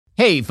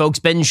Hey folks,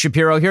 Ben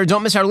Shapiro here.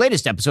 Don't miss our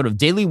latest episode of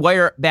Daily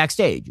Wire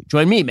Backstage.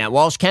 Join me, Matt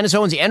Walsh, Candace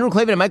Owens, Andrew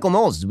Klavan, and Michael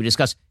Knowles as we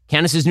discuss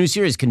Candace's new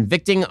series,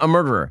 Convicting a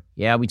Murderer.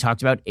 Yeah, we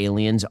talked about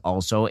aliens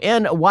also,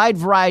 and a wide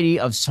variety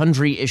of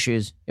sundry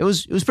issues. It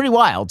was pretty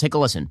wild. Take a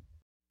listen.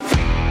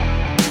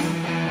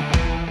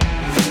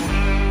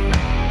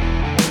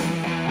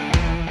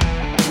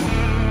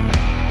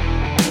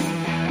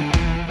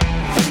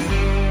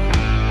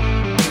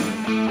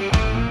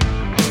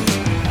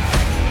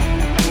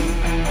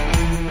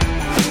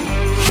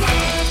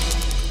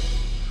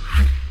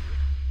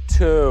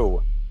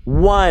 Two,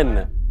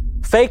 one,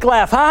 fake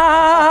laugh.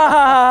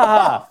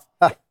 Ha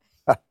ha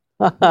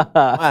ha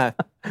ha.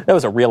 That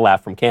was a real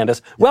laugh from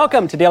Candace.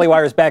 Welcome to Daily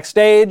Wire's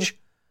Backstage.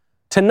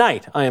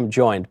 Tonight, I am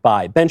joined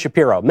by Ben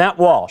Shapiro, Matt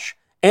Walsh,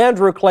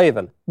 Andrew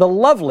Klavan, the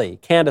lovely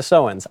Candace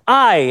Owens.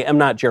 I am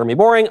not Jeremy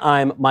Boring.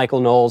 I'm Michael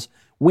Knowles.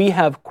 We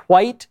have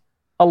quite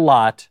a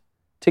lot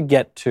to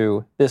get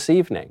to this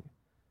evening.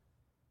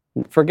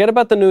 Forget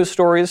about the news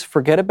stories.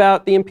 Forget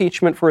about the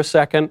impeachment for a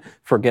second.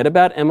 Forget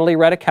about Emily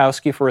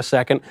Ratajkowski for a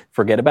second.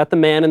 Forget about the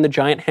man in the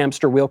giant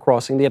hamster wheel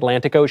crossing the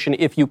Atlantic Ocean,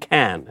 if you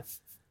can.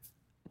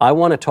 I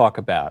want to talk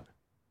about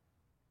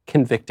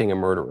Convicting a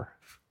Murderer.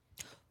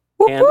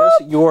 Whoop, Candace,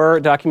 whoop. your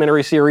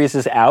documentary series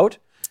is out.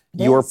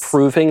 Yes. You're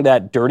proving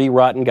that dirty,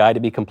 rotten guy to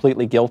be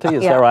completely guilty.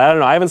 Is Yeah. that right? I don't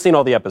know. I haven't seen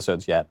all the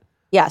episodes yet.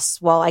 Yes.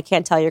 Well, I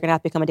can't tell you. You're going to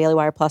have to become a Daily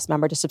Wire Plus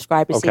member to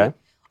subscribe to Okay. see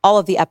all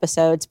of the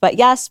episodes. But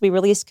yes, we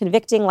released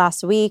Convicting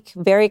last week.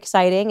 Very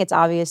exciting. It's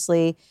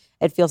obviously,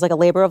 it feels like a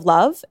labor of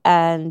love.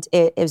 And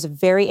it was a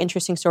very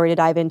interesting story to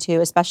dive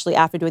into, especially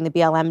after doing the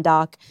BLM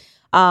doc.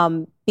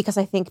 Because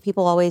I think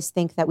people always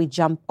think that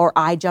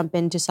I jump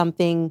into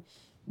something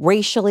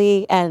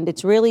racially, and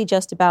it's really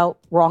just about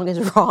wrong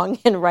is wrong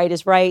and right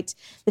is right.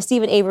 The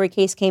Stephen Avery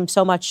case came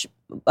so much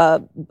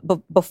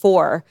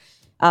before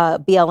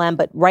BLM,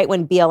 but right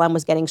when BLM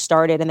was getting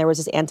started and there was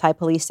this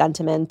anti-police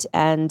sentiment,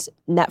 and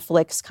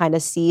Netflix kind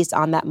of seized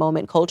on that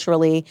moment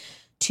culturally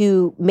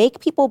to make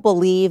people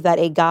believe that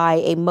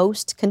a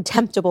most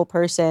contemptible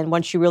person,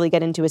 once you really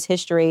get into his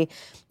history,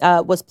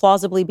 was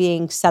plausibly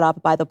being set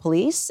up by the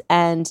police.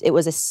 And it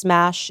was a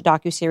smash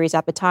docuseries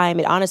at the time.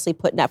 It honestly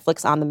put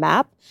Netflix on the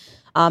map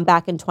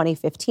back in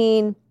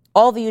 2015.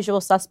 All the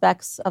usual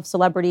suspects of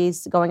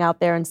celebrities going out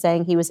there and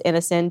saying he was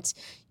innocent.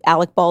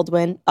 Alec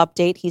Baldwin,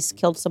 update, he's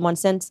killed someone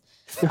since.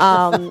 You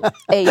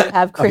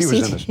have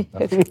Chrissy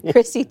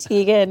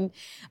Teigen,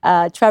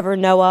 Trevor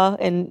Noah,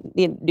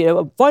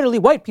 and finally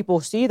white people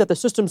see that the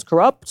system's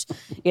corrupt.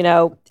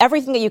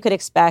 Everything that you could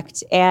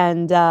expect.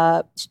 And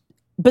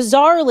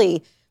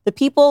bizarrely, the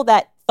people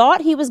that thought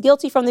he was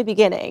guilty from the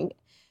beginning,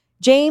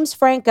 James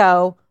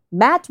Franco,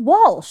 Matt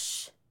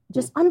Walsh,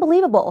 just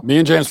unbelievable. Me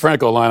and James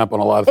Franco line up on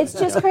a lot of things. It's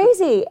just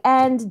crazy.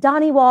 And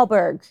Donnie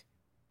Wahlberg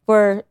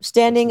for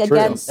standing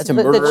against That's a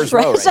murderer's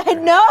row right I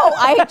know.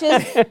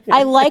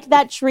 I like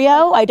that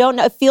trio. I don't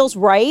know. It feels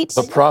right.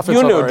 The prophets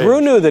You of knew. our Drew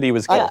age. knew that he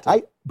was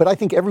guilty. But I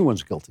think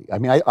everyone's guilty. I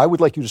mean, I would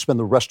like you to spend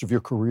the rest of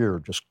your career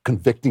just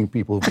convicting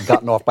people who've been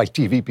gotten off by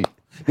TV people.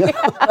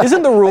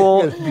 Isn't the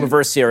rule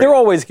Reverse series. they're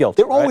always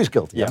guilty? They're always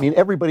guilty. Yeah. I mean,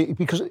 everybody,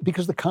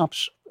 because the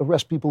cops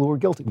arrest people who are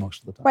guilty most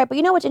of the time. Right, but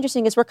you know what's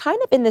interesting is we're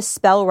kind of in this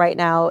spell right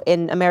now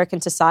in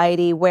American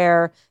society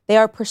where they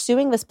are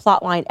pursuing this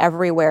plot line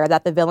everywhere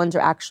that the villains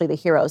are actually the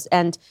heroes.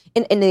 And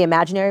in the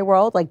imaginary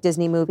world, like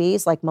Disney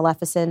movies, like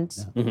Maleficent,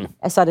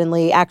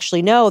 suddenly,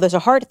 actually, no, there's a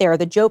heart there.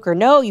 The Joker,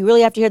 no, you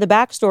really have to hear the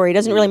backstory. It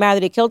doesn't really matter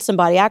that he killed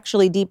somebody.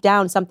 Actually, deep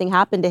down, something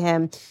happened to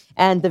him,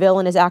 and the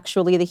villain is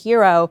actually the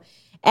hero.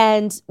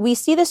 And we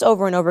see this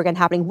over and over again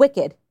happening.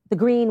 Wicked, the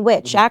Green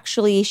Witch.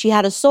 Actually, she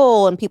had a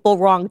soul and people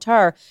wronged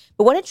her.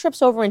 But when it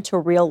trips over into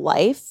real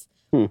life,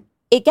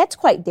 it gets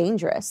quite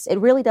dangerous. It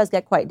really does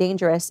get quite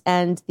dangerous.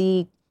 And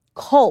the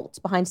cult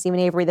behind Stephen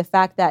Avery, the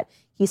fact that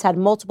he's had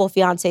multiple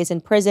fiancés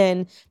in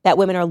prison, that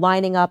women are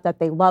lining up, that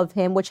they love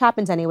him, which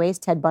happens anyways,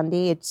 Ted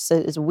Bundy. It's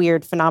a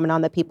weird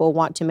phenomenon that people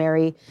want to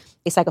marry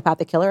a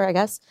psychopathic killer, I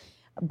guess.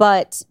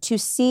 But to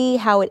see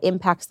how it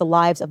impacts the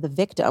lives of the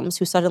victims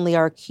who suddenly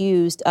are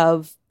accused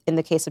of, in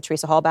the case of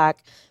Teresa Hallback,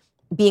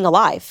 being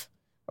alive,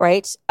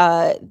 right?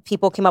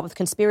 People came up with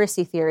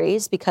conspiracy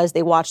theories because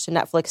they watched a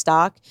Netflix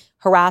doc,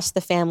 harassed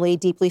the family,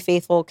 deeply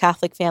faithful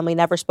Catholic family,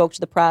 never spoke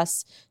to the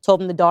press, told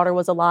them the daughter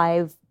was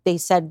alive. They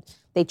said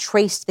they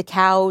traced the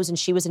cows and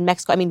she was in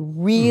Mexico. I mean,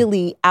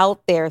 really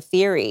out there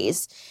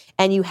theories.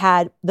 And you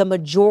had the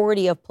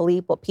majority of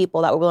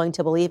people that were willing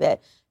to believe it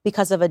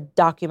because of a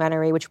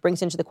documentary, which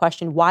brings into the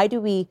question, why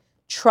do we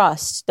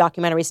trust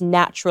documentaries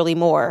naturally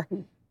more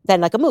than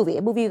like a movie?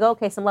 A movie, you go,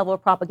 okay, some level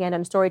of propaganda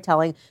and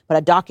storytelling, but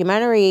a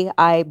documentary,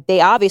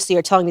 they obviously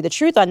are telling me the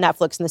truth on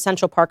Netflix, and the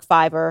Central Park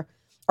Five are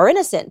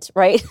innocent,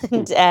 right?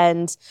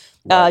 and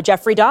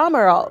Jeffrey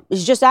Dahmer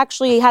is just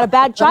actually had a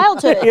bad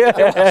childhood.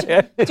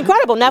 It's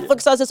incredible.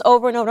 Netflix does this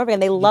over and over and over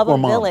again. They love a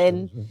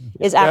villain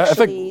is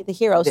actually the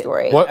hero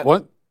story.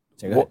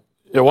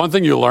 One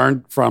thing you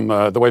learn from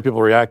the way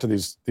people react to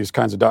these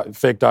kinds of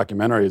fake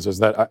documentaries is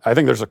that I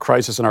think there's a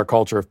crisis in our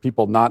culture of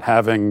people not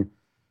having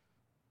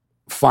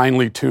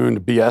finely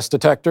tuned BS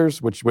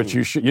detectors, which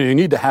you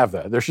need to have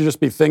that. There should just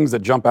be things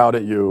that jump out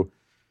at you.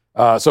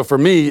 So for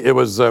me, it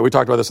was we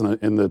talked about this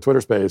in the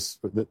Twitter space,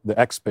 the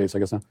X space, I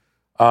guess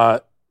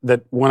now.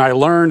 That when I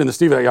learned in the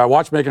Steve, I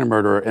watched Making a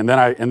Murderer, and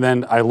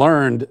then I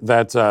learned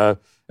that,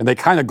 and they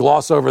kind of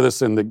gloss over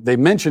this, and they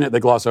mention it, they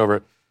gloss over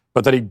it,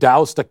 but that he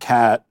doused a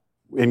cat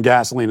in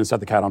gasoline and set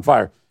the cat on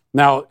fire.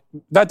 Now,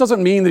 that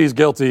doesn't mean that he's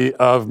guilty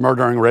of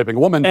murdering or raping a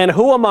woman. And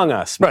who among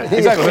us? Right,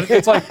 exactly. But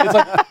it's like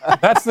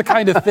that's the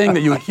kind of thing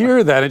that you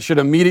hear that it should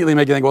immediately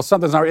make you think, well,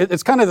 something's not right.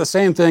 It's kind of the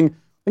same thing.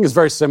 I think it's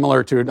very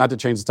similar to, not to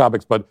change the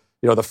topics, but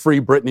the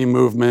Free Britney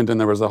movement, and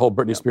there was a whole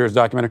Britney Spears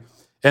documentary.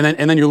 And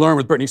then you learn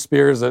with Britney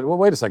Spears that, well,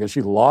 wait a second,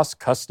 she lost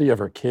custody of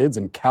her kids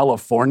in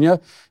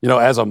California,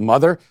 as a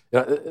mother.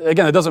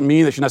 Again, it doesn't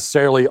mean that she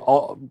necessarily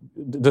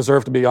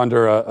deserve to be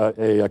under a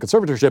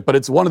conservatorship, but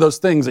it's one of those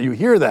things that you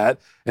hear that,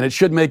 and it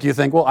should make you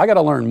think, well, I got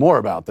to learn more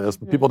about this,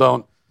 but people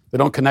don't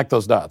connect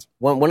those dots.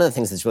 One of the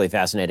things that's really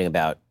fascinating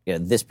about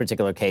this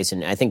particular case,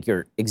 and I think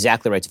you're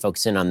exactly right to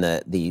focus in on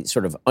the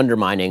sort of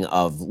undermining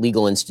of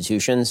legal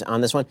institutions on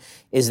this one,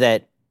 is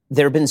that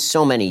there have been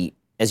so many,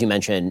 as you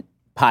mentioned,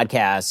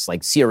 podcasts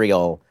like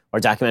Serial or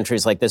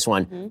documentaries like this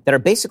one that are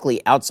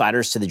basically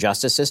outsiders to the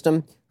justice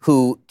system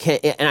who can,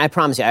 and I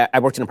promise you, I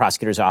worked in a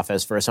prosecutor's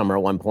office for a summer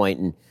at one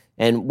point,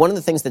 and one of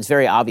the things that's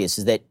very obvious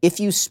is that if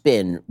you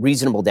spin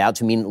reasonable doubt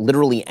to mean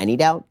literally any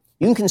doubt,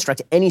 you can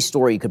construct any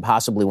story you could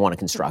possibly want to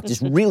construct.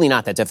 It's really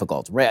not that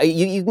difficult, right?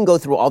 You can go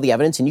through all the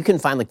evidence and you can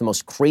find like the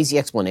most crazy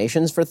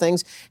explanations for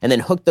things and then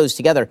hook those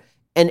together.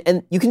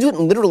 And you can do it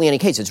in literally any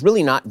case. It's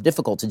really not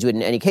difficult to do it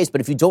in any case. But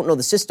if you don't know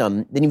the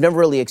system, then you've never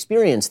really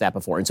experienced that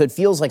before. And so it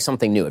feels like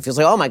something new. It feels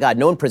like, oh my God,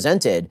 no one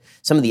presented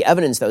some of the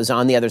evidence that was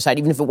on the other side,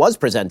 even if it was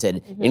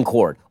presented in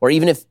court, or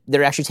even if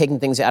they're actually taking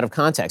things out of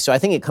context. So I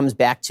think it comes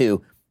back to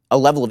a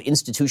level of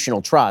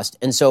institutional trust.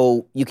 And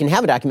so you can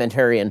have a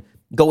documentarian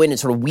go in and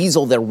sort of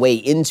weasel their way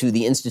into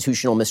the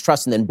institutional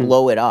mistrust and then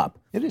blow it up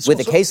with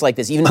a case like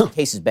this, even if the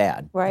case is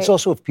bad. Right. It's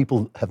also if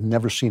people have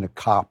never seen a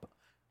cop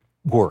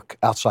work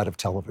outside of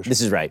television.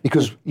 This is right.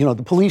 Because,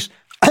 the police,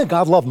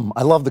 God love them,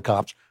 I love the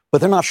cops, but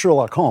they're not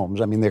Sherlock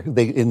Holmes. I mean,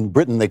 they in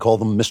Britain, they call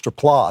them Mr.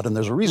 Plod, and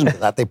there's a reason for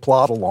that. They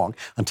plod along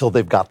until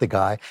they've got the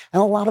guy.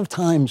 And a lot of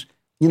times,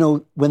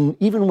 when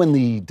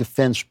the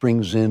defense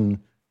brings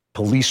in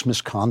police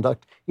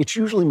misconduct, it's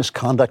usually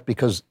misconduct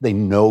because they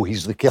know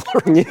he's the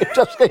killer.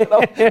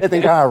 They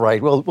think, all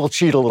right, we'll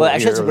cheat a little bit. Well,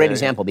 actually, that's a great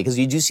example because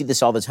you do see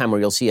this all the time where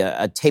you'll see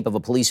a tape of a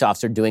police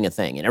officer doing a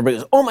thing and everybody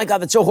goes, oh my God,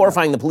 that's so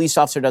horrifying. The police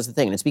officer does the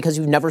thing. And it's because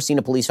you've never seen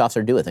a police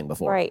officer do a thing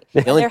before. Right.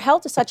 They're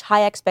held to such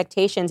high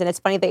expectations. And it's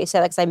funny that you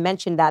said, because I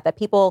mentioned that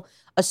people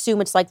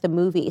assume it's like the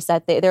movies,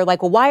 that they're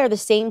like, well, why are the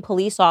same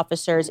police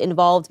officers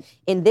involved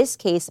in this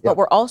case, but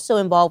we're also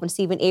involved when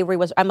Stephen Avery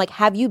was, I'm like,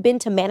 have you been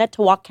to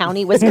Manitowoc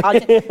County,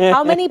 Wisconsin?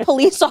 How many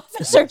police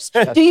officers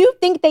do you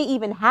think they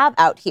even have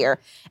out here?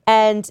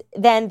 And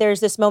then there's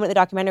this moment in the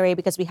documentary,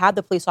 because we had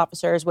the police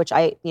officers, which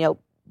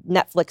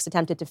Netflix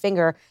attempted to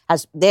finger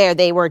as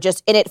they were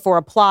just in it for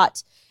a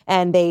plot,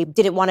 and they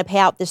didn't want to pay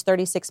out this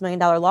 $36 million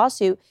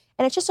lawsuit.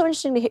 And it's just so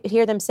interesting to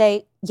hear them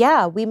say,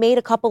 yeah, we made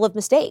a couple of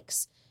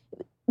mistakes.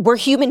 We're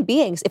human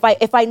beings.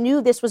 If I knew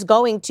this was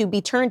going to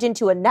be turned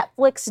into a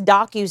Netflix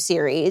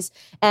docuseries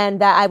and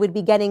that I would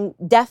be getting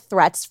death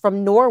threats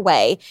from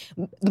Norway,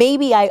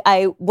 maybe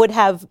I would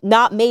have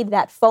not made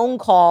that phone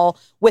call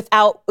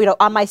without,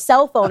 on my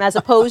cell phone as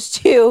opposed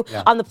to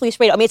on the police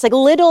radio. I mean, it's like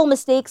little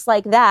mistakes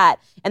like that.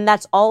 And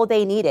that's all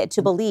they needed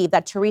to believe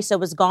that Teresa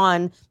was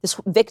gone, this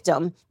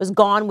victim was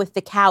gone with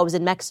the cows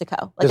in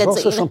Mexico. There's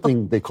also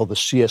something they call the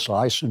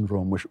CSI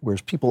syndrome, where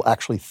people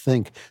actually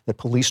think that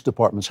police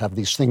departments have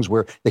these things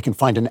where they can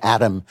find an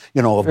atom,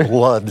 of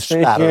blood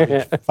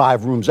spattered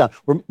 5 rooms down.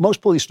 Where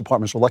most police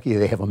departments are lucky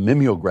they have a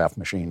mimeograph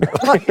machine,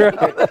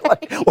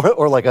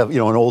 or like an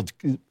old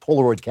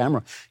Polaroid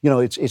camera.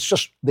 It's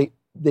just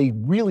they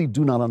really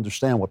do not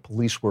understand what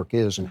police work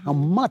is and how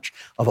much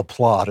of a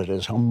plot it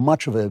is, how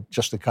much of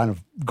just a kind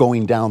of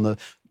going down the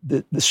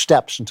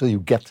steps until you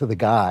get to the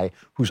guy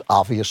who's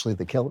obviously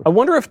the killer. I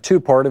wonder if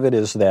part of it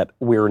is that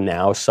we're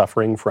now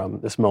suffering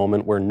from this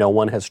moment where no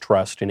one has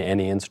trust in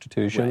any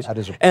institutions.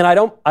 Right, and I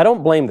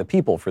don't blame the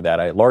people for that.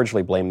 I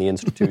largely blame the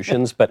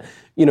institutions. But,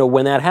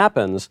 when that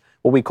happens,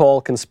 what we call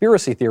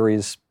conspiracy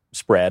theories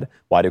spread.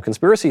 Why do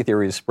conspiracy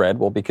theories spread?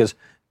 Well, because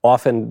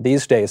often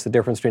these days, the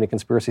difference between a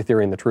conspiracy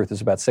theory and the truth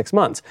is about 6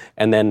 months.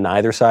 And then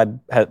neither side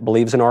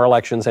believes in our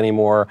elections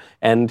anymore.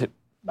 And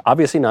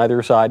obviously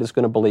neither side is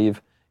going to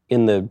believe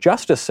in the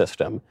justice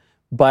system.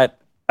 But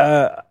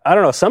I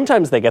don't know,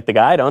 sometimes they get the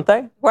guy, don't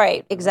they?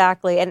 Right,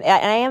 exactly. And I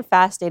am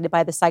fascinated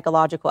by the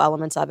psychological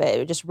elements of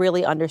it, just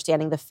really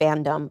understanding the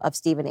fandom of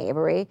Stephen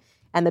Avery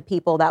and the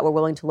people that were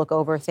willing to look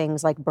over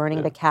things like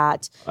burning the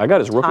cat. I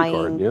got his rookie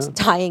card,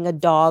 tying a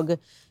dog.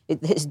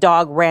 His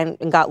dog ran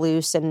and got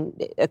loose,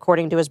 and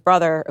according to his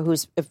brother,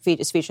 who's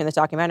featured in this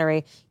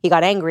documentary, he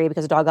got angry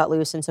because the dog got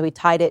loose, and so he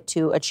tied it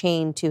to a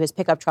chain to his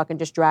pickup truck and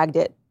just dragged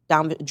it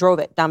drove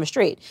it down the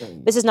street.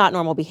 This is not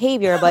normal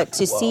behavior, but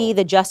to see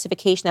the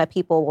justification that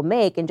people will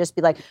make and just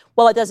be like,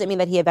 well, it doesn't mean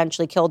that he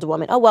eventually killed a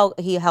woman. Oh, well,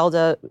 he held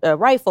a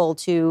rifle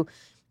to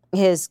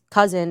his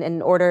cousin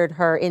and ordered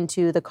her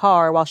into the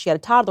car while she had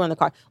a toddler in the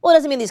car. Well, it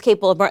doesn't mean he's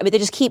capable of murder. I mean, they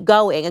just keep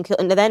going. And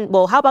then,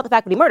 well, how about the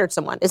fact that he murdered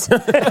someone? I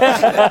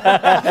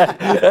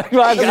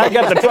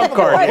got the trump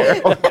card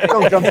here.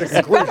 Don't jump to conclusions.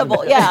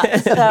 Incredible, yeah.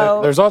 So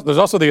There's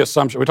also the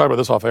assumption, we talked about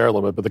this off air a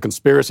little bit, but the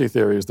conspiracy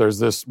theories,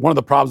 one of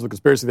the problems with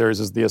conspiracy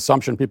theories is the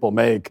assumption people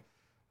make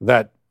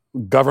that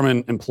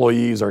government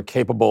employees are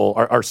capable,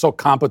 are so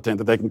competent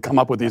that they can come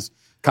up with these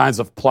kinds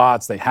of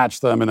plots, they hatch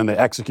them, and then they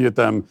execute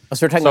them. Oh,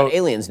 so we're talking about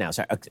aliens now.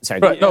 Sorry.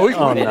 Right, no, we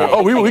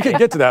could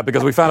get to that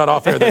because we found out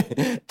off air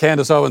that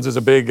Candace Owens is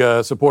a big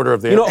supporter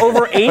of the...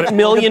 Over 8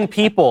 million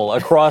people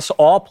across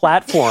all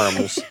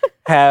platforms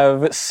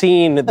have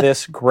seen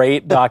this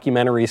great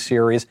documentary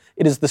series.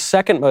 It is the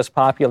second most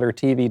popular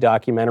TV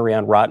documentary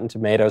on Rotten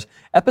Tomatoes.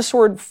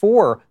 Episode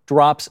 4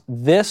 drops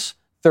this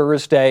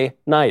Thursday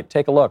night.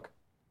 Take a look.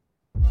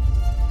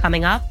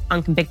 Coming up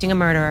on Convicting a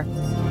Murderer.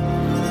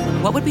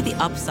 What would be the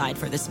upside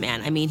for this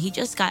man? I mean, he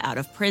just got out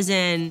of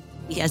prison.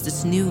 He has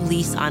this new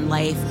lease on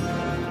life.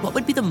 What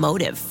would be the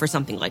motive for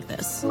something like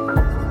this?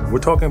 We're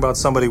talking about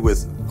somebody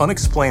with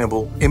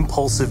unexplainable,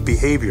 impulsive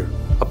behavior,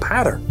 a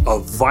pattern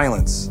of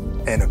violence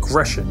and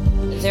aggression.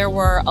 There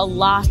were a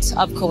lot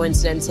of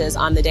coincidences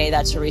on the day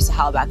that Teresa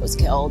Halbach was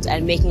killed,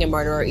 and Making a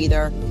Murderer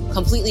either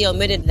completely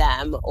omitted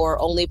them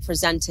or only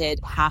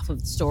presented half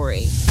of the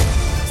story.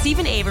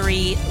 Stephen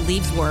Avery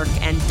leaves work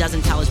and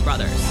doesn't tell his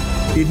brothers.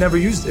 He'd never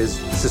used his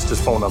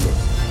sister's phone number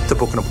to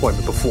book an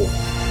appointment before.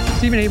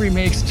 Stephen Avery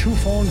makes 2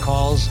 phone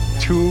calls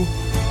to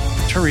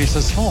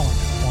Teresa's phone.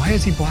 Why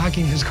is he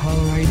blocking his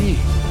caller ID?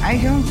 I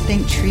don't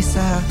think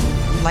Teresa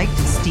liked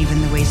Stephen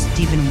the way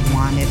Stephen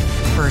wanted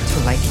her to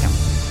like him.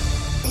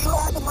 You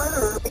are the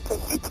murderer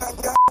because you can't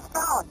get off the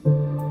phone.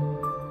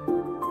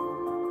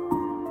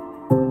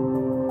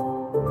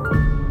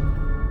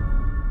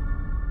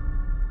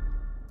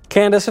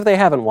 Candace, if they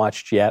haven't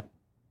watched yet,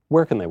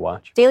 where can they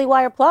watch? Daily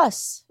Wire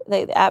Plus,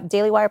 the app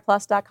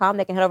dailywireplus.com.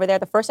 They can head over there.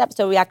 The first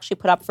episode we actually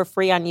put up for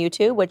free on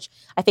YouTube, which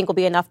I think will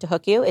be enough to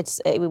hook you.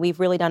 We've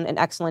really done an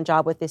excellent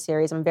job with this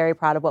series. I'm very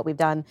proud of what we've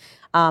done.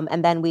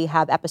 And then we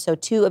have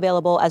episode 2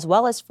 available as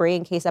well as free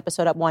in case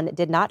episode 1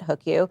 did not hook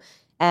you.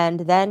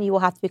 And then you will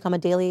have to become a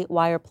Daily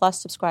Wire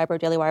Plus subscriber,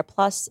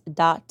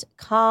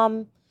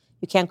 dailywireplus.com.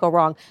 You can't go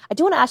wrong. I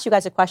do want to ask you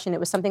guys a question. It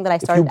was something that I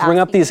started asking. You bring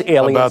up these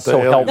aliens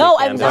so help me, No,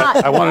 I'm not.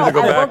 I wanted to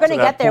go back We're going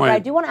to get there, point. but I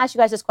do want to ask you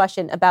guys this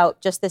question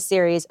about just this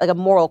series, like a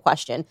moral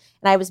question.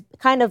 And I was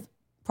kind of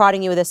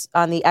prodding you with this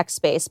on the X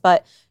space,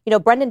 but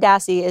Brendan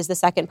Dassey is the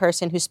second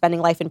person who's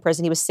spending life in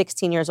prison. He was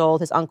 16 years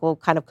old. His uncle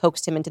kind of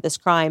coaxed him into this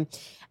crime.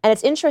 And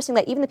it's interesting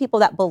that even the people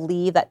that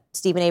believe that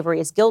Stephen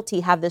Avery is guilty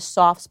have this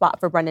soft spot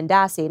for Brendan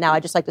Dassey. Now, I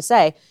just like to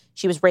say,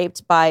 she was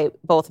raped by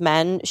both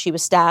men. She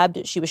was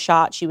stabbed. She was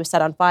shot. She was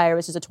set on fire.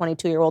 This is a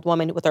 22-year-old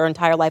woman with her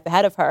entire life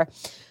ahead of her.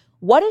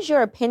 What is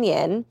your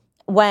opinion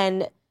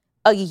when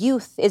a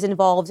youth is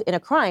involved in a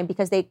crime?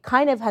 Because they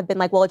kind of have been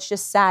like, well, it's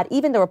just sad.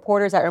 Even the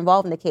reporters that are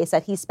involved in the case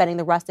that he's spending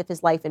the rest of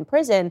his life in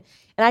prison.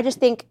 And I just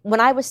think when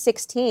I was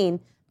 16,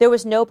 there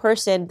was no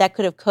person that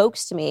could have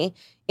coaxed me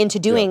into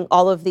doing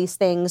all of these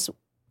things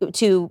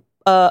to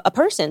a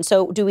person.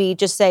 So do we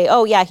just say,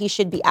 oh, yeah, he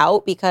should be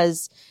out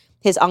because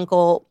his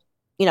uncle,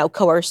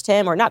 coerced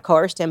him, or not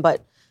coerced him,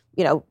 but,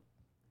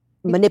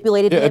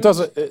 manipulated him? It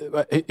doesn't.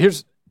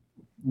 Here's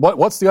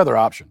what's the other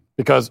option?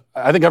 Because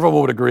I think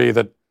everyone would agree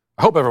that,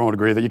 I hope everyone would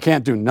agree that you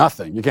can't do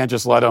nothing. You can't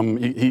just let him,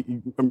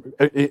 he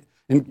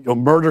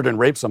murdered and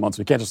raped someone,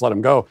 so you can't just let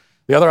him go.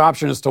 The other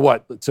option is to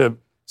what? To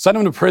send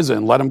him to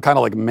prison, let him kind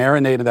of like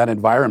marinate in that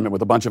environment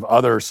with a bunch of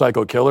other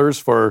psycho killers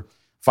for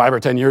 5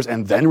 or 10 years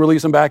and then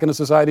release him back into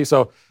society.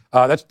 So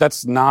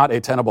that's not a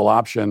tenable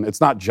option.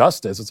 It's not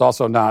justice. It's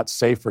also not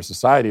safe for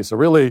society. So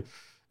really,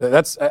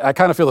 I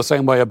kind of feel the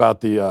same way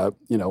about the,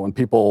 when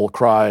people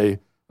cry,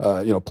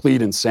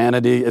 plead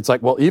insanity. It's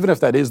like, well, even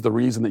if that is the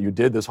reason that you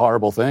did this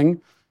horrible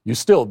thing, you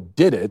still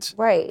did it.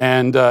 Right.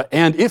 And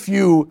if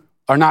you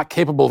are not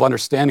capable of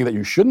understanding that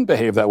you shouldn't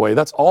behave that way,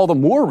 that's all the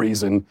more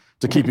reason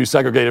to keep you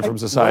segregated from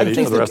society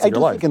for the rest of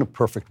your life. I think in a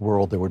perfect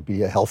world there would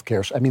be a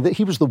healthcare. I mean,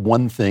 he was the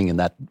one thing in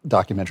that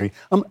documentary.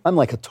 I'm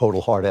like a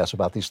total hard ass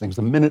about these things.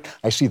 The minute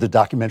I see the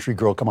documentary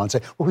girl come on and say,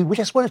 well, we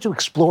just wanted to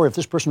explore if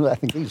this person, I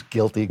think he's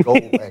guilty, go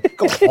away,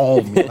 go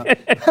home.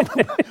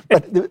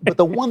 But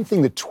the one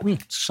thing that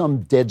tweaked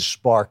some dead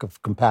spark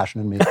of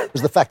compassion in me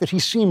was the fact that he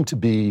seemed to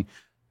be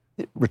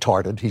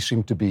retarded. He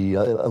seemed to be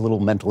a little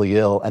mentally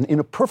ill. And in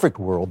a perfect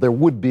world, there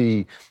would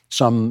be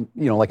some,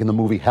 like in the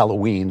movie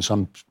Halloween,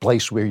 some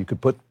place where you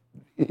could put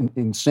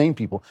insane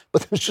people.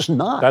 But there's just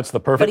not. That's the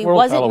perfect world. But he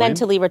wasn't Halloween.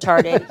 mentally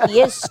retarded.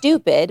 He is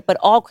stupid, but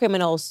all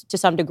criminals, to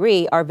some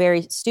degree, are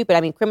very stupid.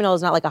 I mean, criminal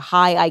is not like a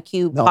high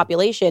IQ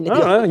population.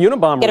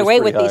 Unabomber get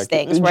away with high. these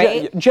things,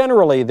 right?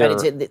 Generally, they're...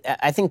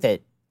 I think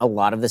that a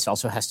lot of this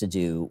also has to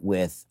do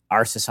with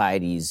our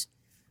society's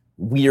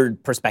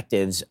weird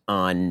perspectives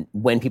on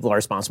when people are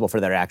responsible for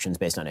their actions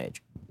based on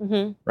age.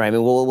 Mm-hmm. Right? I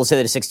mean, we'll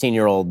say that a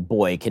 16-year-old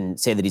boy can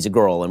say that he's a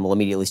girl and we'll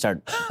immediately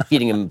start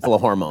feeding him full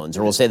of hormones.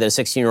 Or we'll say that a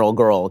 16-year-old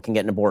girl can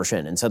get an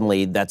abortion and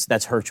suddenly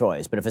that's her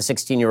choice. But if a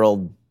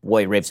 16-year-old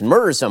boy rapes and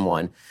murders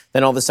someone,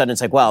 then all of a sudden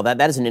it's like, well,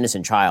 that is an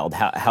innocent child.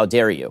 How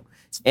dare you?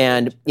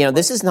 And,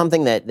 this is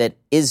something that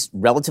is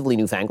relatively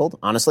newfangled,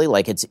 honestly.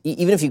 Like, it's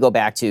even if you go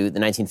back to the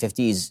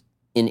 1950s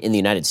in the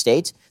United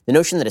States, the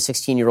notion that a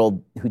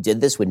 16-year-old who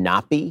did this would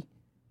not be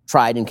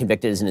tried and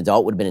convicted as an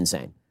adult would have been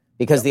insane.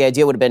 Because the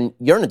idea would have been,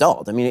 you're an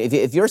adult. I mean,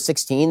 if you're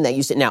 16, that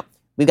used to, now,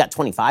 we've got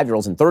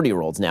 25-year-olds and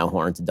 30-year-olds now who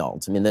aren't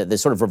adults. I mean, the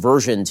sort of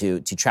reversion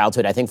to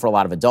childhood, I think, for a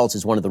lot of adults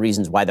is one of the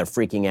reasons why they're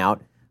freaking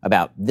out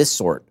about this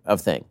sort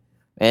of thing.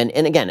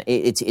 And again,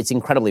 it's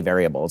incredibly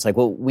variable. It's like,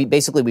 well,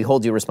 we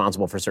hold you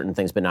responsible for certain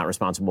things, but not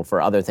responsible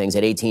for other things.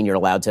 At 18, you're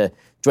allowed to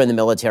join the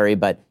military,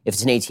 but if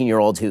it's an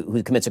 18-year-old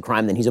who commits a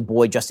crime, then he's a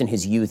boy just in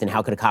his youth, and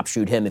how could a cop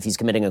shoot him if he's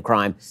committing a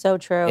crime? So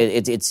true.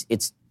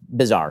 It's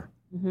bizarre.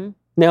 Mm-hmm.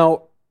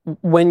 Now,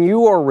 when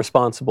you are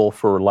responsible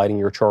for lighting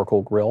your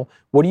charcoal grill,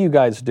 what do you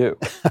guys do?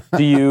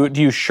 Do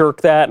you shirk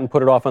that and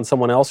put it off on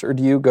someone else, or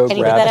do you go Can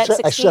you do grab that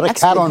it? at 16? I set a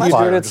cat on You do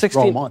fire. it at just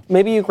throw 16. 'em on.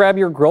 Maybe you grab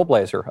your grill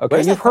blazer. Okay,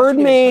 Where's that you've heard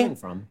coming me.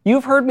 from?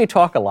 You've heard me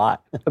talk a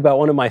lot about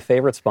one of my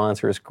favorite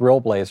sponsors, Grill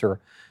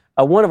Blazer.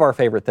 One of our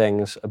favorite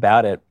things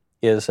about it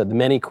is the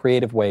many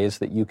creative ways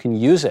that you can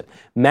use it.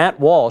 Matt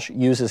Walsh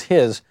uses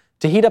his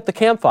to heat up the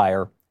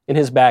campfire in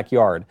his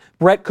backyard.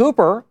 Brett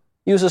Cooper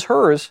uses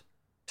hers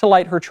to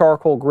light her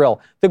charcoal grill.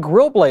 The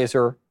Grill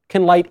Blazer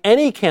can light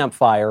any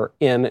campfire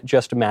in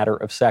just a matter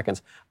of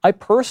seconds. I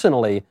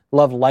personally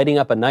love lighting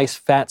up a nice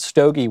fat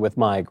stogie with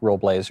my Grill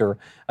Blazer.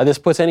 This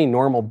puts any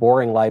normal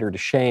boring lighter to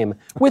shame.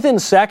 Within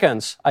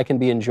seconds, I can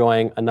be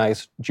enjoying a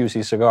nice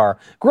juicy cigar.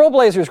 Grill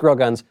Blazer's grill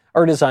guns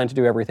are designed to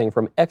do everything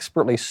from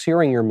expertly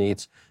searing your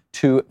meats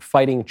to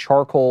fighting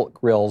charcoal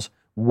grills,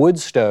 wood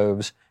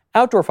stoves,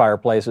 outdoor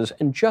fireplaces,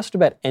 and just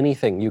about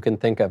anything you can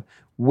think of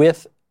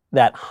with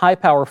that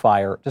high-power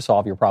fire to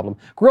solve your problem.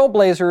 Grill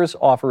Blazers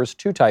offers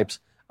two types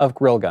of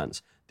grill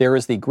guns. There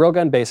is the Grill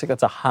Gun Basic.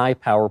 That's a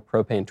high-power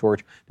propane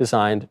torch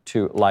designed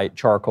to light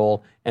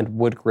charcoal and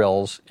wood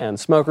grills and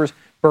smokers.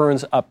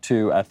 Burns up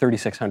to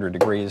 3,600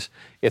 degrees.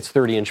 Its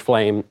 30-inch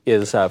flame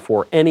is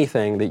for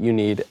anything that you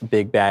need a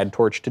big, bad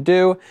torch to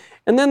do.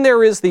 And then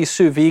there is the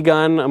sous vide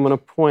gun. I'm going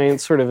to point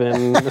sort of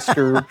in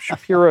Mr.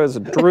 Shapiro's,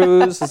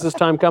 Drew's. Has this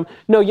time come?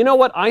 No, you know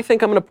what? I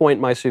think I'm going to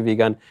point my sous vide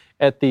gun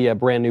at the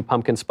brand new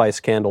pumpkin spice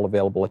candle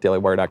available at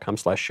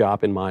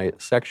dailywire.com/shop in my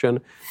section.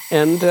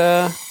 And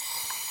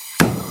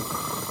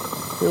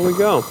here we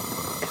go.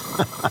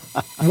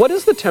 What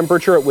is the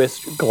temperature at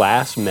which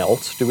glass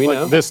melts? Do we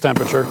know? This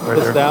temperature right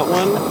Is here. that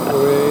one?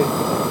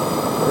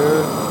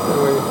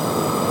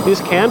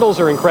 These candles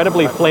are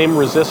incredibly flame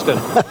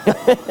resistant.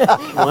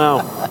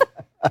 Wow.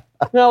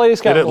 Well,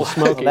 these got a little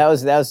smoky. Well,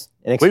 that was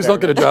an experiment. Please don't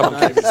get a job on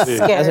KBC.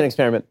 That was an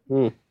experiment.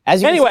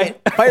 As you Anyway.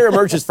 can see, fire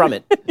emerges from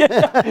it. You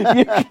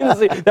can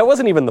see. That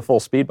wasn't even the full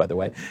speed, by the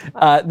way.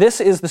 This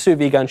is the sous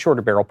vide gun,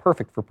 shorter barrel,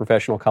 perfect for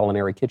professional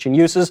culinary kitchen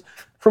uses,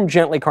 from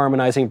gently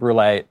caramelizing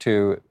brulee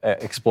to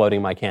exploding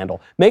my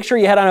candle. Make sure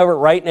you head on over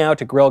right now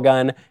to Grill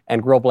Gun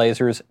and Grill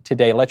Blazers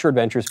today. Let your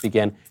adventures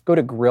begin. Go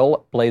to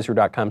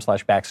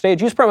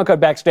grillblazer.com/backstage. Use promo code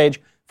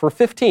Backstage for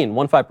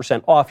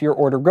 15% off your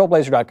order.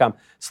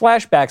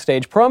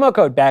 Grillblazer.com/backstage. Promo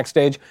code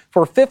Backstage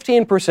for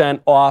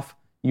 15% off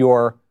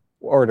your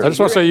order. I just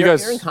want to say you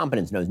guys. Your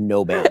incompetence knows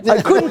no bounds.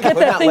 I couldn't get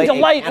that thing to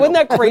light. Wasn't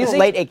that crazy?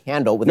 Light a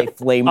candle with a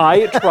flame.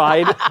 I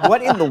tried.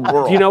 What in the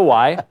world? Do you know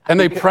why? And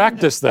they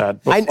practiced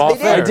that they off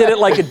did. air. I did it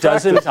like a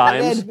dozen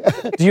times.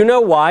 Do you know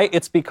why?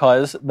 It's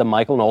because the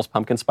Michael Knowles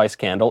pumpkin spice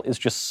candle is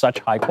just such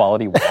high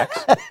quality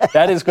wax.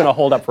 That is going to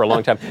hold up for a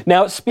long time.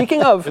 Now,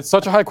 speaking of, It's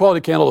such a high quality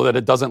candle that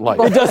it doesn't light.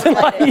 it doesn't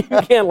light.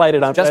 You can't light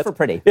it on. Just for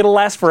pretty. It'll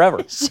last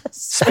forever.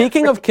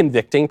 Speaking of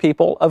convicting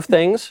people of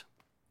things,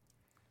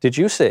 did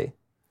you see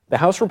the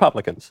House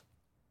Republicans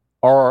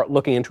are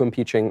looking into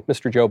impeaching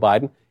Mr. Joe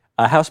Biden?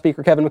 House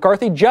Speaker Kevin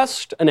McCarthy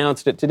just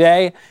announced it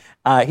today.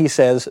 He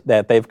says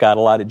that they've got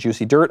a lot of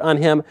juicy dirt on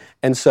him,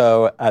 and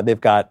so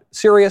they've got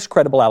serious,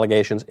 credible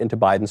allegations into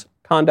Biden's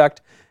conduct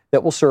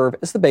that will serve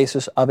as the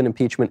basis of an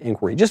impeachment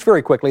inquiry. Just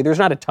very quickly, there's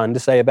not a ton to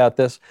say about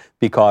this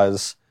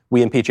because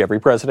we impeach every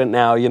president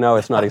now. You know,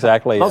 it's not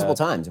exactly Multiple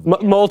times.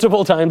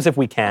 multiple times if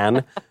we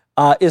can.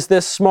 Is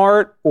this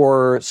smart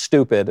or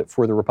stupid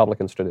for the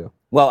Republicans to do?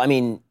 Well, I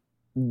mean,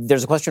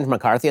 there's a question for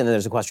McCarthy, and then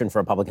there's a question for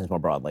Republicans more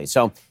broadly.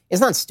 So it's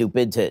not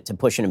stupid to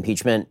push an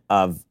impeachment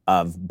of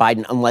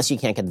Biden unless you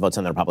can't get the votes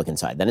on the Republican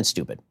side. Then it's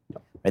stupid.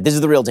 Right? This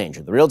is the real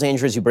danger. The real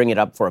danger is you bring it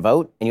up for a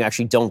vote, and you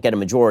actually don't get a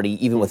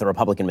majority, even with a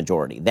Republican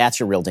majority. That's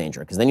your real danger,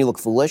 because then you look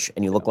foolish,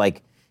 and you look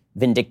like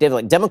vindictive.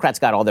 Like, Democrats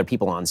got all their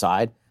people on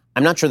side.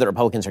 I'm not sure that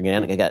Republicans are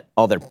going to get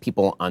all their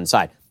people on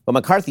side. What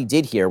McCarthy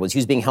did here was he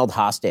was being held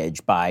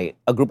hostage by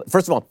a group.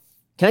 First of all,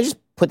 can I just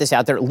put this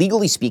out there?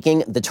 Legally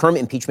speaking, the term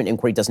impeachment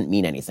inquiry doesn't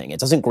mean anything. It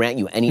doesn't grant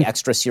you any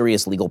extra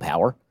serious legal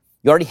power.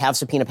 You already have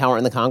subpoena power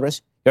in the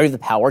Congress. You already have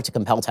the power to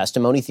compel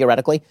testimony,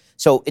 theoretically.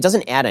 So it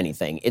doesn't add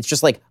anything. It's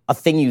just like a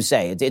thing you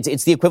say.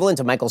 It's the equivalent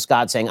of Michael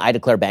Scott saying, I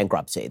declare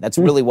bankruptcy. That's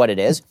really what it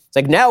is. It's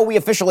like, now we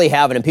officially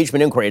have an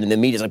impeachment inquiry. And the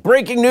media's like,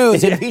 breaking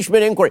news,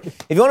 impeachment inquiry.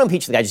 If you want to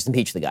impeach the guy, just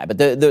impeach the guy. But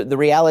the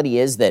reality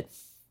is that,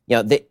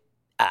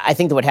 I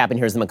think that what happened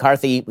here is that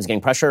McCarthy was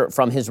getting pressure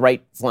from his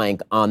right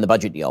flank on the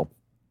budget deal.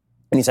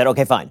 And he said,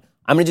 okay, fine.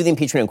 I'm going to do the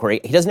impeachment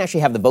inquiry. He doesn't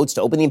actually have the votes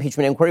to open the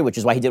impeachment inquiry, which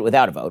is why he did it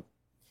without a vote.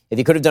 If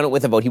he could have done it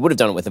with a vote, he would have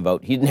done it with a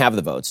vote. He didn't have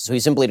the votes. So he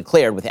simply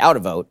declared without a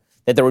vote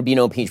that there would be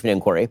no impeachment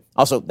inquiry.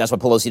 Also, that's what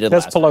Pelosi did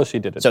last time.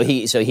 Pelosi did it. So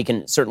he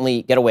can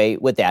certainly get away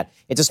with that.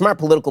 It's a smart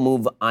political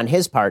move on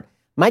his part.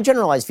 My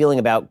generalized feeling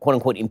about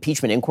quote-unquote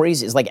impeachment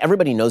inquiries is like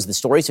everybody knows the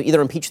story, so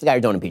either impeach the guy or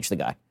don't impeach the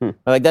guy.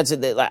 Like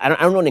I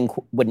don't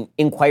know what an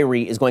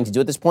inquiry is going to do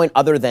at this point,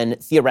 other than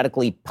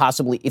theoretically,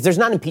 possibly, if there's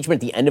not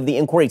impeachment at the end of the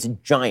inquiry, it's a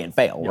giant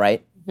fail,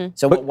 right?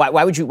 So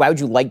why would you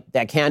light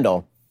that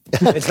candle?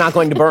 It's not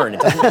going to burn.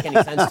 It doesn't make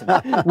any sense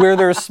to me. Where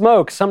there's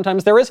smoke,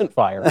 sometimes there isn't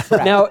fire.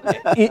 Now,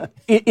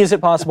 is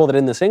it possible that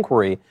in this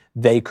inquiry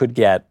they could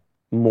get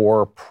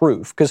more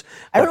proof? Because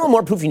I don't know what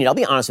more proof you need. I'll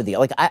be honest with you.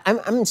 Like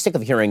I'm sick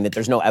of hearing that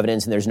there's no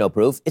evidence and there's no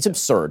proof. It's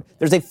absurd.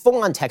 There's a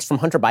full-on text from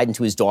Hunter Biden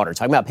to his daughter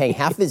talking about paying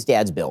half of his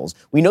dad's bills.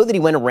 We know that he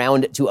went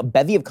around to a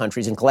bevy of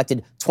countries and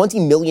collected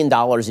 $20 million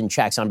in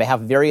checks on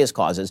behalf of various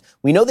causes.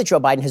 We know that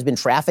Joe Biden has been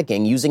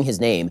trafficking using his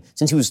name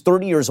since he was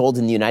 30 years old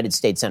in the United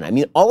States Senate. I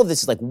mean, all of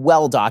this is like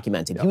well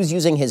documented. He was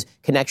using his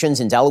connections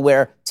in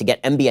Delaware to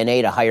get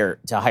MBNA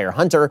to hire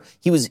Hunter.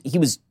 He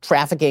was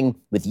trafficking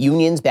with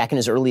unions back in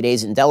his early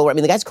days in Delaware. I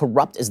mean, the guy's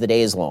corrupt as the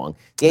day is long.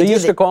 They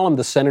used to call him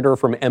the senator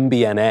from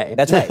MBNA.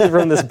 That's right.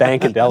 From this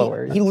bank in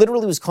Delaware. He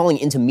literally was calling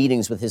into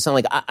meetings with his son.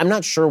 Like, I'm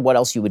not sure what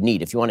else you would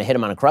need if you want to hit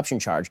him on a corruption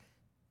charge.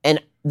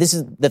 And this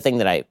is the thing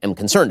that I am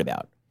concerned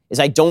about, is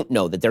I don't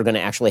know that they're going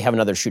to actually have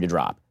another shoe to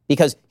drop.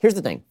 Because here's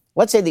the thing.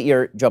 Let's say that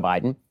you're Joe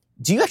Biden.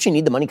 Do you actually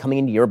need the money coming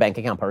into your bank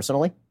account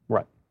personally?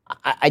 Right.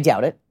 I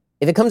doubt it.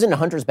 If it comes into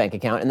Hunter's bank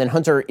account and then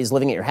Hunter is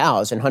living at your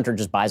house and Hunter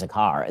just buys a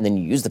car and then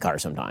you use the car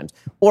sometimes.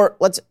 Or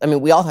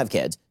we all have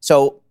kids.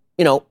 So,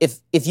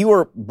 if you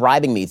were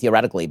bribing me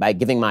theoretically by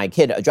giving my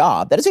kid a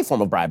job, that is a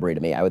form of bribery to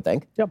me, I would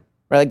think. Yep.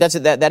 Right? Like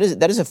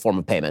that is a form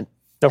of payment.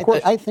 Of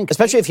course. I think,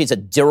 especially if he's a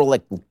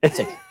derelict,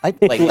 like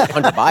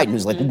Hunter Biden,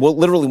 who's like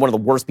literally one of the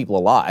worst people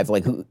alive,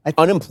 like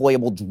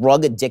unemployable,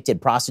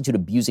 drug-addicted,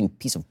 prostitute-abusing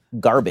piece of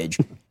garbage,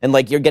 and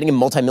like you're getting a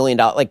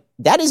multi-million-dollar, like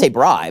that is a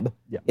bribe,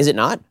 is it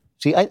not?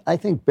 See, I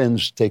think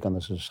Ben's take on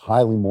this is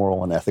highly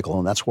moral and ethical,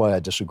 and that's why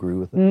I disagree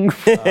with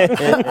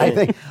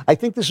it. I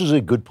think this is a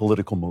good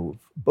political move,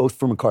 both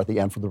for McCarthy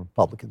and for the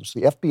Republicans.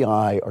 The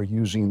FBI are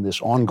using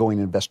this ongoing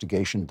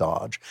investigation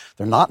dodge.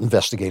 They're not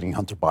investigating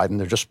Hunter Biden.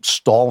 They're just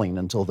stalling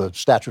until the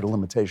statute of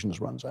limitations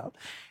runs out.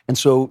 And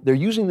so they're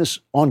using this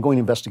ongoing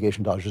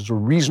investigation dodge as a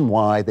reason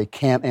why they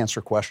can't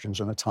answer questions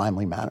in a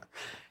timely manner.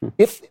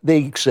 If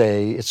they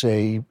say it's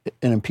an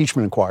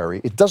impeachment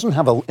inquiry, it doesn't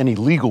have any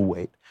legal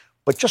weight.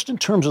 But just in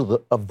terms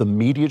of the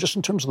media, just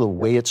in terms of the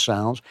way it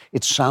sounds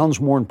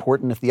more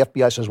important if the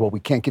FBI says, well,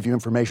 we can't give you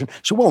information.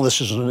 So, well,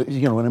 this is an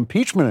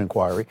impeachment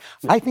inquiry.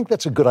 I think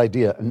that's a good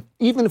idea. And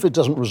even if it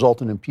doesn't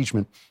result in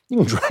impeachment, you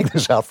can drag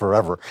this out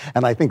forever.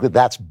 And I think that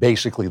that's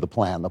basically the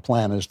plan. The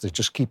plan is to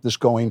just keep this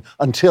going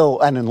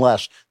until and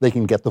unless they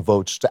can get the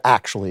votes to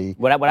actually.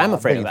 What I'm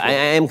afraid of, I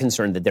am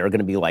concerned that there are going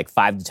to be like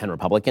 5 to 10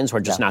 Republicans who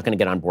are just not going to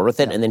get on board with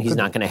it. And then he's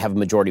not going to have a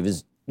majority of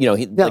his,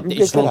 it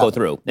just won't go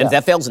through. And if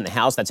that fails in the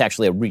House, that's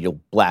actually a real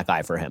black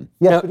eye for him.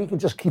 Yeah, but he can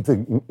just keep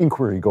the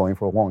inquiry going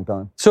for a long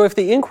time. So if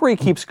the inquiry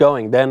keeps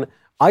going, then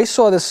I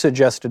saw this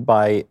suggested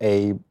by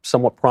a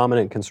somewhat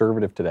prominent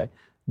conservative today.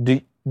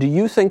 Do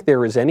you think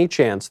there is any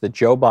chance that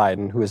Joe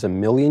Biden, who is 1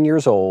 million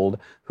years old,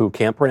 who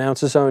can't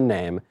pronounce his own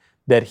name,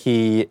 that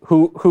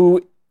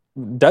who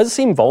does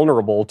seem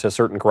vulnerable to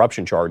certain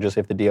corruption charges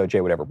if the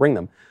DOJ would ever bring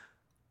them,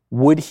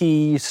 would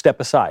he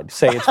step aside?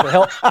 Say it's for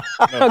help?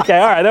 Okay,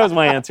 all right, that was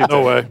my answer.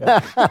 No way.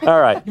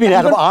 All right. You mean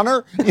out of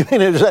honor? You mean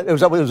is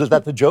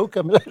that the joke?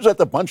 I mean, is that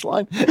the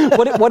punchline?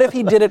 What if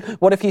he did it?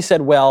 What if he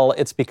said, "Well,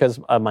 it's because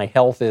my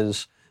health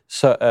is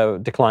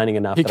declining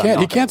enough"? He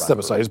can't step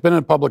aside. He's been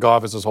in public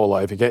office his whole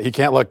life. He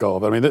can't let go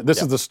of it. I mean, this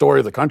is the story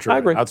of the country. I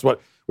agree. That's what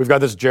we've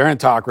got. This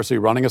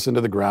gerontocracy running us into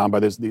the ground by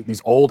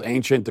these old,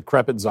 ancient,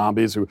 decrepit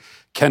zombies who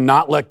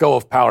cannot let go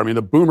of power. I mean,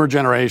 the boomer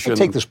generation. I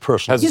take this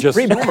personally. He's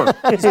pre-boomer.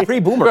 He's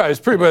pre-boomer. Right, he's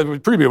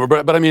pre-boomer.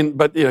 But I mean,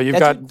 you've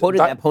got quoted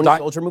that Pony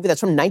Soldier movie. That's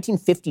from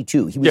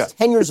 1952. He was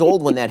 10 years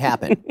old when that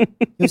happened. He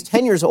was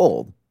 10 years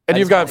old. And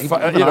you've got,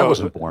 I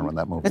wasn't born when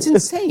that movie. That's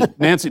insane.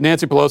 Nancy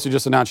Pelosi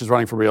just announced she's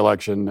running for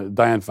re-election.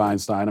 Dianne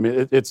Feinstein. I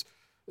mean, it's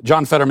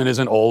John Fetterman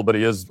isn't old, but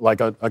he is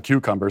like a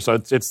cucumber. So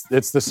it's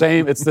the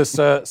same. It's this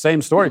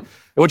same story,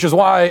 which is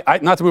why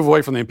not to move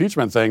away from the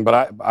impeachment thing,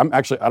 but I'm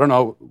actually I don't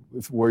know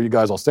where you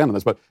guys all stand on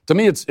this, but to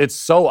me it's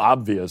so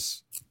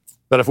obvious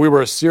that if we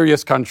were a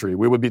serious country,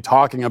 we would be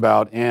talking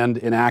about and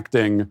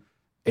enacting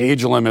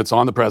age limits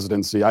on the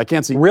presidency. I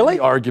can't see any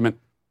argument.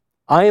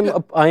 I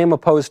am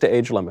opposed to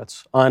age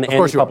limits on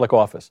any public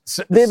office.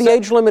 The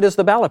age limit is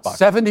the ballot box.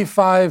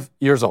 75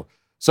 years old.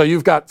 So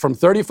you've got from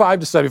 35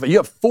 to 75. You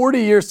have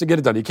 40 years to get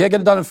it done. You can't get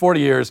it done in 40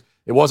 years.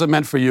 It wasn't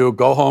meant for you.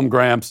 Go home,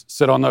 Gramps.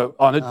 Sit on it.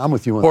 I'm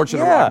with you on porch.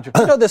 Yeah.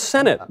 The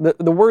Senate.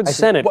 The word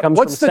Senate comes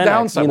what's from the Senate,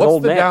 downside? means What's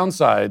old the man.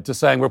 downside to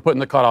saying we're putting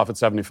the cutoff at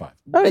 75?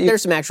 But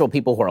there's some actual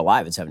people who are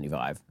alive at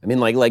 75. I mean,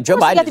 like Joe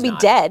Biden. You have to be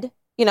dead.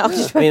 You know.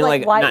 I mean,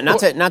 like why? not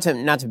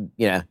to.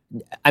 You know,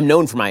 I'm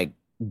known for my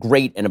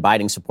great and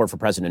abiding support for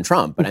President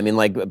Trump, but I mean,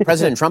 like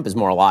President Trump is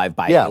more alive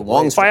by a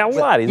long by a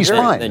lot. He's than,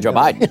 fine. than Joe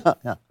Biden.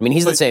 I mean,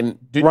 he's the same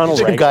Ronald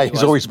Same Reagan. guy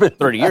he's always been.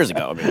 30 years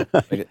ago. I mean,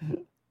 like,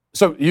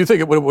 So you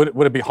think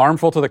would it be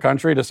harmful to the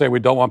country to say we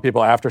don't want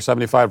people after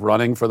 75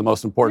 running for the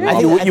most important? I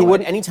office?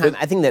 think anytime.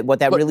 I think that what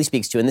that really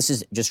speaks to, and this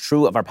is just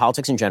true of our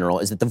politics in general,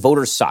 is that the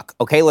voters suck.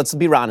 Okay, let's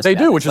be honest. They about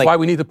do, it. which is Like, why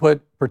we need to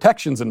put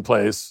protections in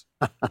place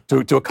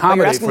to you're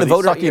accommodate asking for the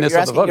the suckiness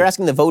of the voters. You're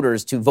asking the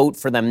voters to vote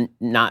for them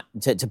not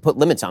to put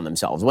limits on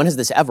themselves. When has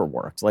this ever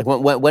worked? Like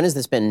when has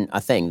this been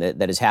a thing that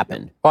has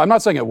happened? Well, I'm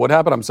not saying it would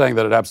happen. I'm saying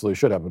that it absolutely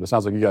should happen. It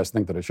sounds like you guys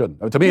think that it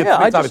shouldn't. To me,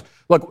 Yeah, it's obvious.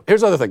 Look,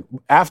 here's the other thing.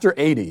 After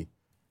 80,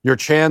 your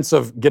chance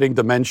of getting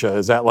dementia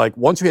is at like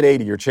once you hit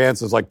 80, your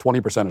chance is like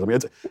 20% or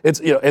something. It's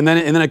you know, and then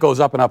it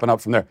goes up and up and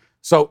up from there.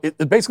 So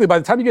it basically, by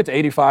the time you get to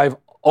 85,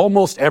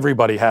 almost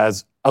everybody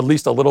has at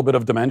least a little bit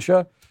of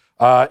dementia.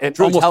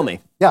 Drew, tell me.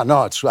 Yeah,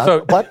 no, it's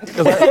what?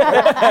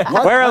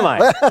 Where am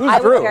I? I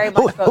would very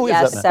much Who vote is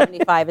yes. that man?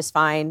 75 is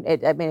fine.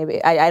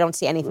 I don't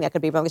see anything that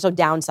could be wrong. There's no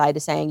downside to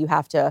saying you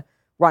have to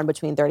run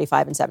between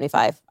 35 and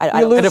 75.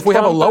 And if we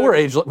have a lower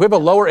age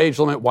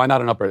limit, why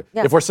not an upper?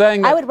 Yeah. If we're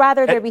saying that, I would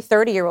rather there be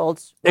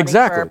 30-year-olds running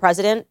Exactly. for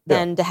president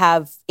than to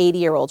have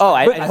 80-year-olds. Oh,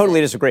 I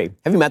totally disagree.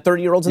 Have you met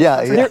 30-year-olds in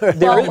Yeah, this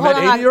country? yeah. Well, hold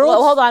on. 80-year-olds?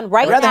 Well, hold on.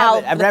 Right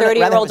now, the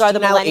 30-year-olds are the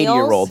millennials.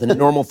 80-year-old than a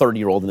normal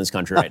 30-year-old in this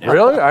country right now.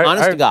 Really?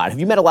 Honest to God. Have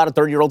you met a lot of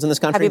 30-year-olds in this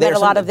country? Have you They met are a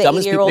some lot of the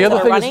dumbest people- 80-year-olds The that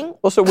other are thing is- running?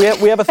 Well, so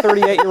we have a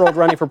 38-year-old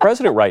running for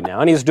president right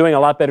now, and he's doing a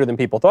lot better than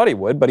people thought he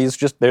would, but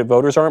the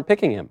voters aren't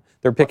picking him.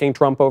 They're picking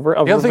Trump over The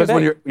other thing is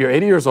when Vivek. you're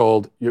 80 years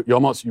old, you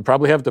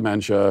probably have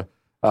dementia,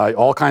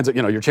 all kinds of,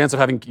 your chance of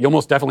having, you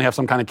almost definitely have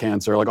some kind of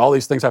cancer, like all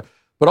these things have.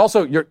 But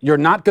also, you're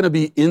not going to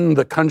be in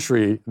the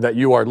country that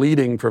you are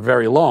leading for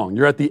very long.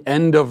 You're at the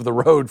end of the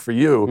road for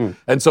you.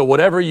 And so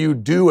whatever you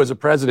do as a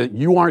president,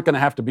 you aren't going to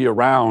have to be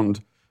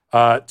around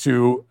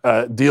to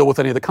deal with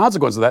any of the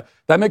consequences of that.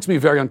 That makes me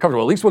very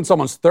uncomfortable. At least when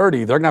someone's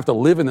 30, they're going to have to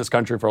live in this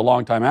country for a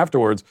long time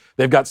afterwards.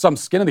 They've got some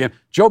skin in the game.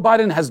 Joe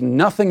Biden has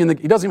nothing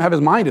he doesn't even have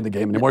his mind in the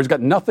game anymore. He's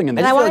got nothing in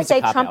the And game. I want to it's a say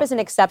cop-out. Trump is an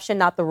exception,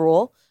 not the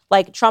rule.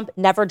 Like, Trump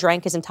never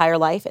drank his entire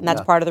life, and that's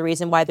part of the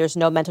reason why there's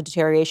no mental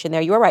deterioration there.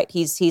 You are right.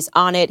 He's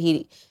on it.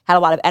 He had a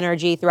lot of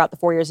energy throughout the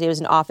 4 years he was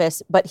in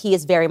office, but he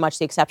is very much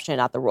the exception,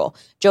 not the rule.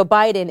 Joe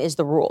Biden is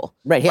the rule.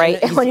 Right.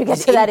 When you get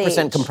to that age.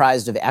 80%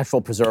 comprised of actual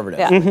preservatives.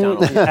 Yeah.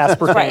 McDonald's.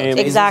 Aspartame. Right,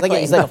 exactly.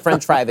 He's like a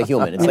French fry of a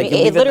human. It's I like mean, you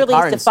it leave in the literally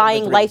car is and stand there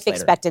defying 3 life weeks later.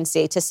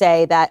 expectancy to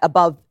say that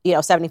above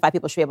 75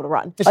 people should be able to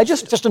run.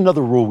 It's just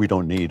another rule we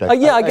don't need. I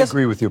guess-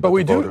 agree with you. But about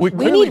we the do. voters. We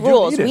clearly need do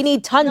rules. it. We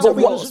need tons of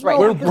rules right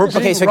now. We're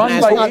Okay, so run can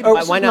I by ask you,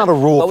 It's why not not? a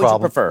rule What would you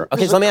problem. prefer?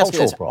 Okay, This so let is me a ask you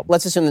this. cultural problem.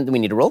 Let's assume that we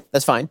need a rule.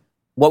 That's fine.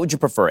 What would you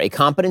prefer? A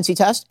competency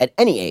test at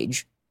any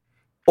age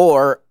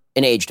or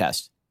an age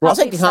test? I'll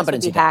take the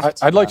competency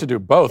test. I'd like to do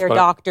both. There are but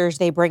doctors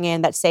they bring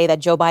in that say that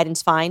Joe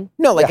Biden's fine.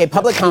 No, like a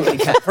public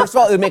competency test. First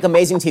of all, it would make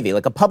amazing TV,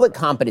 like a public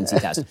competency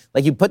test.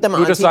 Like you put them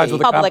on decides TV.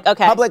 what the Public,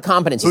 okay. Public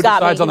competency Who test.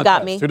 got me, decides on you the got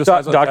test? me. Who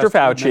decides on the Dr. test? Who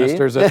Fauci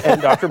administers it?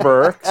 and Dr.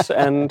 Birx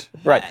and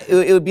right.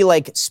 It would be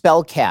like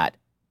spell cat.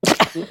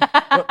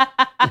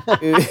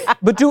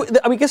 But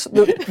I guess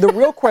the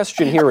real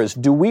question here is: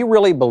 do we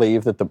really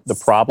believe that the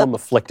problem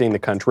afflicting the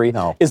country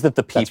is that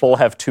the people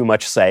have too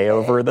much say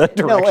over the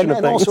direction of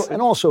things?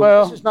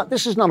 Also,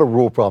 this is not a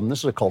rule problem. This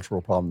is a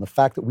cultural problem. The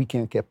fact that we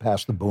can't get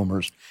past the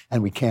boomers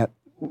and we can't.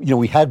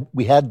 We had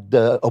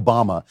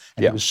Obama,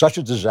 and it was such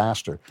a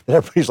disaster that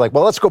everybody's like,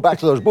 well, let's go back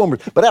to those boomers.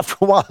 But after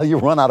a while, you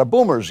run out of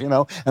boomers, And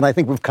I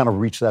think we've kind of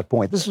reached that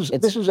point. There's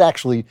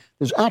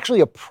actually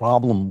a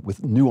problem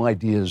with new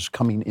ideas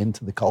coming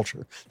into the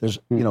culture. There's,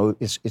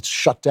 it's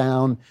shut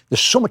down.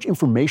 There's so much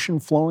information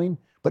flowing,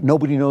 but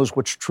nobody knows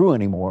what's true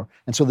anymore.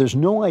 And so there's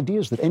no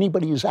ideas that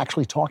anybody is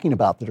actually talking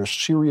about that are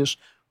serious,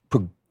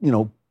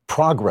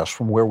 progress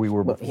from where we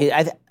were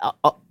before.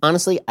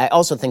 Honestly, I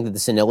also think that the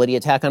senility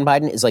attack on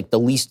Biden is like the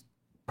least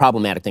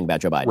problematic thing about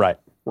Joe Biden. Right.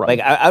 Like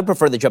I would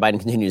prefer that Joe Biden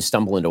continue to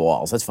stumble into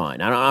walls. That's fine.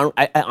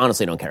 I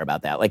honestly don't care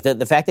about that. Like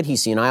the fact that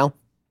he's senile,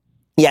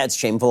 yeah, it's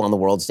shameful on the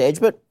world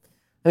stage. But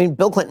I mean,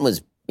 Bill Clinton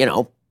was,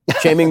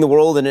 shaming the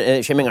world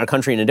and shaming our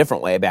country in a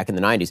different way back in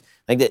the 90s.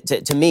 Like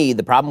to me,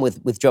 the problem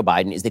with Joe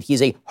Biden is that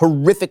he's a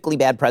horrifically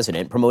bad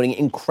president promoting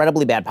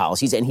incredibly bad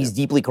policies, and he's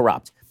deeply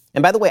corrupt.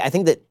 And by the way, I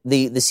think that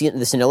the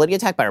senility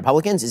attack by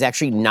Republicans is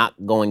actually not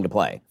going to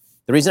play.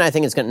 The reason I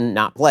think it's going to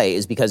not play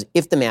is because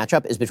if the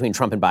matchup is between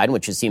Trump and Biden,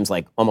 which it seems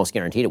like almost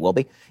guaranteed it will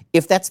be,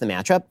 if that's the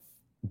matchup,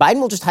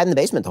 Biden will just hide in the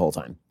basement the whole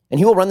time. And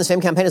he will run the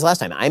same campaign as last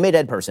time. I'm a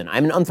dead person.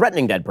 I'm an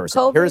unthreatening dead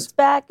person. COVID's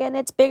back and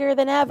it's bigger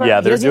than ever. Yeah,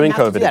 they're doing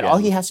COVID again. All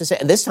he has to say,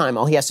 and this time,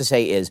 all he has to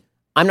say is,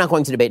 I'm not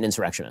going to debate an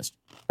insurrectionist.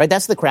 Right?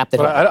 That's the crap that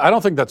But I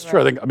don't think that's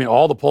true. I mean,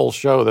 all the polls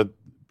show that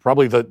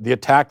probably the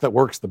attack that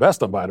works the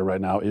best on Biden right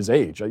now is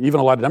age. Even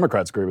a lot of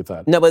Democrats agree with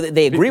that. No, but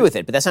they agree with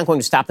it, but that's not going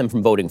to stop them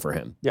from voting for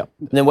him. Yeah.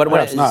 And then what?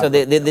 it's not. So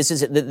this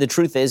is the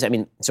truth is, I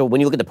mean, so when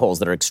you look at the polls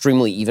that are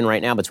extremely even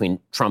right now between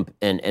Trump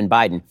and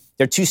Biden,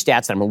 there are two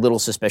stats that I'm a little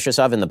suspicious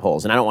of in the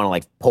polls, and I don't want to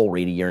like poll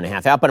read a year and a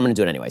half out, but I'm going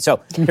to do it anyway. So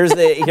here's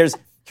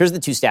the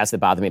two stats that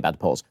bother me about the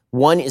polls.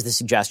 One is the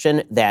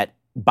suggestion that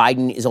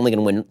Biden is only going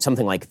to win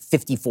something like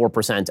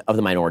 54% of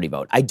the minority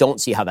vote. I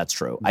don't see how that's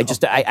true. I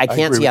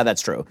can't see how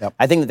that's true. Yep.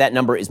 I think that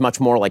number is much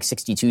more like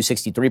 62,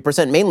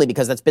 63%, mainly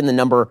because that's been the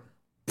number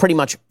pretty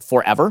much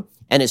forever.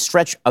 And a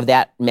stretch of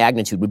that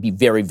magnitude would be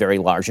very, very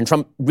large. And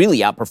Trump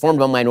really outperformed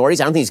among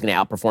minorities. I don't think he's going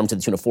to outperform to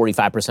the tune of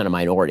 45% of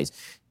minorities.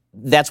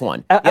 That's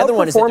one. The other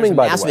one is that there's a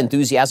massive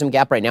enthusiasm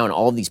gap right now in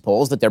all of these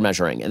polls that they're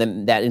measuring. And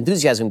then that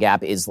enthusiasm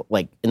gap is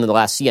like in the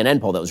last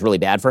CNN poll that was really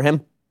bad for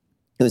him.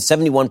 It was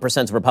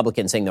 71% of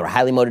Republicans saying they were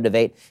highly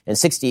motivated and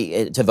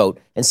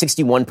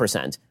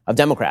 61% of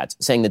Democrats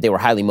saying that they were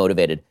highly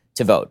motivated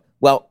to vote.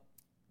 Well,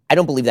 I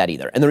don't believe that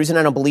either. And the reason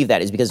I don't believe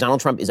that is because Donald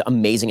Trump is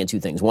amazing at two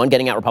things. One,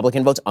 getting out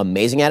Republican votes,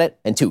 amazing at it.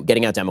 And two,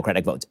 getting out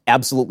Democratic votes,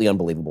 absolutely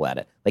unbelievable at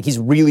it. Like, he's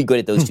really good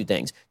at those two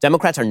things.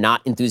 Democrats are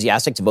not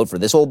enthusiastic to vote for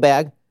this old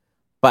bag,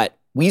 but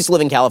we used to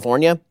live in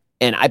California,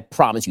 and I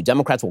promise you,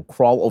 Democrats will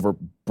crawl over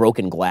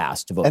broken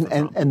glass to vote for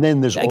Trump. And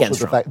then there's also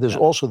the fact, there's Yeah.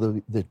 also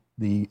the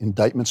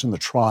indictments in the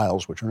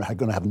trials, which are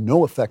going to have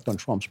no effect on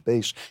Trump's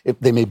base.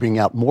 They may bring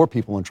out more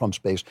people in Trump's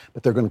base,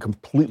 but they're going to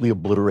completely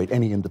obliterate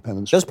any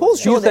independence. Those polls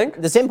show that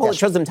the same poll that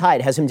shows them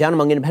tied has him down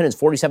among independents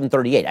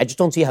 47-38. I just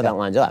don't see how that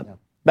lines up.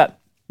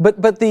 But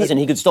Listen,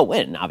 he could still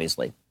win,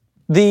 obviously.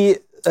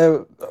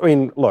 I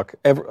mean, look,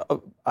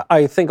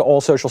 I think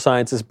all social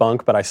science is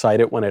bunk, but I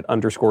cite it when it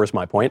underscores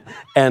my point.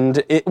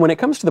 And when it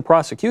comes to the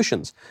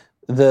prosecutions,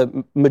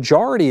 the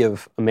majority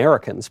of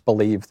Americans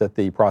believe that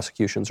the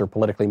prosecutions are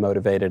politically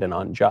motivated and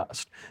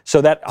unjust.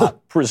 So that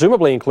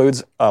presumably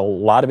includes a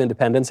lot of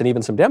independents and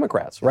even some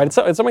Democrats, right? It's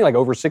something like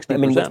over 60%. I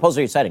mean, which polls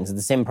are you citing? Because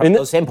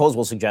those same polls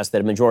will suggest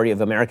that a majority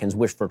of Americans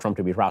wish for Trump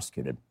to be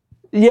prosecuted.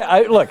 Yeah,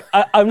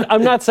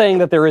 I'm not saying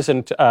that there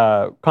isn't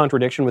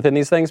contradiction within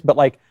these things, but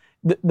like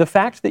the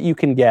fact that you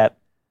can get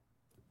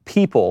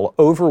people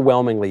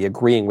overwhelmingly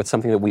agreeing with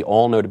something that we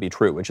all know to be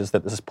true, which is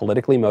that this is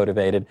politically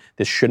motivated,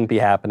 this shouldn't be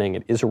happening,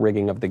 it is a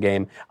rigging of the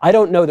game. I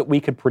don't know that we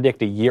could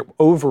predict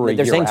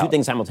They're saying two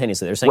things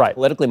simultaneously. They're saying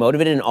politically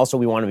motivated and also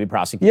we want to be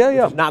prosecuted.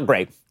 Yeah. Which is not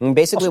great. I mean,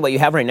 basically what you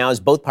have right now is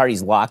both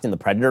parties locked in the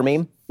Predator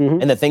meme,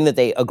 and the thing that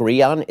they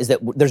agree on is that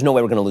there's no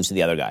way we're going to lose to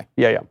the other guy.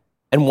 Yeah.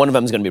 And one of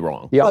them is going to be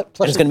wrong. Yeah. And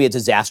it's going to be a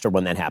disaster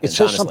when that happens. It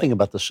says honestly. something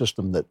about the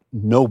system that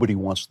nobody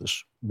wants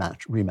this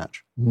rematch.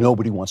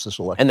 Nobody wants this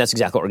election. And that's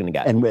exactly what we're going to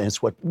get. And it's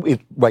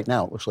right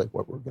now it looks like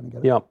what we're going to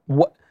get. Yeah.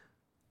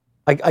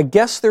 I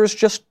guess there's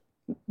just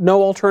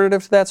no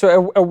alternative to that.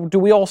 So do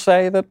we all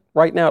say that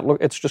right now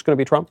it's just going to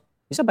be Trump?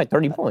 He's up by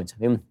 30 points.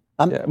 I mean,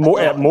 more.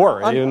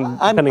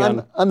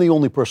 I'm the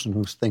only person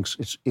who thinks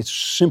it's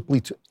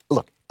simply to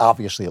look.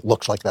 Obviously, it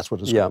looks like that's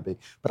what it's going to be.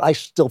 But I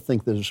still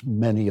think there's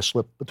many a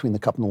slip between the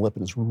cup and the lip,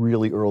 and it's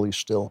really early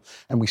still.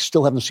 And we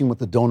still haven't seen what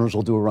the donors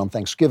will do around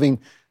Thanksgiving.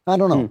 I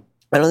don't know.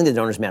 I don't think the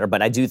donors matter,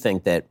 but I do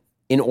think that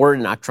in order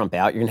to knock Trump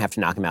out, you're going to have to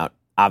knock him out,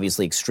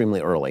 obviously,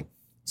 extremely early.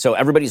 So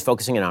everybody's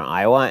focusing in on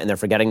Iowa, and they're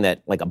forgetting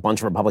that like a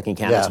bunch of Republican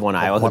candidates won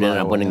Iowa who ended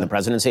up winning the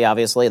presidency,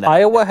 obviously.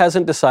 Iowa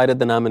hasn't decided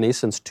the nominee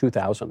since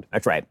 2000.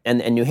 That's right. And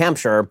New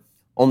Hampshire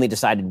only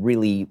decided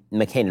really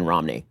McCain and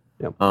Romney.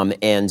 Yep.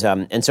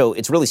 And so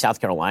it's really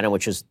South Carolina,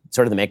 which is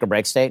sort of the make or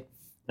break state.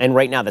 And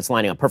right now that's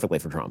lining up perfectly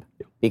for Trump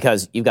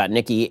because you've got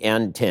Nikki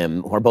and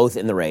Tim who are both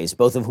in the race,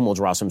 both of whom will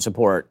draw some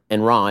support,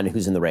 and Ron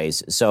who's in the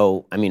race.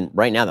 So, I mean,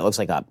 right now that looks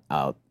like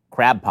a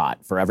crab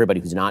pot for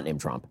everybody who's not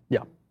named Trump. Yeah.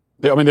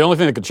 I mean, the only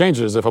thing that could change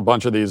it is if a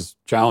bunch of these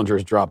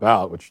challengers drop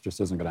out, which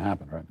just isn't going to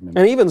happen, right? I mean,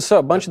 and even so,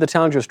 a bunch of the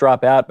challengers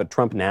drop out, but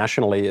Trump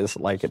nationally is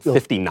like at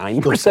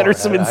 59% or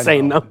some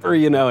insane number,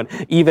 and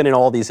even in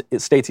all these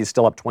states, he's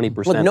still up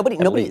 20%. Look,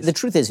 nobody. The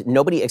truth is,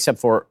 nobody except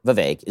for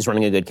Vivek is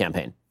running a good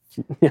campaign.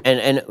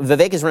 And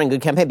Vivek is running a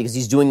good campaign because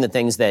he's doing the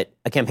things that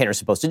a campaigner is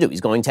supposed to do. He's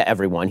going to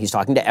everyone. He's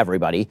talking to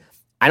everybody.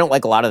 I don't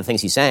like a lot of the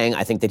things he's saying.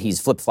 I think that he's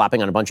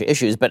flip-flopping on a bunch of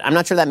issues, but I'm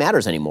not sure that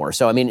matters anymore.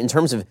 So, I mean, in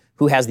terms of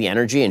who has the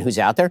energy and who's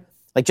out there,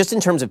 like just in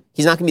terms of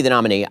he's not going to be the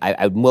nominee,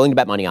 I'm willing to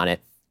bet money on it.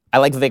 I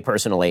like Vivek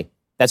personally.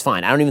 That's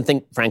fine. I don't even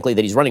think, frankly,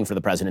 that he's running for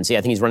the presidency.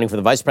 I think he's running for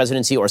the vice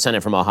presidency or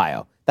Senate from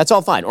Ohio. That's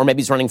all fine. Or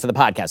maybe he's running for the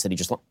podcast that he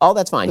just... Oh,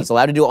 that's fine. He's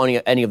allowed to do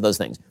any of those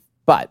things.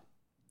 But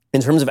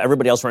in terms of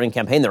everybody else running a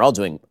campaign, they're all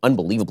doing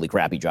unbelievably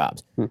crappy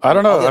jobs. I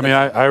don't know. I mean,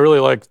 I really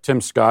like Tim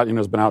Scott,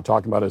 has been out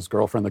talking about his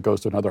girlfriend that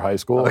goes to another high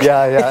school.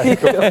 Yeah.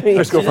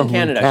 Let's go from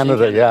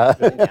Canada,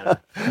 yeah.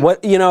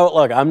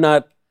 Look, I'm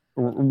not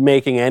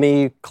making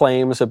any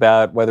claims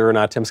about whether or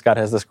not Tim Scott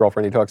has this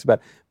girlfriend he talks about.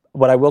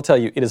 What I will tell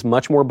you, it is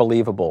much more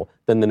believable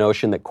than the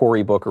notion that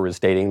Cory Booker is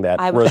dating that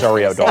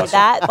Rosario Dawson.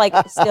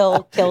 That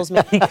still kills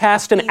me. He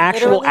cast an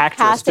actual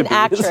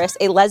actress.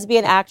 A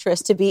lesbian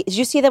actress to be. Did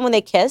you see them when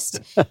they kissed?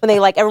 When they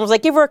everyone was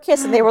like, give her a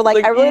kiss, and they were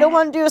like, I really don't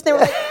want to do this. And they were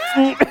like,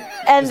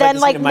 And then,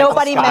 like the scene of Michael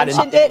nobody Scott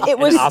mentioned and- it. It and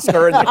was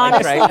Oscar and, like,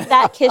 honestly right?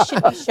 that kiss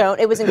should be shown.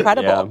 It was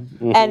incredible, Yeah.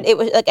 Mm-hmm. and it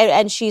was like,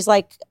 and she's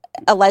like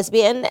a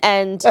lesbian,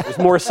 and There's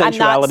more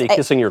sensuality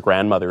kissing your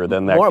grandmother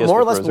than that kiss More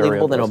or with less Rosario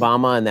believable than Dawson.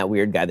 Obama and that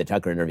weird guy that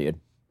Tucker interviewed.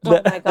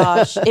 oh my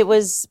gosh, it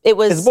was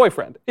His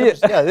boyfriend. Yeah,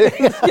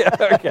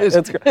 okay,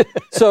 that's great.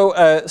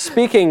 So,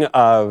 speaking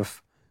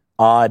of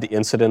odd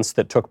incidents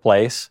that took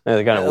place,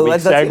 kind of a weak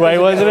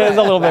segue, wasn't it? It's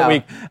a little bit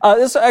weak.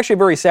 This is actually a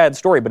very sad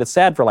story, but it's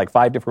sad for like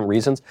 5 different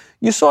reasons.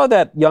 You saw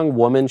that young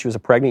woman, she was a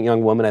pregnant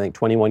young woman, I think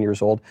 21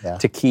 years old,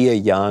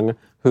 Takia Young,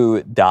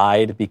 who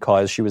died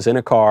because she was in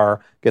a car,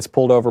 gets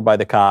pulled over by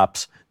the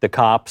cops. The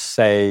cops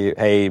say,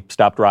 hey,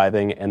 stop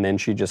driving, and then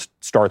she just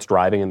starts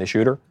driving and they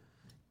shoot her.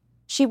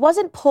 She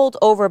wasn't pulled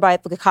over by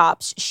the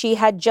cops. She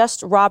had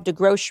just robbed a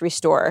grocery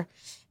store,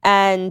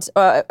 and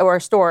or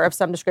a store of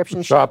some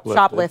description,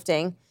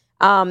 shoplifting.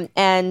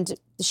 And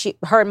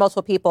her and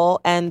multiple people,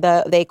 and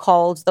they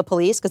called the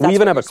police because we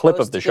even have a clip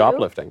of the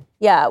shoplifting.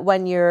 Yeah,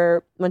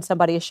 when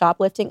somebody is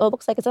shoplifting. Oh, it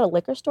looks like it's at a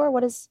liquor store.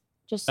 What is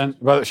just?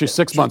 But she's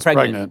 6 months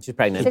pregnant. She's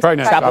pregnant. She's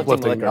pregnant. Shoplifting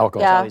Shoplifting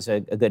alcohol. Yeah. It's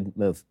always a good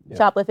move.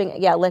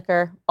 Shoplifting,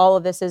 liquor. All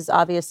of this is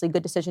obviously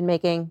good decision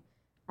making.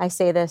 I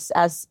say this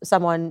as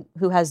someone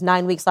who has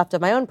 9 weeks left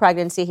of my own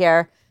pregnancy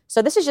here.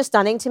 So this is just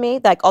stunning to me,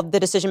 like all the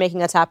decision making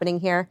that's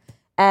happening here.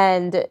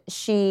 And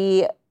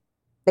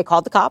they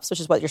called the cops, which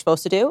is what you're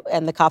supposed to do,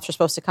 and the cops are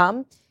supposed to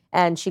come.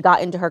 And she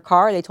got into her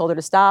car. They told her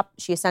to stop.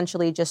 She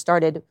essentially just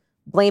started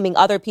blaming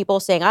other people,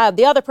 saying,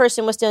 the other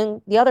person was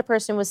stealing. The other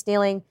person was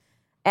stealing.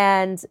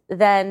 And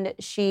then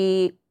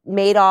she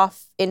made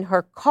off in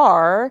her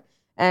car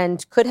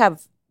and could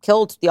have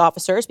killed the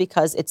officers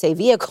because it's a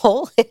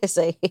vehicle. It's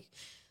a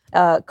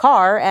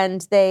car,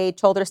 and they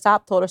told her to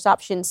stop.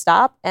 She didn't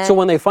stop. And so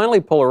when they finally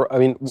pull her,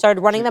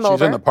 started running them over.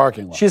 She's in the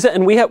parking lot.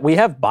 And we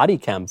have body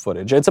cam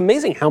footage. It's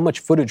amazing how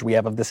much footage we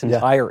have of this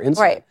entire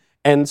incident. Right.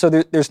 And so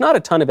there's not a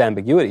ton of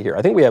ambiguity here.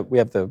 I think we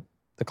have the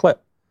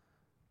clip.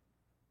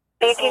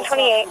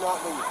 1828.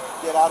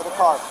 Get out of the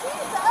car.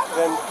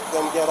 Then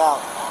get out.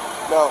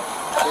 No.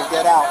 Then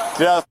get out.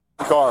 Get out of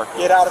the car.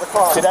 Get out of the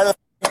car. Get out of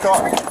the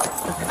car.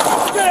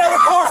 Get out of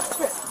the car.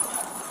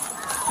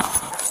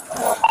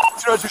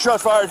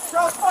 Shots fired.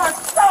 Shots fired.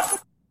 Stop the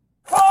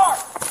car.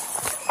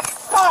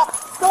 Stop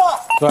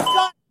the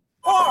car.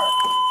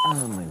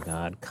 Oh my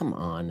God! Come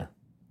on.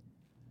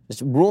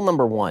 Just rule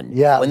number 1.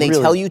 Yeah, when they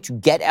really. tell you to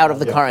get out of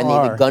the car and they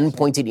have a gun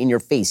pointed in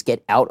your face,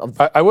 get out of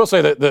the I will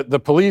say that the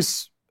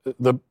police,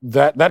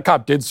 that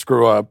cop did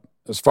screw up,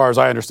 as far as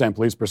I understand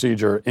police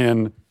procedure,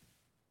 in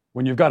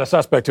when you've got a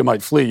suspect who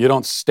might flee, you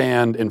don't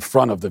stand in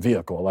front of the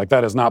vehicle. Like,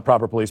 that is not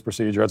proper police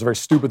procedure. It's a very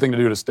stupid thing to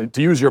do,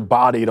 to use your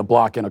body to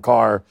block in a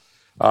car.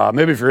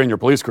 Maybe if you're in your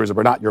police cruiser,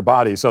 but not your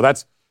body. So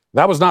that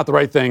was not the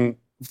right thing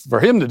for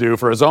him to do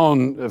for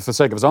the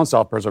sake of his own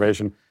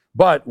self-preservation.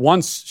 But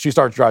once she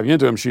starts driving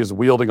into him, she is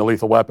wielding a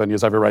lethal weapon. He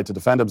has every right to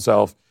defend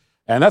himself.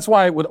 And that's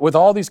why with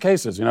all these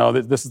cases,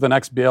 this is the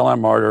next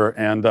BLM martyr.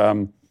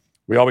 And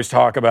we always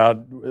talk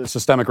about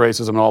systemic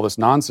racism and all this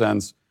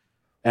nonsense.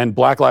 And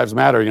Black Lives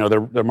Matter,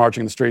 they're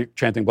marching in the street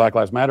chanting Black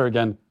Lives Matter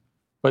again.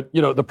 But,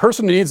 the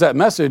person who needs that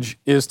message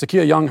is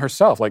Takia Young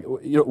herself. Like,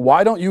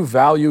 why don't you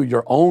value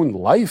your own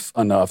life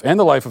enough, and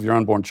the life of your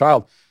unborn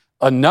child,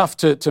 enough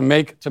to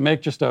make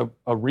just a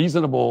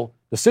reasonable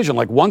decision?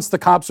 Like, once the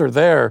cops are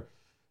there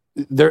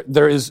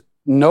is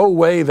no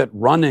way that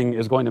running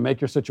is going to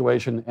make your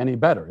situation any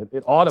better.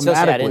 It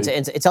automatically... So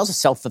sad. It's also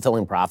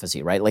self-fulfilling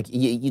prophecy, right? Like,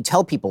 you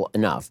tell people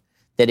enough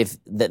that if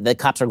the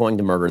cops are going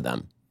to murder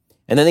them,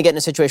 and then they get in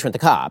a situation with the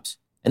cops,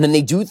 and then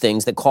they do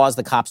things that cause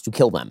the cops to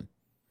kill them.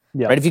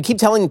 Yeah. Right? If you keep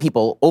telling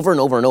people over and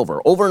over and over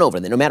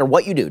that no matter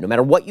what you do,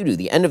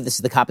 the end of this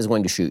is the cop is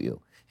going to shoot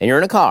you. And you're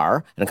in a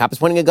car, and a cop is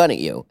pointing a gun at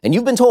you, and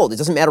you've been told it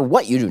doesn't matter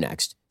what you do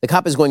next, the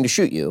cop is going to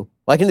shoot you.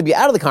 Well, I can either be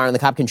out of the car and the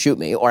cop can shoot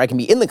me, or I can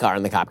be in the car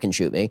and the cop can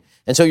shoot me.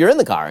 And so you're in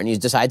the car and you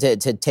decide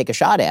to take a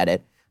shot at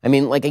it. I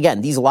mean, like, again,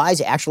 these lies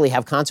actually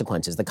have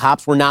consequences. The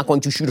cops were not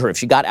going to shoot her. If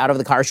she got out of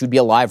the car, she would be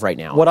alive right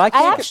now. What I Go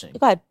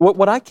ahead.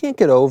 What I can't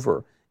get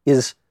over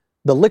is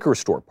the liquor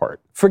store part.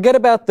 Forget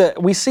about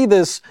we see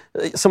this,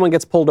 someone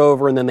gets pulled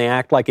over and then they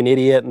act like an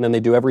idiot and then they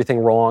do everything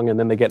wrong and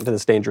then they get into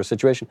this dangerous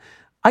situation.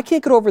 I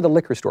can't get over the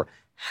liquor store.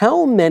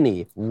 How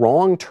many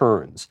wrong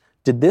turns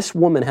did this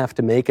woman have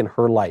to make in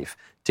her life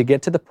to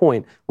get to the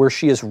point where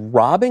she is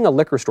robbing a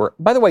liquor store?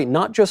 By the way,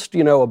 not just,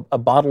 a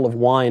bottle of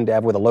wine to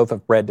have with a loaf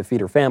of bread to feed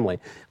her family.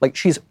 Like,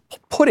 she's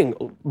putting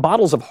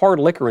bottles of hard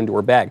liquor into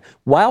her bag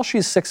while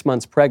she's 6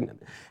 months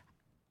pregnant.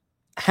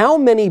 How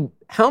many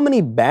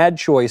bad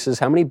choices,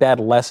 how many bad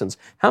lessons,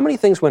 how many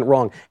things went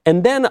wrong?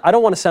 And then, I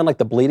don't want to sound like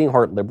the bleeding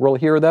heart liberal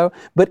here, though,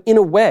 but in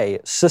a way,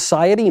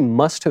 society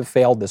must have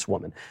failed this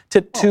woman.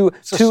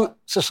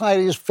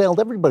 Society has failed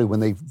everybody when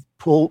the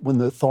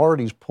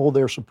authorities pull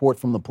their support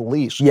from the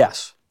police.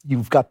 Yes.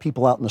 you've got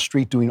people out in the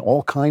street doing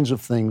all kinds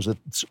of things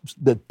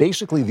that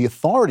basically the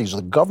authorities,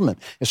 the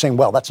government, is saying,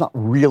 well, that's not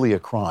really a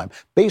crime.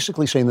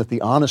 Basically saying that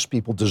the honest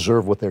people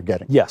deserve what they're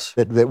getting. Yes.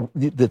 That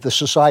the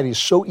society is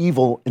so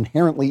evil,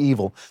 inherently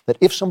evil, that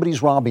if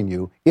somebody's robbing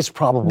you, it's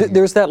probably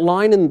There's that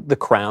line in The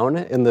Crown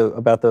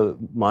about the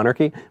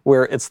monarchy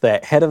where it's the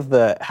head of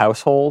the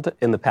household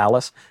in the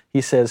palace.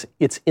 He says,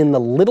 it's in the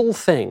little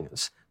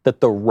things that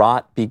the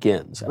rot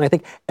begins. And I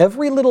think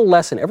every little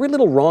lesson, every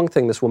little wrong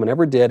thing this woman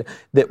ever did,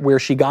 that where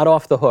she got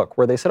off the hook,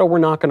 where they said, oh, we're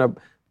not going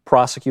to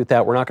prosecute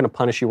that, we're not going to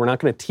punish you, we're not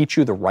going to teach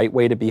you the right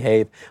way to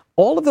behave.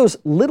 All of those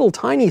little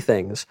tiny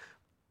things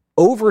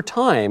over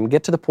time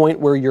get to the point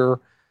where you're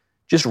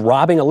just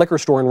robbing a liquor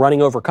store and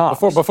running over cops.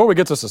 Before we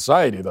get to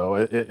society, though,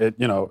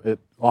 it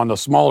on the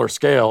smaller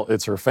scale,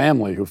 it's her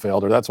family who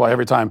failed her. That's why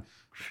every time,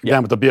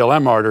 again, with the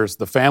BLM martyrs,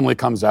 the family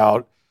comes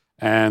out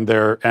and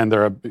they're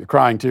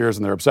crying tears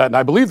and they're upset. And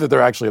I believe that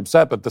they're actually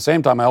upset, but at the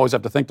same time, I always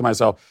have to think to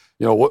myself,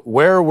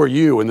 where were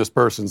you in this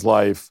person's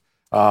life?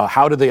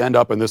 How did they end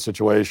up in this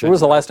situation? When was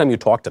the last time you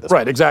talked to this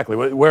Right, person? exactly.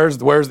 Where's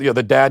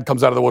the dad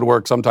comes out of the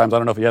woodwork sometimes. I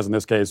don't know if he has in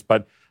this case,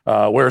 but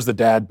where's the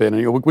dad been?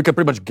 And, we could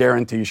pretty much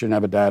guarantee you shouldn't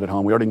have a dad at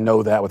home. We already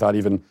know that without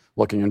even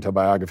looking into a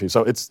biography.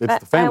 So it's the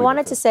family. I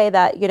wanted to say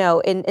that,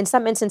 in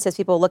some instances,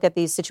 people look at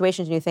these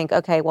situations and you think,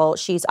 okay, well,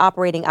 she's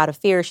operating out of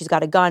fear. She's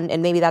got a gun,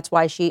 and maybe that's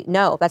why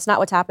no, that's not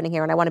what's happening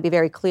here. And I want to be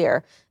very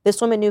clear. This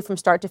woman knew from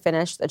start to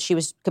finish that she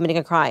was committing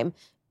a crime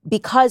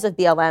because of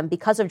BLM,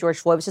 because of George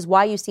Floyd, which is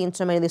why you see in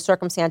so many of these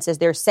circumstances,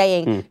 they're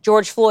saying,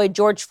 George Floyd,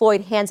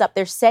 hands up.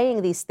 They're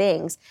saying these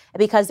things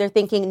because they're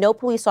thinking no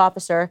police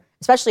officer,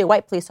 especially a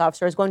white police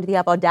officer, is going to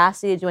have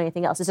audacity to do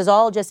anything else. This is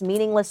all just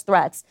meaningless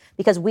threats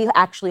because we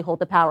actually hold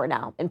the power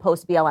now in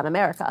post-BLM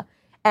America.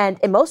 And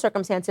in most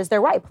circumstances, they're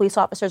right. Police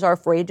officers are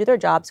afraid to do their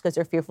jobs because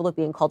they're fearful of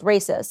being called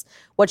racist.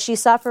 What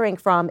she's suffering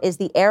from is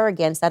the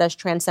arrogance that has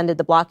transcended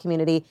the Black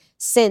community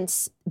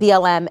since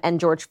BLM and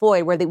George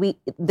Floyd, where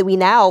we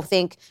now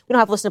think we don't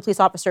have to listen to police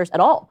officers at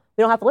all.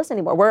 We don't have to listen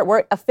anymore.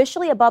 We're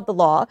officially above the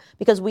law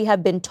because we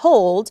have been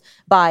told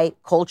by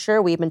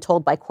culture, we've been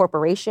told by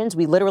corporations.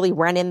 We literally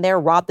ran in there,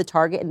 robbed the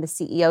Target, and the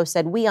CEO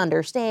said, we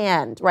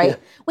understand, right? Yeah.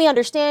 We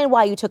understand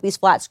why you took these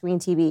flat screen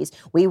TVs.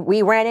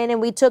 We ran in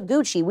and we took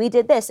Gucci. We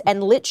did this.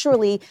 And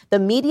literally the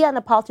media and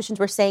the politicians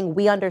were saying,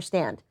 we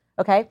understand.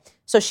 Okay?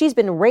 So she's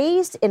been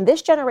raised in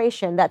this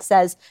generation that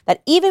says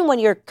that even when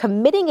you're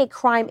committing a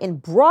crime in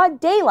broad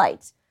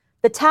daylight,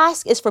 the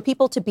task is for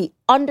people to be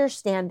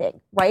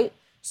understanding, right?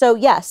 So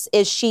yes,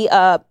 is she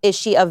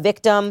a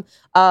victim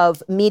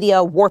of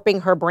media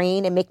warping her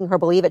brain and making her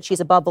believe that she's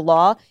above the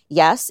law?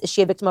 Yes. Is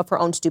she a victim of her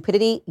own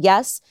stupidity?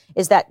 Yes.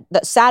 Is that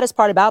the saddest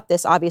part about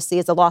this, obviously,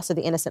 is the loss of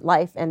the innocent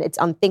life. And it's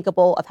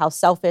unthinkable of how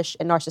selfish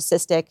and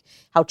narcissistic,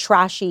 how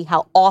trashy,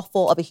 how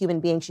awful of a human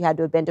being she had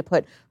to have been to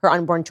put her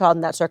unborn child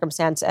in that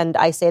circumstance. And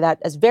I say that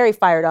as very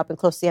fired up and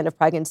close to the end of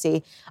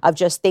pregnancy of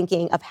just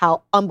thinking of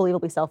how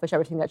unbelievably selfish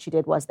everything that she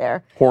did was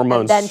there.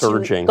 Hormones and then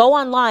surging. To go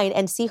online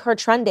and see her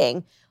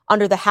trending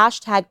under the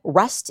hashtag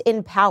rest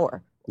in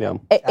power. Yeah.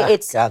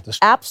 It's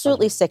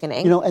absolutely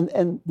sickening.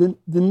 And the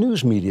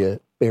news media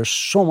bears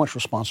so much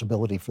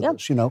responsibility for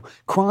this.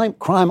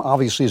 Crime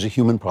obviously is a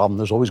human problem.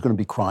 There's always going to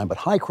be crime, but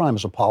high crime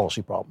is a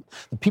policy problem.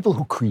 The people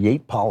who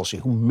create policy,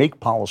 who make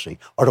policy,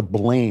 are to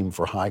blame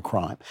for high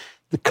crime.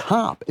 The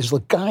cop is the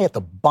guy at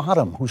the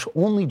bottom whose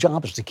only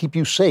job is to keep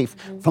you safe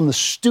from the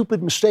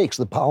stupid mistakes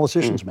the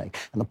politicians make.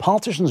 And the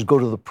politicians go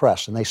to the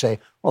press and they say,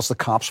 well, it's the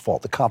cop's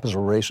fault. The cop is a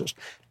racist.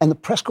 And the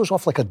press goes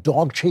off like a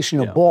dog chasing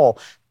a ball.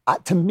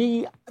 To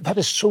me, that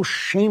is so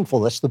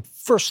shameful. That's the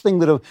first thing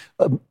that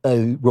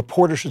a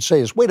reporter should say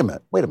is, wait a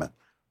minute.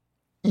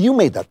 You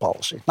made that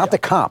policy, not the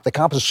cop. The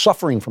cop is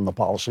suffering from the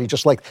policy,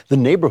 just like the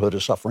neighborhood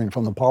is suffering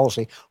from the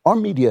policy. Our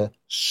media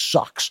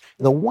sucks.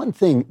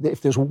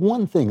 If there's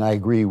one thing I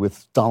agree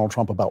with Donald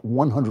Trump about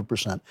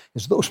 100%,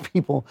 is those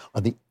people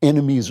are the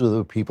enemies of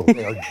the people.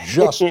 They are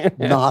just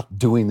not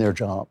doing their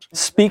jobs.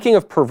 Speaking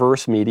of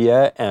perverse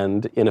media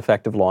and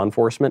ineffective law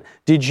enforcement,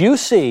 did you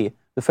see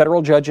the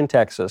federal judge in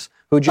Texas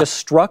who just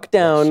struck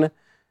down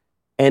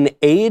an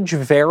age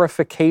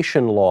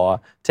verification law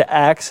to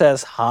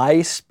access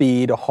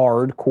high-speed,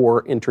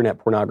 hardcore internet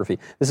pornography?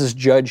 This is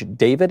Judge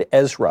David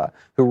Ezra,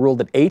 who ruled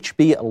that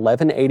HB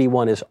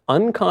 1181 is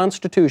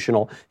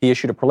unconstitutional. He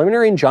issued a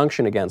preliminary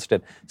injunction against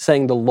it,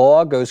 saying the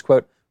law goes,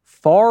 quote,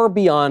 far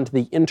beyond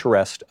the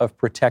interest of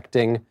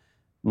protecting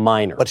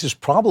minors. But his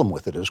problem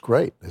with it is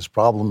great. His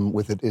problem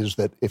with it is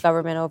that if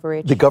government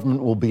overreach, the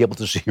government will be able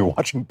to see you're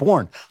watching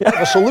porn. I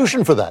have a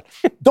solution for that.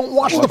 Don't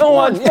watch the porn. Don't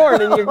watch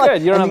porn and you're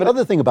good. You don't and the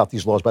other thing about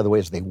these laws, by the way,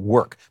 is they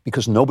work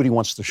because nobody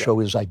wants to show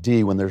his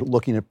ID when they're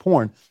looking at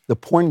porn. The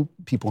porn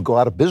people go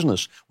out of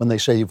business when they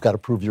say you've got to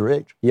prove your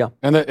age. Yeah.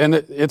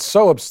 It's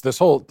so, this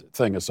whole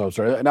thing is so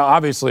absurd. Now,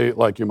 obviously,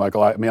 like you,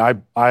 Michael,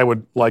 I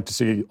would like to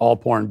see all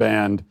porn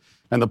banned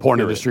and the porn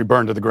industry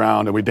burned to the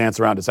ground, and we dance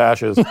around its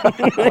ashes.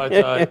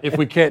 But if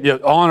we can't,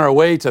 on our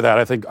way to that,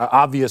 I think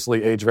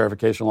obviously age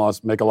verification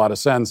laws make a lot of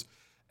sense.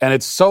 And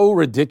it's so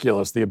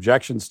ridiculous, the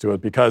objections to it,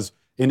 because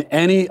in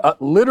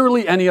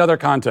literally any other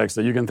context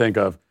that you can think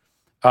of,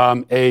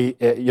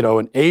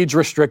 an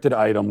age-restricted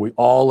item, we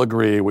all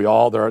agree,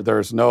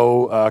 there's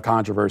no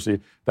controversy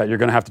that you're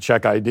going to have to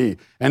check ID,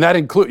 and that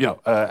includes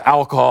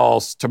alcohol,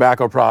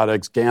 tobacco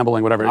products,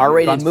 gambling, whatever.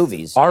 R-rated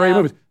movies. R-rated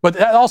movies, but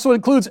that also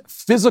includes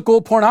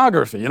physical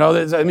pornography.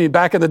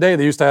 Back in the day,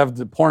 they used to have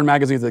the porn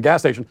magazines at the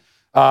gas station,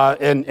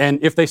 and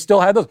if they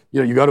still had those,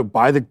 you go to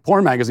buy the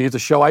porn magazine, you have to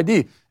show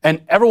ID,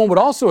 and everyone would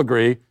also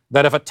agree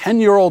that if a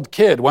 10-year-old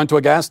kid went to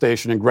a gas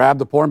station and grabbed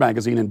the porn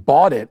magazine and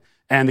bought it,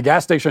 and the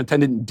gas station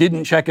attendant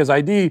didn't check his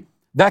ID,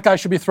 that guy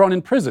should be thrown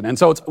in prison. And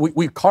so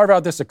we carve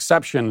out this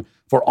exception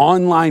for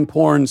online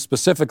porn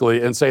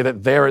specifically and say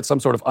that there it's some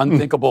sort of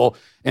unthinkable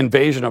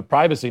invasion of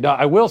privacy. Now,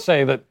 I will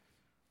say that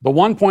the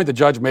one point the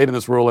judge made in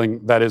this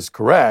ruling that is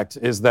correct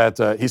is that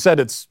he said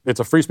it's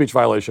a free speech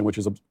violation, which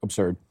is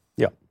absurd.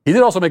 Yeah. He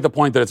did also make the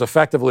point that it's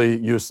effectively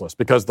useless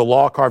because the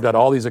law carved out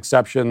all these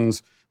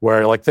exceptions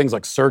where things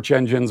like search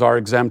engines are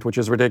exempt, which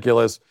is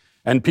ridiculous.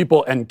 And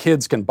people and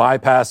kids can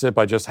bypass it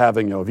by just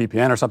having a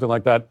VPN or something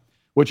like that,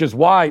 which is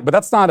why, but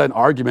that's not an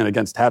argument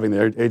against having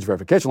the age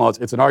verification laws.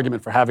 It's an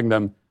argument for having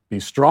them be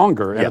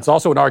stronger. And it's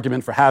also an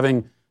argument for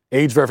having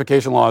age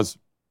verification laws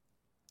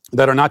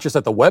that are not just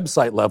at the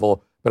website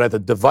level, but at the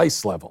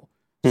device level.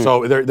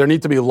 So there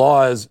need to be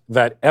laws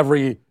that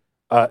every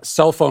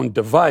cell phone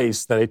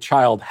device that a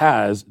child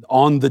has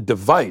on the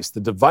device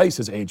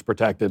is age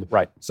protected,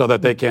 right? So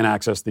that they can't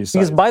access these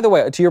sites. Because, by the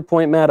way, to your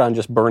point, Matt, on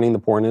just burning the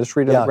porn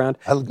industry to the ground.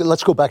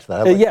 Let's go back to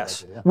that.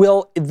 Yes.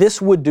 Well,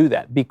 this would do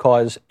that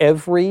because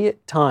every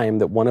time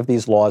that one of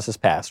these laws is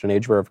passed, an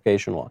age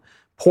verification law,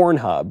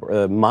 Pornhub,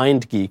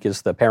 MindGeek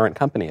is the parent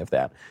company of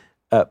that,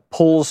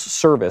 pulls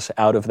service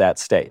out of that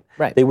state.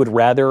 Right. They would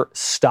rather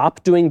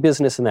stop doing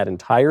business in that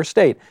entire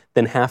state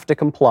than have to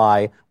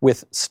comply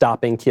with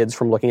stopping kids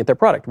from looking at their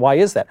product. Why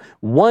is that?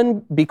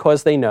 One,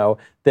 because they know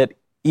that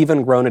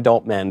even grown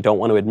adult men don't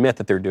want to admit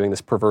that they're doing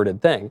this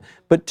perverted thing.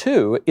 But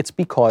two, it's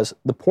because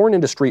the porn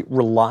industry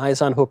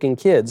relies on hooking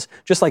kids,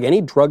 just like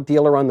any drug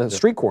dealer on the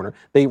street corner.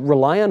 They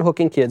rely on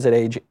hooking kids at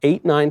age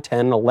 8, 9,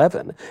 10,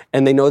 11,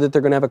 and they know that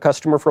they're going to have a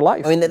customer for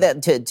life. I mean,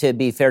 to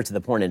be fair to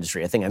the porn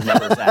industry, I think I've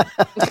never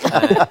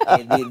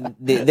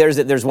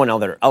said there's one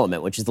other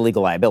element, which is the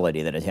legal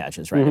liability that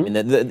attaches, right? Mm-hmm.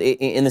 I mean,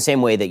 in the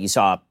same way that you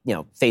saw,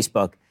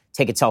 Facebook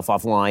take itself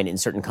offline in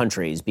certain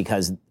countries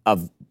because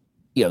of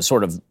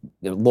sort of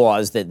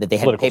laws that they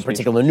had to pay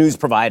particular news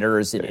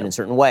providers in a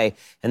certain way.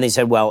 And they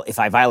said, well, if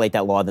I violate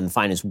that law, then the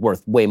fine is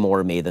worth way more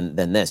to me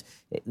than this.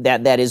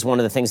 That is one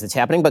of the things that's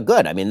happening, but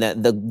good. I mean,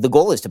 the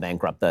goal is to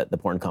bankrupt the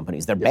porn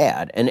companies. They're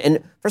bad.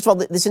 And first of all,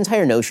 this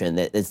entire notion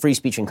that free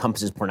speech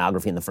encompasses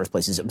pornography in the first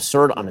place is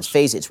absurd on its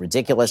face. It's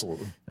ridiculous.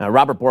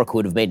 Robert Bork, who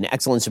would have made an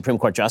excellent Supreme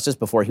Court justice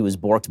before he was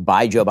borked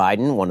by Joe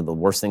Biden, one of the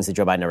worst things that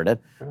Joe Biden ever did.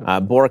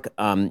 Bork,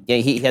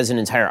 he has an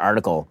entire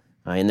article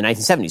in the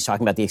 1970s,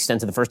 talking about the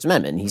extent of the First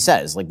Amendment. And he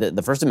says,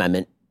 the First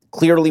Amendment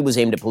clearly was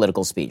aimed at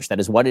political speech. That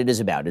is what it is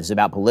about. It is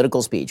about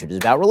political speech. It is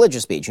about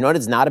religious speech. You know what?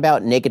 It's not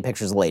about naked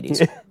pictures of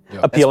ladies.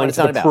 Appealing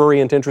to the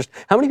prurient interest.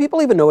 How many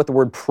people even know what the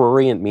word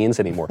prurient means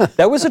anymore?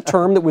 That was a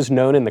term that was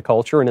known in the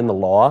culture and in the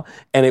law,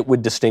 and it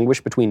would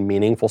distinguish between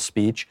meaningful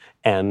speech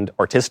and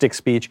artistic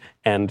speech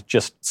and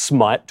just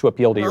smut to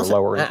appeal to your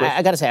lower interest.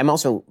 I got to say, I'm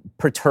also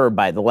perturbed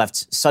by the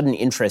left's sudden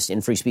interest in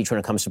free speech when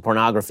it comes to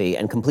pornography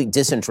and complete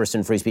disinterest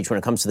in free speech when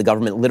it comes to the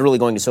government literally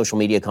going to social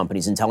media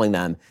companies and telling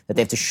them that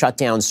they have to shut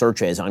down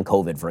searches on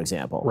COVID, for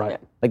example. Right.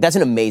 That's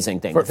an amazing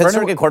thing. The Fifth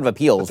Circuit Court of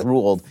Appeals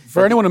ruled.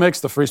 For anyone who makes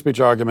the free speech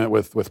argument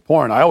with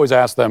porn, I always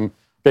ask them,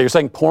 okay, you're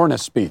saying porn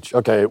is speech.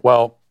 Okay,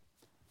 well,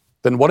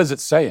 then what is it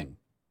saying?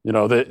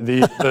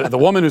 The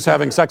woman who's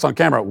having sex on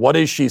camera, what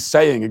is she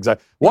saying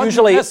exactly? What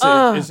usually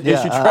message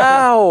is she trying?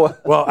 Ow!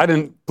 Well, I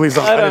didn't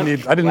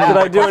need. Did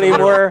I do any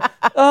more?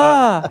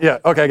 Yeah,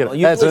 okay, I get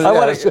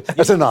it.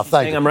 That's enough.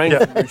 Thank you. I'm running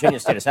for the Virginia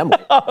State Assembly.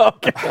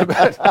 Okay.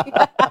 That's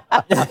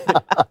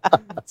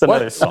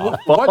another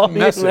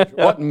softball.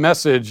 What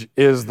message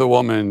is the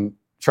woman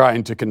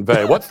trying to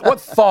convey? What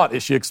thought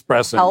is she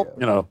expressing? Help.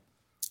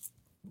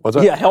 What's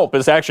that? Yeah, help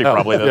is actually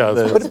probably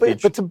the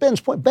speech. But to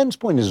Ben's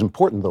point is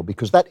important, though,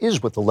 because that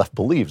is what the left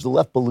believes. The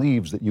left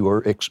believes that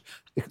your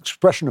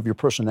expression of your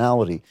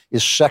personality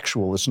is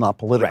sexual, it's not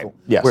political. Right.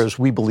 Yes. Whereas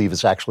we believe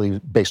it's actually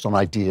based on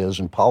ideas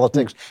and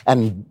politics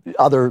and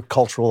other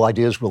cultural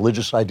ideas,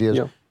 religious ideas.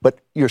 Yeah. But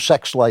your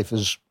sex life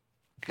is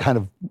kind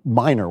of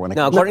minor when it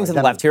comes to according to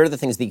the left, here are the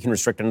things that you can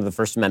restrict under the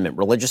First Amendment.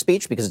 Religious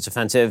speech, because it's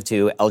offensive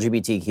to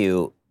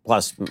LGBTQ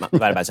plus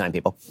divided by 9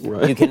 people.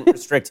 Right. You can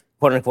restrict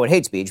quote-unquote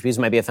hate speech because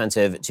it might be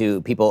offensive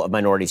to people of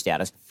minority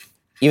status.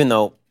 Even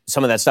though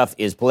some of that stuff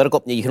is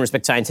political, you can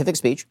restrict scientific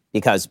speech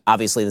because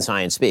obviously the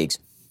science speaks.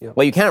 Yep.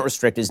 What you cannot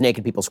restrict is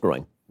naked people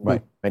screwing.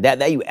 Right.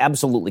 That you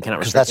absolutely cannot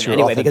restrict in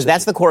any way because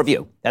that's the core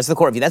view. That's the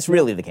core view. That's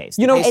really the case.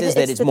 The case is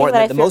that it's more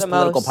the most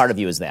political part of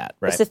you is that.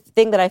 Right. It's the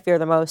thing that I fear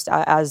the most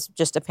as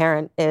just a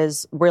parent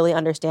is really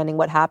understanding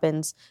what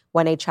happens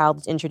when a child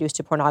is introduced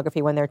to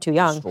pornography when they're too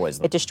young.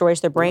 It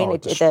destroys their brain.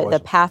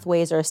 The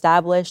pathways are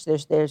established.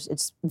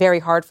 It's very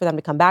hard for them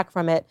to come back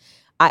from it.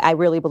 I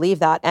really believe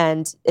that.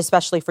 And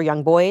especially for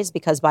young boys,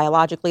 because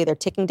biologically they're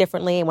ticking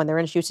differently. And when they're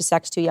introduced to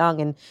sex too young,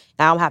 and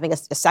now I'm having a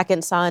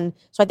second son.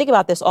 So I think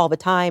about this all the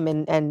time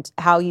and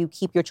how you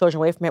keep your children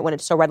away from it when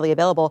it's so readily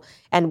available.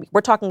 And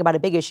we're talking about a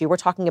big issue. We're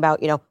talking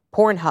about,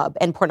 Pornhub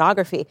and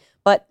pornography.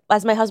 But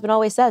as my husband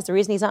always says, the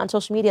reason he's not on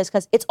social media is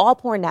because it's all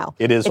porn now.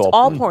 It's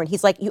all porn.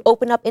 He's like, you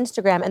open up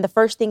Instagram and the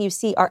first thing you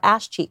see are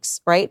ass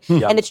cheeks, right?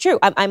 And it's true.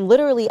 I'm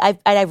literally,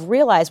 I've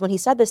realized when he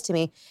said this to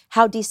me,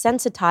 how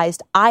desensitized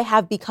I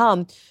have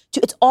become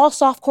to, it's all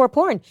softcore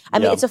porn. I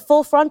mean, it's a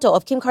full frontal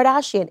of Kim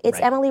Kardashian. It's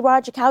Emily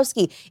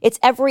Ratajkowski. It's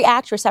every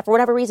actress that for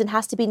whatever reason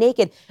has to be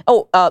naked.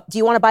 Oh, do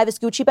you want to buy this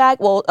Gucci bag?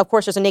 Well, of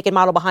course, there's a naked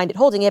model behind it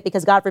holding it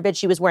because God forbid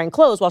she was wearing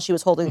clothes while she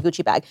was holding the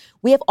Gucci bag.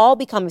 We have all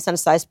become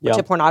desensitized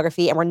to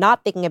pornography, and we're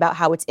not thinking about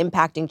how it's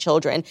impacting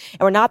children, and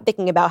we're not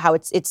thinking about how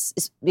it's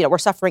we're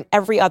suffering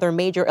every other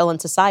major ill in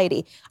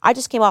society. I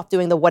just came off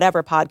doing the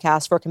Whatever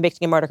podcast for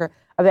Convicting a Murderer,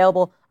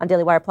 available on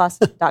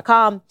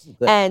dailywireplus.com,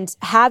 and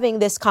having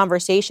this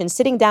conversation,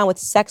 sitting down with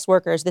sex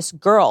workers, this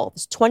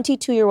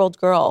 22-year-old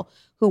girl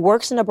who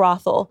works in a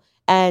brothel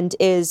and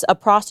is a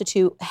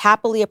prostitute,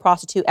 happily a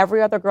prostitute.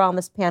 Every other girl on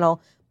this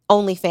panel,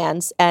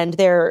 OnlyFans, and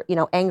they're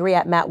angry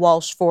at Matt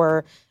Walsh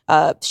for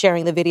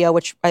sharing the video,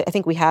 which I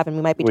think we have and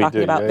we might be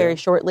talking about very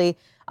shortly,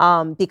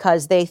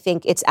 because they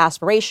think it's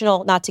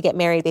aspirational not to get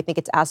married. They think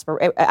it's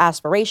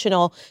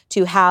aspirational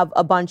to have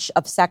a bunch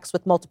of sex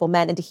with multiple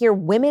men. And to hear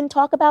women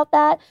talk about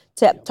that,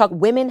 to talk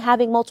women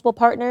having multiple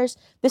partners,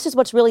 this is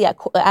what's really at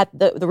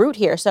the root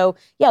here. So,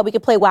 yeah, we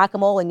could play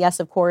whack-a-mole. And yes,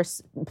 of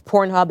course,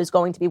 Pornhub is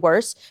going to be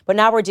worse. But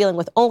now we're dealing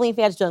with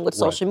OnlyFans, dealing with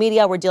social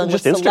media. We're dealing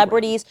with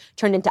celebrities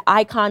turned into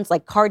icons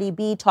like Cardi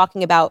B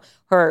talking about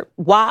her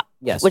WAP,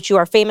 which you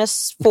are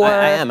famous for.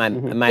 I am.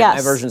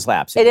 My version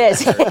slaps. It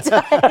is.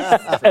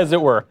 As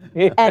it were.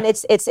 And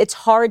it's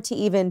hard to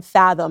even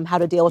fathom how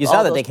to deal with all those problems.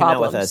 You saw that they came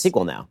out with a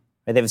sequel now.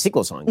 They have a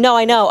sequel song. No,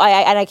 I know.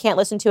 I can't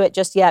listen to it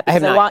just yet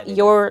because I want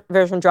your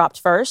version dropped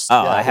first. Oh,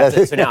 I have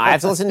to. So now I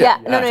have to listen to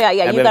it. Yeah.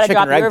 You got to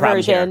drop your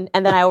version,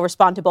 and then I will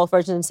respond to both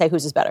versions and say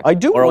whose is better. I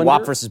do. Or a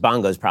WAP versus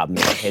Bongos problem,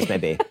 in the case may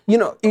be.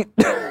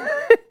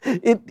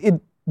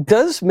 It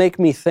does make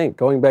me think.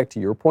 Going back to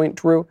your point,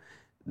 Drew,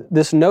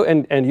 this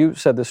and you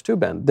said this too,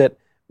 Ben, that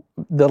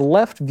the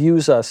left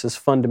views us as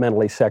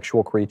fundamentally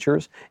sexual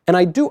creatures. And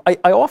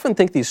I often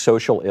think these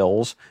social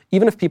ills,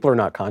 even if people are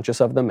not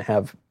conscious of them,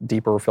 have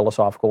deeper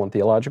philosophical and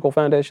theological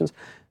foundations.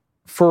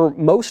 For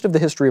most of the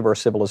history of our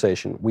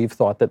civilization, we've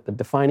thought that the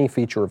defining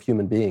feature of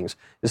human beings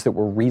is that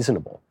we're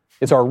reasonable.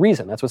 It's our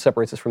reason. That's what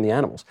separates us from the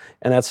animals.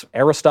 And that's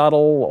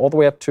Aristotle all the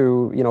way up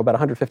to, about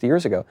 150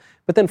 years ago.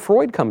 But then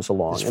Freud comes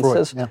along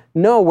says,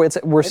 no,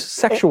 we're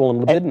sexual and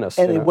libidinous.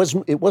 And it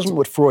wasn't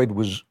what Freud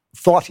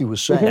thought he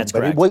was saying. That's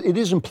correct. It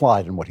is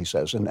implied in what he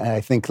says. And I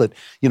think that,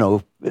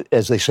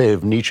 as they say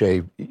of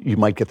Nietzsche, you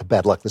might get the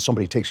bad luck that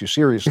somebody takes you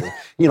seriously.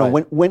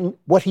 When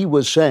what he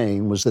was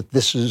saying was that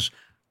this is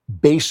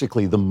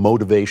basically the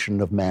motivation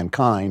of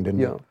mankind,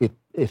 and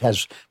it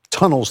has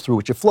tunnels through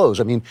which it flows.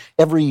 I mean,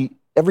 every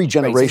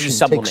generation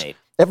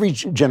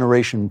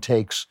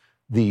takes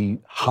the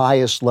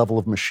highest level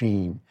of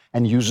machine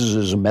and uses it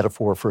as a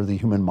metaphor for the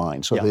human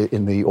mind. So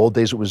in the old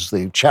days, it was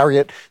the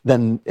chariot.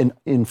 Then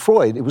in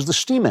Freud, it was the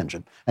steam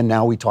engine. And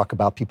now we talk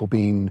about people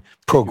being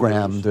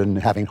programmed and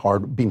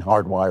being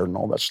hardwired and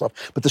all that stuff.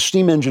 But the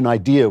steam engine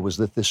idea was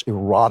that this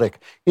erotic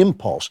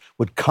impulse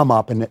would come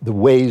up, and the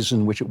ways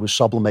in which it was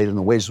sublimated and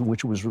the ways in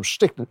which it was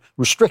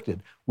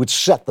restricted would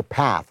set the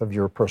path of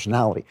your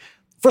personality.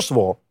 First of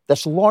all,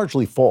 that's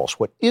largely false.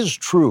 What is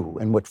true,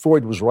 and what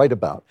Freud was right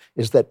about,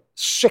 is that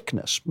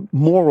sickness,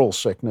 moral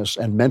sickness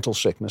and mental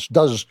sickness,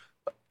 does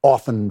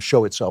often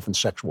show itself in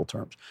sexual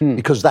terms,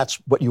 because that's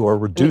what you are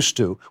reduced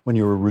to when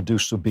you are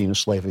reduced to being a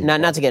slave.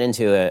 Not to get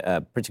into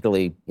a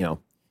particularly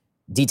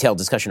detailed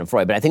discussion of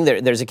Freud, but I think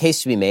there's a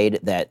case to be made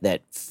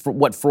that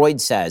what Freud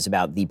says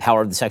about the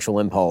power of the sexual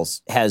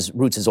impulse has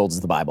roots as old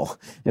as the Bible.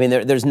 I mean,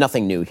 there's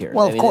nothing new here.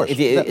 Well, of course.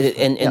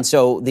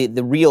 So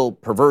the real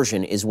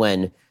perversion is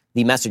when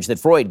the message that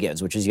Freud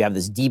gives, which is you have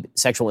this deep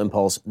sexual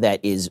impulse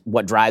that is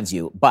what drives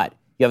you, but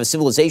you have a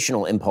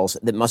civilizational impulse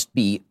that must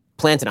be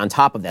planted on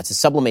top of that to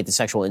sublimate the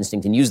sexual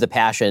instinct and use the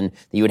passion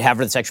that you would have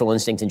for the sexual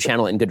instinct and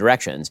channel it in good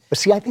directions. But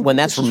see, I think when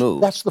that's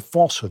removed, that's the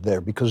falsehood there,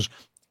 because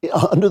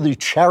under the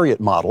chariot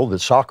model that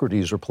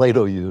Socrates or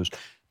Plato used,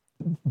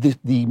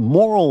 the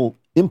moral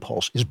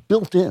impulse is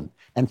built in.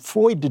 And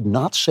Freud did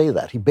not say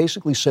that. He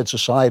basically said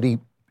society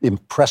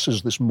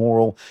impresses this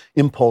moral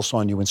impulse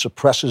on you and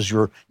suppresses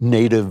your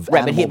native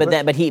animal.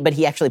 But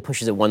he actually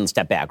pushes it one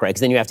step back, right?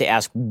 Because then you have to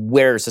ask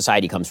where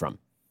society comes from,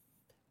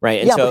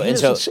 right?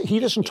 He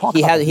doesn't talk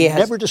about it. He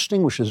never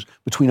distinguishes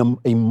between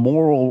a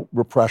moral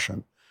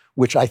repression,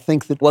 which I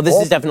think that... Well, this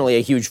is definitely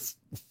a huge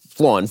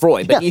flaw in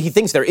Freud, but he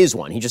thinks there is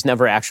one. He just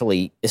never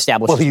actually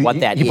establishes what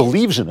that is. He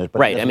believes in it. But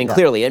right. I mean,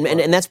 clearly.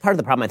 And that's part of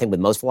the problem, I think, with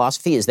most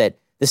philosophy is that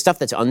the stuff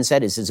that's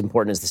unsaid is as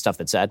important as the stuff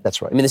that's said.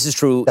 That's right. I mean, this is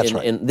true.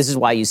 And this is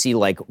why you see,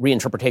 like,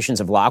 reinterpretations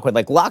of Locke, where,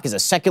 like, Locke is a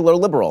secular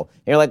liberal.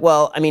 And you're like,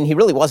 well, I mean, he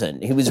really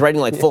wasn't. He was writing,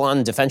 like,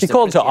 full-on defense. He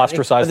called to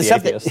ostracize the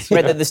atheists.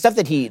 The stuff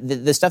that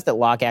the stuff that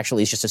Locke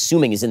actually is just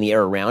assuming is in the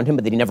air around him,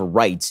 but that he never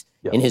writes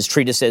in his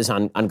treatises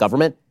on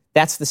government.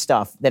 That's the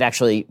stuff that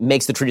actually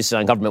makes the treatises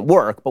on government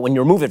work. But when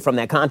you remove it from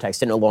that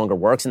context, it no longer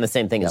works. And the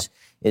same thing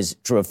is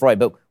true of Freud.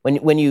 But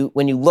when you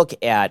look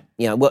at,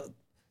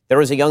 there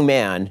was a young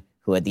man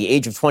who at the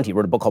age of 20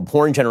 wrote a book called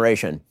Porn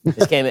Generation.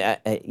 This came,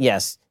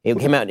 it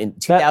came out in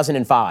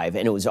 2005,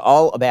 and it was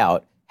all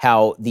about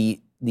how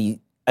the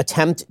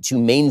attempt to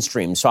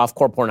mainstream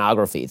softcore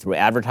pornography through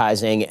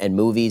advertising and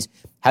movies,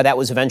 how that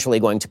was eventually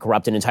going to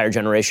corrupt an entire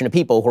generation of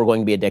people who are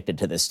going to be addicted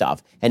to this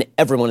stuff. And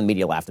everyone in the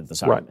media laughed at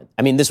this argument.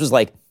 I mean, this was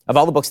like, of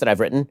all the books that I've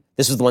written,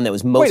 this was the one that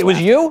was most... Wait, it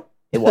was you?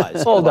 It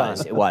was. Hold on.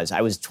 It was.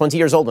 I was 20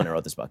 years old when I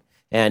wrote this book.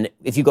 And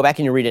if you go back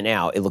and you read it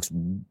now, it looks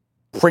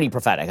pretty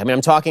prophetic. I mean,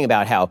 I'm talking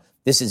about how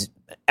this is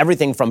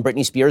everything from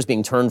Britney Spears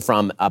being turned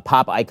from a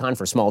pop icon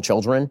for small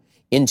children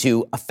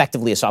into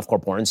effectively a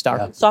softcore porn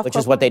star, which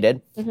is what they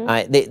did.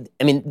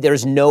 Mm-hmm.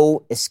 There's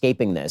no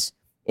escaping this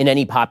in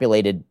any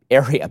populated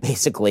area,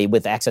 basically,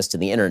 with access to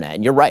the internet.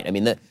 And you're right. I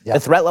mean, the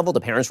threat level to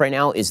parents right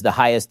now is the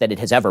highest that it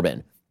has ever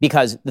been,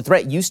 because the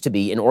threat used to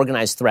be an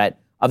organized threat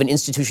of an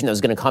institution that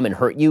was going to come and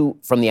hurt you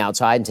from the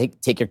outside and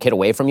take your kid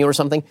away from you or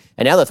something.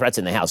 And now the threat's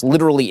in the house,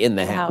 literally in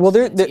the house. Well,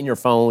 it's in your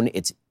phone.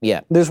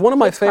 There's one of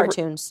my favorite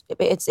cartoons.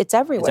 It's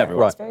everywhere. It's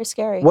everywhere. It's very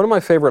scary. One of my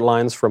favorite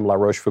lines from La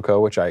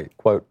Rochefoucauld, which I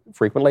quote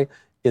frequently,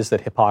 is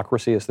that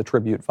hypocrisy is the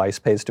tribute vice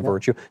pays to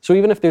virtue. So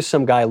even if there's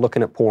some guy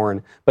looking at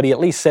porn, but he at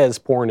least says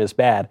porn is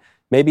bad,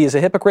 maybe he's a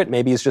hypocrite,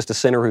 maybe he's just a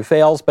sinner who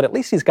fails, but at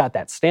least he's got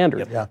that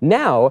standard.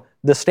 Now,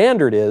 the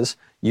standard is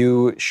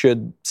you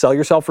should sell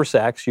yourself for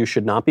sex, you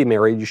should not be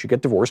married, you should get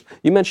divorced.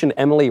 You mentioned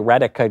Emily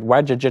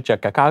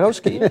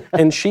Ratajkowski,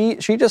 and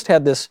she just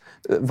had this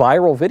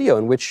viral video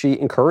in which she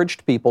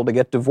encouraged people to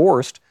get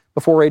divorced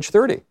before age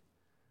 30.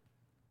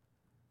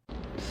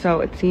 So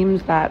it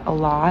seems that a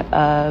lot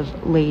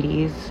of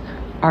ladies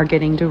are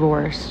getting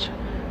divorced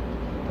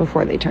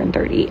before they turn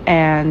 30.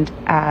 And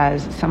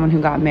as someone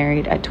who got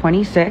married at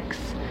 26,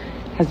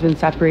 has been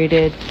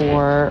separated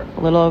for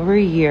a little over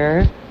a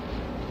year,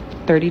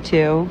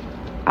 32,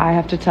 I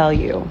have to tell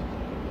you,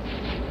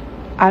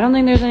 I don't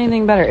think there's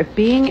anything better. If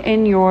being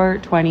in your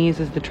 20s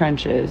is the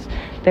trenches,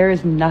 there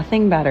is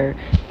nothing better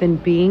than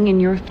being in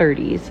your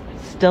 30s,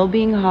 still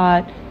being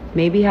hot,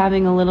 maybe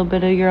having a little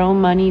bit of your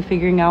own money,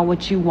 figuring out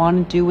what you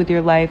want to do with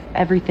your life,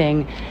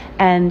 everything,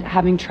 and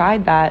having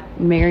tried that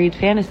married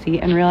fantasy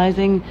and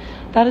realizing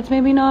that it's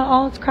maybe not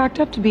all it's cracked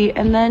up to be,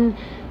 and then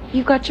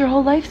you've got your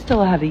whole life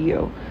still ahead of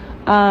you.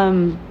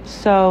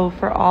 So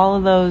for all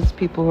of those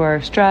people who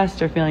are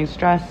stressed or feeling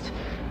stressed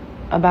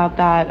about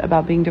that,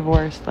 about being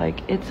divorced,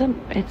 like it's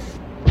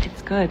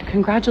good.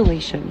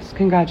 Congratulations.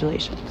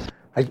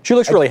 She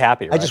looks really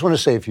happy, right? I just want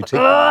to say, if you take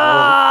your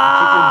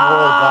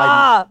moral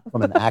guidance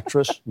from an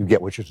actress, you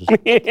get what you're saying.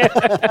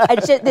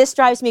 This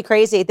drives me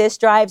crazy. This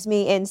drives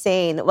me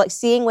insane. Like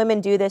seeing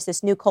women do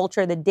this new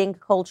culture, the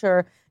dink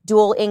culture,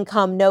 dual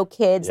income, no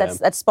kids,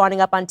 that's spawning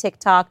up on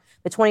TikTok.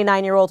 The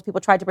 29-year-old people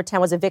tried to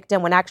pretend was a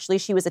victim when actually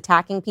she was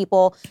attacking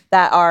people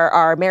that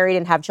are married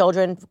and have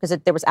children, because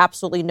there was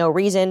absolutely no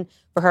reason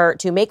for her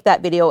to make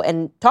that video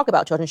and talk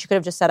about children. She could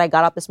have just said, I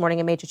got up this morning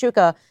and made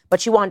chouchouka,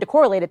 but she wanted to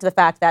correlate it to the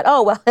fact that,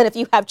 and if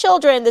you have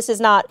children, this is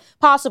not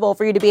possible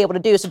for you to be able to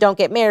do, so don't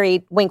get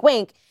married, wink,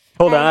 wink.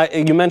 Hold on,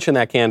 you mentioned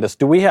that, Candace.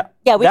 Do we have...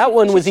 that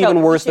one was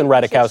even worse than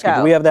Ratajkowski.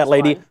 Do we have that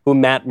lady who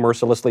Matt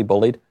mercilessly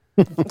bullied?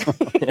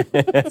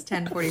 It's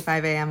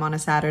 10:45 a.m. on a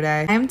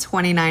Saturday. I'm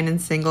 29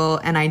 and single,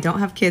 and I don't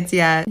have kids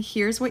yet.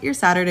 Here's what your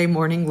Saturday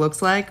morning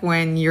looks like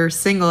when you're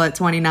single at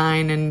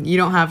 29 and you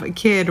don't have a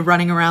kid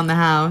running around the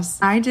house.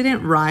 I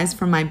didn't rise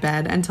from my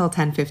bed until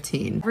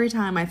 10:15. Every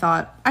time I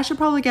thought, I should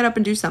probably get up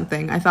and do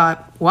something. I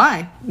thought,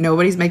 why?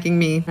 Nobody's making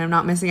me. I'm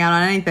not missing out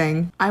on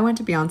anything. I went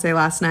to Beyonce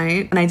last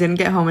night, and I didn't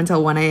get home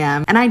until 1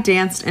 a.m. And I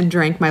danced and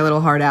drank my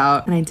little heart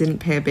out, and I didn't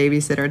pay a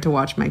babysitter to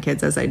watch my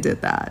kids as I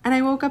did that. And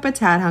I woke up a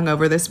tad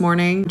hungover this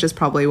morning, which is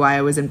probably why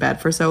I was in bed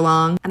for so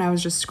long. And I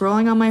was just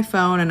scrolling on my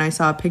phone, and I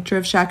saw a picture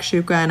of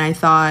shakshuka, and I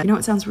thought, you know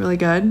what sounds really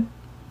good?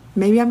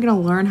 Maybe I'm gonna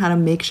learn how to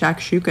make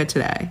shakshuka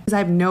today, because I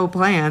have no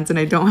plans, and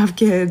I don't have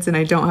kids, and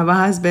I don't have a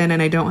husband,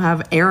 and I don't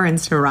have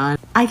errands to run.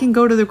 I can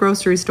go to the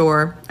grocery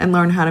store and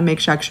learn how to make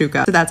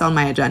shakshuka. So that's on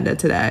my agenda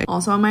today.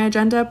 Also on my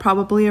agenda,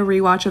 probably a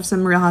rewatch of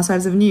some Real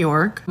Housewives of New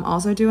York. I'm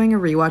also doing a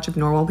rewatch of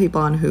Normal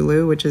People on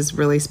Hulu, which is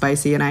really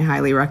spicy and I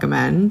highly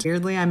recommend.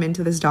 Weirdly, I'm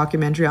into this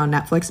documentary on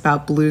Netflix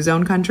about blue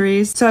zone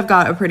countries, so I've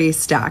got a pretty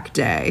stacked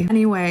day.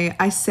 Anyway,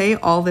 I say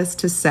all this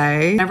to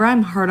say, whenever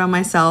I'm hard on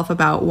myself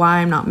about why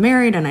I'm not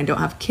married and I don't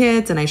have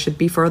kids and I should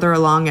be further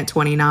along at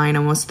 29,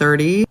 almost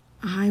 30,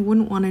 I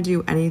wouldn't want to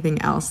do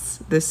anything else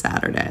this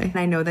Saturday. And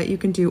I know that you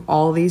can do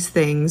all these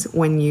things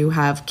when you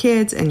have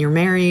kids and you're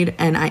married,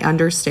 and I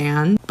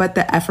understand, but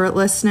the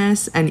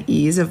effortlessness and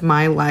ease of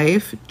my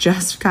life,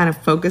 just kind of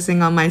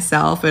focusing on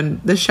myself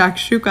and the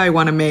shakshuka I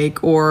want to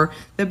make or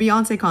the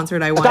Beyonce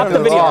concert I want to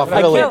go to. Stop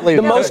the video.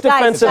 The most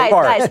offensive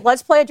part. Guys,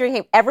 let's play a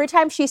drinking game. Every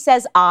time she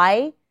says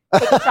I,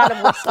 take a shot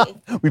of whiskey.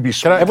 We'd be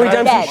Every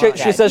time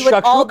she says You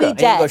would all be shakshuka.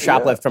 dead. Go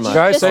shoplift from Can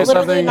I say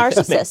literally something? a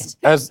narcissist.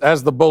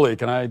 As the bully,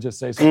 can I just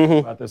say something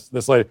about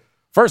this lady?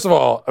 First of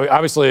all, I mean,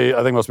 obviously,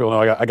 I think most people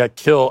know I got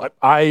killed.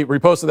 I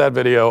reposted that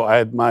video. I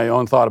had my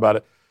own thought about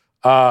it.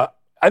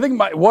 I think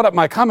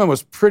my comment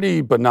was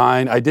pretty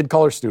benign. I did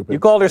call her stupid. You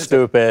called her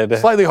stupid.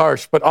 Slightly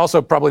harsh, but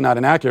also probably not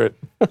inaccurate.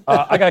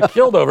 I got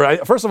killed over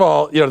it. First of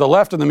all, the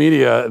left and the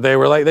media,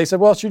 they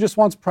said, well, she just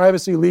wants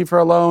privacy, leave her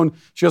alone.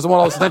 She doesn't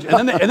want all this attention.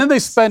 And then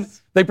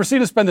they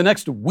proceeded to spend the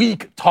next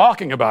week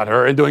talking about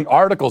her and doing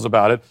articles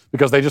about it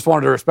because they just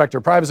wanted to respect her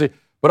privacy.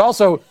 But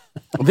also,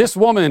 this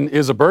woman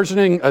is a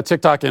burgeoning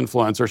TikTok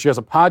influencer. She has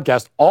a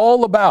podcast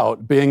all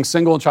about being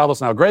single and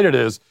childless and how great it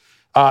is.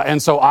 And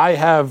so I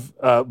have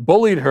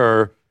bullied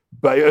her.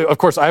 But of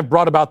course, I've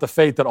brought about the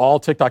fate that all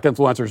TikTok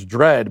influencers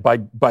dread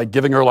by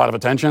giving her a lot of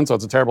attention. So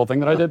it's a terrible thing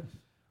that I did.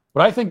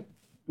 But I think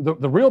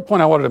the real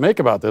point I wanted to make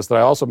about this that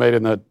I also made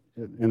in the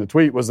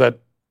tweet was that,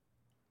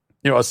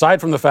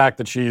 aside from the fact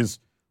that she's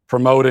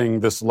promoting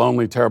this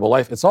lonely, terrible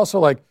life, it's also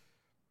like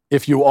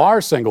if you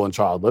are single and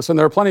childless, and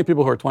there are plenty of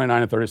people who are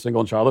 29 and 30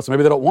 single and childless, and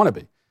maybe they don't want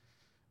to be,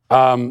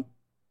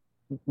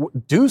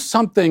 do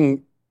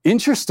something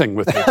interesting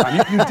with your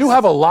time. You do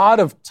have a lot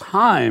of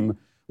time,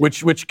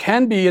 which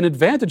can be an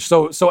advantage.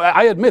 So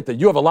I admit that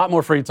you have a lot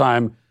more free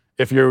time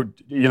if you're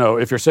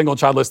single and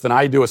childless than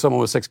I do as someone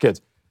with 6 kids.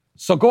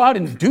 So go out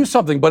and do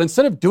something, but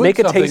instead of doing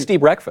something, make a tasty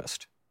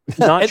breakfast.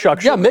 Not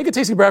shakshuka. Yeah, make a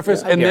tasty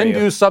breakfast and then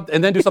do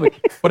something.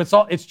 But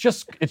it's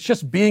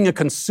just being a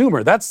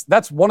consumer.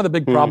 That's one of the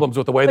big problems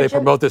with the way they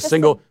promote this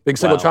being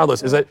single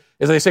childless is that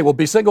they say, well,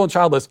 be single and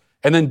childless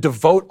and then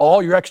devote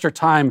all your extra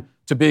time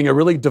to being a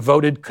really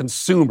devoted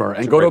consumer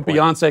and go to a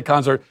Beyonce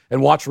concert and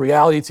watch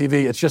reality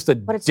TV. It's just a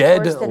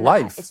dead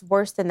life. It's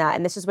worse than that.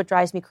 And this is what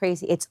drives me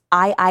crazy. It's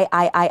I.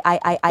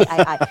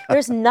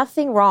 There's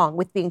nothing wrong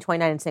with being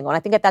 29 and single. And I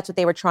think that's what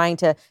they were trying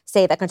to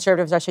say, that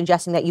conservatives are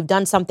suggesting that you've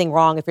done something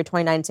wrong if you're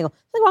 29 and single.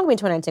 There's nothing wrong with being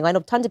 29 and single. I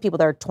know tons of people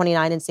that are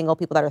 29 and single,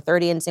 people that are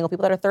 30 and single,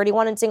 people that are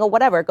 31 and single,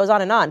 whatever. It goes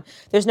on and on.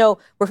 There's no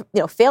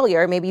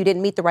failure. Maybe you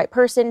didn't meet the right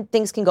person.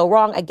 Things can go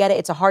wrong. I get it.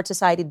 It's a hard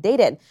society to date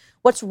in.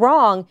 What's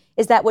wrong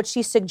is that what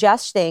she's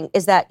suggesting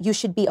is that you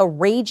should be a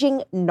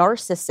raging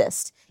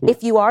narcissist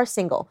if you are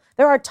single.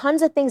 There are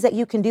tons of things that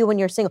you can do when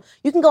you're single.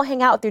 You can go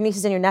hang out with your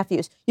nieces and your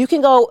nephews. You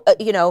can go,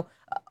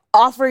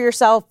 offer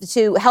yourself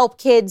to help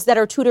kids that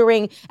are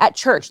tutoring at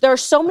church. There are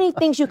so many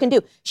things you can do.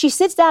 She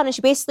sits down and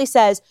she basically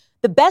says,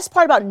 the best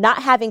part about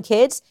not having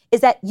kids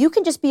is that you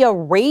can just be a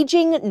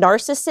raging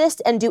narcissist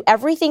and do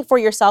everything for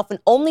yourself and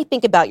only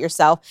think about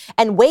yourself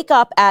and wake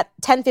up at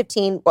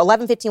 10:15 or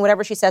 11:15,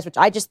 whatever she says, which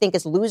I just think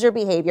is loser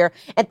behavior,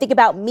 and think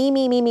about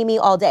me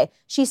all day.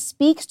 She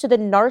speaks to the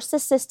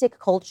narcissistic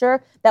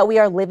culture that we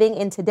are living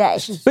in today.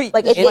 It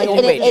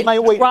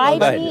drives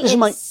me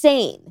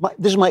insane.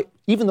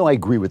 Even though I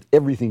agree with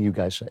everything you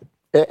guys said,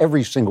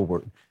 every single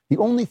word, the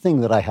only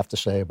thing that I have to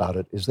say about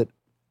it is that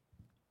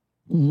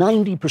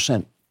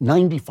 95%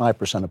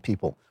 of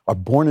people are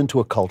born into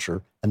a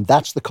culture, and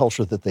that's the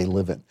culture that they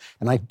live in.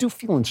 And I do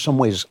feel in some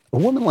ways, a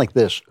woman like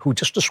this, who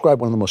just described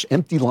one of the most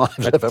empty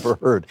lives I've ever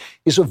heard,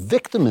 is a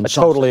victim in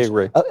some totally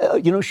sense.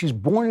 agree. She's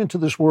born into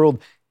this world.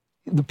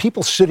 The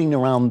people sitting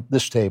around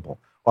this table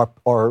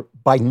are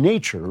by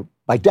nature,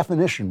 by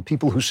definition,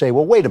 people who say,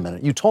 well, wait a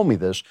minute, you told me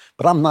this,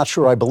 but I'm not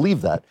sure I believe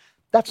that.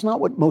 That's not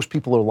what most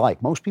people are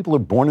like. Most people are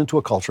born into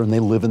a culture and they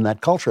live in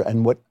that culture.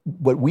 And what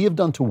we have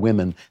done to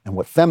women and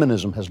what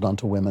feminism has done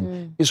to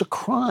women is a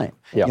crime.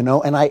 Yeah. And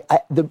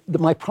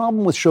my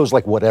problem with shows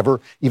like Whatever,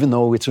 even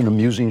though it's an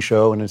amusing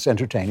show and it's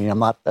entertaining, I'm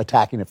not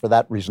attacking it for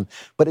that reason.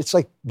 But it's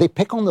like they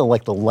pick on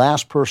the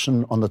last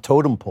person on the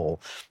totem pole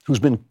who's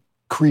been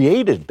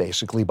created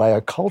basically by a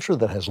culture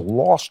that has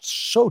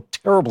so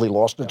terribly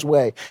lost its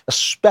way,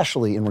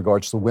 especially in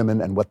regards to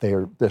women and what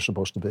they're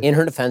supposed to be. In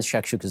her defense,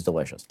 shakshuka is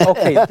delicious.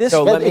 Okay, I've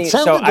never had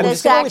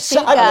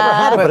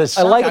it, but it's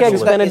I like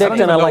eggs Benedict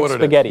and I like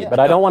spaghetti, but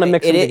I don't want to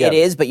mix them together. It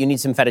is, but you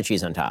need some feta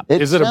cheese on top.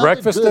 Is it a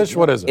breakfast dish?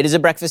 What is it? It is a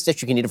breakfast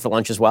dish. You can eat it for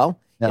lunch as well.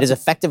 Yeah. It is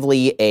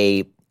effectively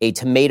a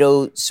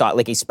tomato sauce,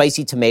 like a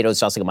spicy tomato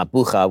sauce, like a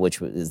mabucha,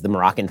 which is the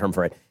Moroccan term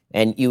for it.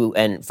 And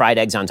fried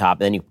eggs on top,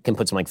 and then you can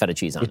put some feta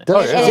cheese on it.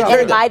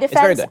 In my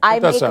defense, I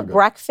make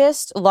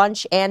breakfast,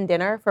 lunch, and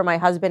dinner for my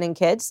husband and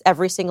kids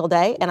every single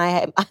day, and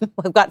I've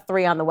got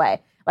 3 on the way.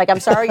 Like,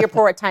 I'm sorry you're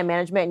poor at time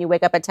management and you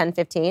wake up at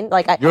 10:15.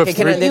 Like, you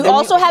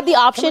also have the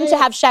option to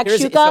have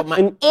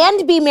shakshuka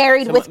and be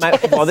married with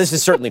kids. Well, this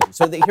is certainly...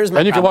 here's my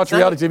And you can watch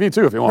reality TV,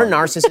 too, if you want. Her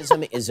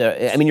narcissism is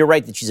you're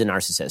right that she's a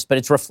narcissist, but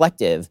it's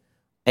reflective,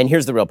 and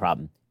here's the real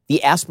problem.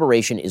 The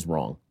aspiration is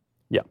wrong.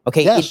 Yeah.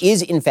 Okay, Yes. it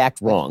is in fact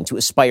wrong to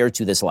aspire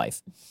to this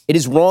life. It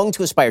is wrong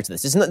to aspire to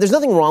this. There's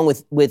nothing wrong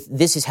with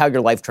this is how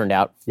your life turned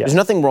out. Yes. There's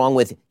nothing wrong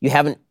with you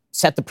haven't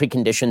set the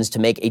preconditions to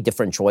make a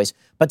different choice.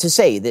 But to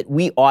say that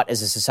we ought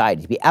as a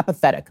society to be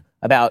apathetic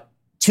about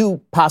two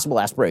possible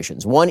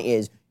aspirations. One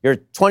is you're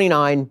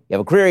 29, you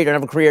have a career, you don't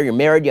have a career, you're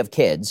married, you have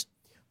kids,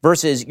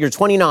 versus you're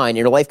 29 and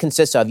your life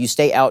consists of you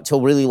stay out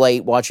till really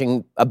late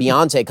watching a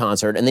Beyonce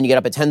concert and then you get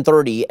up at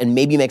 10:30 and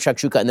maybe you make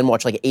shakshuka and then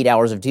watch like 8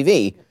 hours of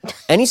TV.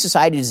 Any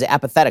society that is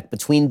apathetic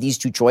between these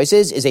two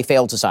choices is a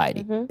failed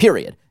society,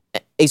 period.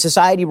 A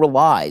society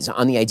relies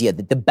on the idea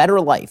that the better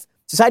life,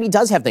 society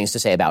does have things to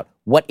say about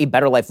what a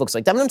better life looks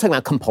like. I'm not talking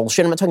about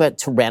compulsion, I'm not talking about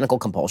tyrannical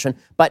compulsion,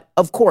 but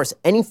of course,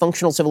 any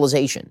functional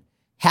civilization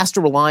has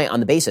to rely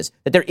on the basis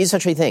that there is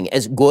such a thing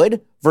as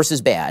good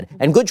versus bad,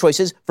 and good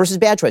choices versus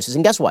bad choices.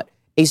 And guess what?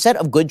 A set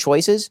of good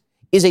choices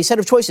is a set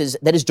of choices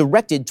that is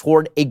directed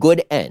toward a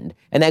good end.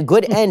 And that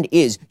good end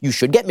is you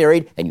should get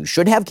married and you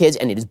should have kids,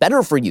 and it is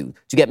better for you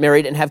to get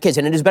married and have kids,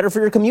 and it is better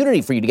for your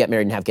community for you to get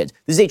married and have kids.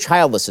 This is a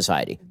childless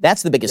society.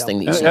 That's the biggest thing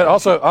that you see. And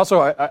also,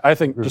 I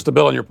think, just to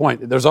build on your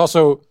point, there's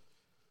also,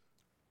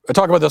 I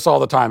talk about this all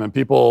the time, and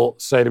people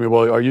say to me,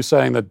 well, are you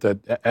saying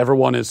that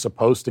everyone is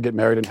supposed to get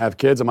married and have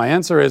kids? And my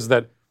answer is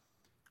that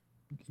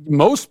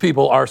most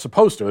people are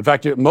supposed to. In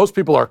fact, most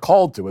people are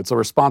called to. It's a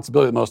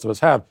responsibility that most of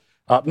us have.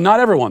 Not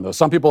everyone, though.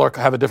 Some people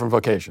have a different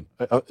vocation.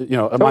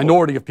 A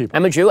minority of people.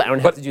 I'm a Jew. I don't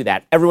have to do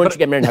that. Everyone should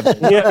get married and have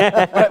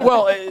kids.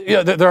 Well,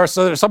 there are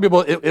some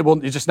people.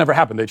 It just never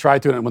happen. They try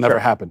to, and it will never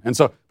happen. And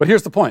so, but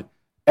here's the point.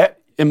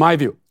 In my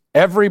view,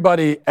 every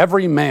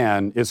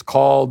man is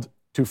called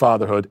to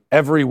fatherhood.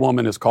 Every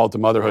woman is called to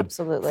motherhood.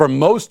 Absolutely. For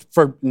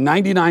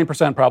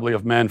 99% probably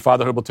of men,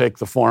 fatherhood will take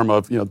the form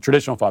of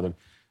traditional fatherhood,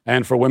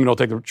 and for women, it'll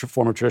take the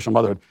form of traditional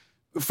motherhood.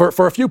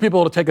 For a few people,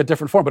 it'll take a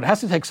different form, but it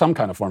has to take some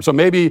kind of form. So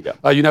maybe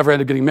you never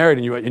ended up getting married,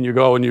 and you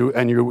go and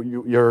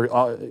you're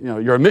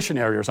a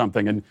missionary or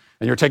something, and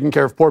you're taking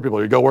care of poor people.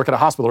 Or you go work at a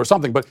hospital or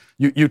something, but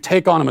you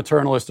take on a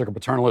maternalistic or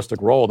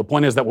paternalistic role. The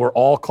point is that we're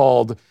all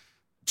called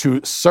to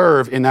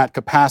serve in that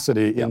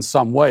capacity in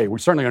some way. We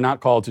certainly are not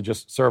called to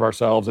just serve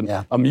ourselves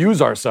and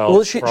amuse ourselves.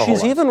 Well, for our whole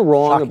she's lives. even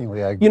wrong.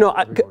 Shockingly, I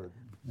agree.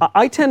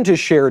 I tend to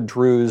share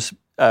Drew's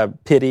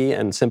pity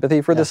and sympathy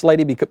for this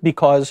lady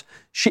because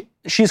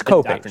she's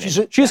coping.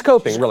 She's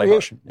coping, really.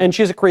 And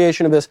she's a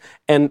creation of this.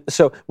 And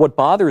so what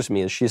bothers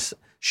me is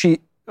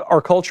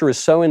our culture is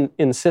so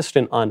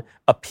insistent on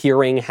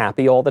appearing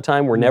happy all the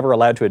time. We're never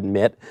allowed to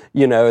admit,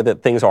 that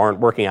things aren't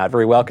working out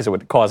very well because it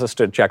would cause us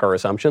to check our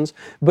assumptions.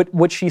 But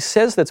what she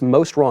says that's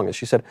most wrong is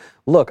she said,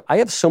 look, I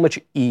have so much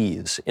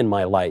ease in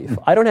my life.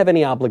 I don't have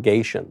any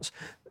obligations.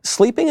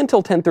 Sleeping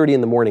until 10:30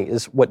 in the morning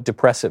is what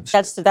depressives.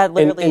 That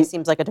literally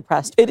seems like a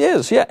depressed. It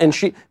is, yeah. And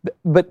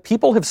but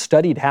people have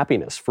studied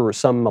happiness for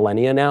some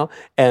millennia now.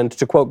 And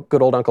to quote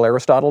good old Uncle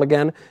Aristotle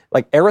again,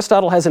 like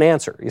Aristotle has an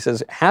answer. He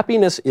says,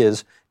 happiness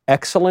is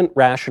excellent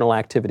rational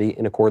activity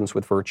in accordance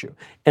with virtue.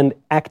 And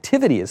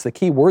activity is the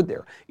key word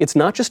there. It's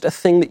not just a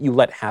thing that you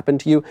let happen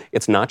to you.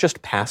 It's not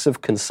just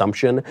passive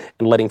consumption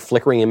and letting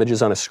flickering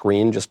images on a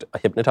screen just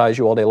hypnotize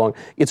you all day long.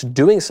 It's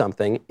doing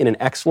something in an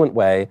excellent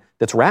way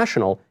that's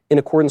rational in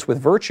accordance with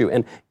virtue.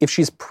 And if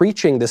she's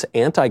preaching this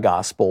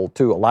anti-gospel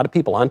to a lot of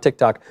people on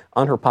TikTok,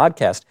 on her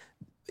podcast,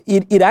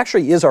 it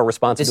actually is our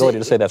responsibility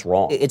to say that's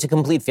wrong. It's a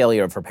complete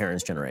failure of her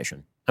parents'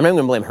 generation. I'm not even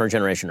going to blame her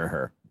generation or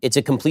her. It's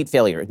a complete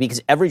failure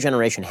because every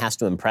generation has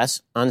to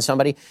impress on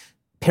somebody.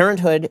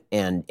 Parenthood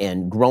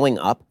and growing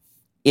up,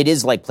 it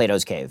is like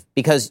Plato's cave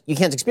because you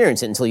can't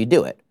experience it until you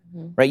do it.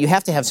 Right? You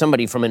have to have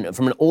somebody from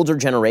an older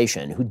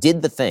generation who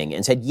did the thing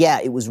and said, yeah,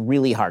 it was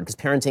really hard because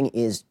parenting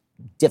is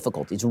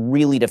difficult. It's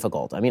really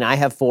difficult. I mean, I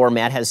have 4,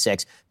 Matt has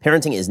 6.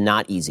 Parenting is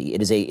not easy.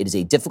 It is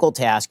a difficult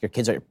task. Your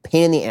kids are a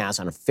pain in the ass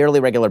on a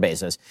fairly regular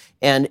basis.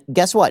 And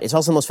guess what? It's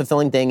also the most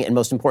fulfilling thing and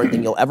most important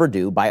thing you'll ever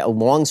do by a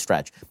long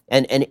stretch.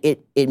 And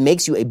it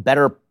makes you a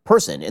better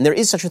person. And there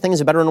is such a thing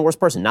as a better and a worse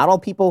person. Not all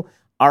people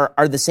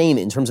are the same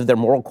in terms of their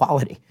moral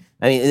quality.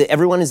 I mean,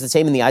 everyone is the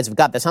same in the eyes of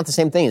God. That's not the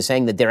same thing as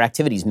saying that their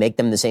activities make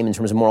them the same in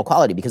terms of moral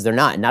quality, because they're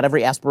not. And not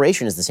every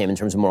aspiration is the same in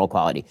terms of moral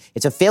quality.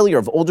 It's a failure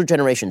of older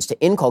generations to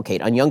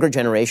inculcate on younger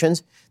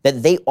generations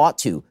that they ought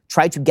to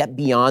try to get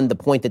beyond the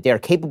point that they are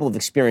capable of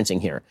experiencing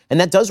here. And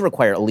that does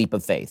require a leap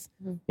of faith.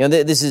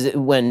 This is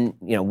when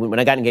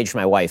I got engaged to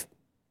my wife,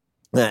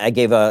 I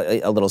gave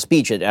a little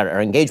speech at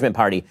our engagement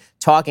party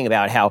talking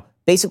about how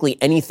basically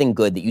anything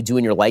good that you do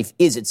in your life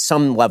is at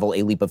some level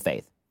a leap of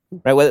faith.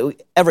 Right,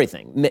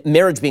 everything,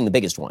 marriage being the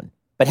biggest one,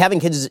 but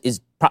having kids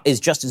is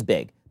just as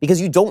big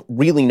because you don't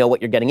really know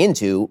what you're getting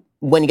into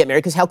when you get married.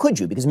 Because how could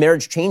you? Because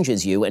marriage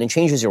changes you and it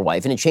changes your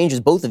wife and it changes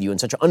both of you in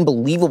such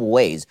unbelievable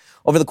ways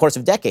over the course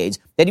of decades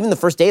that even the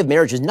first day of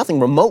marriage is nothing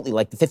remotely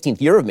like the 15th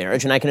year of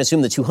marriage, and I can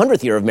assume the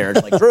 200th year of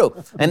marriage like Drew.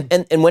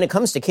 And when it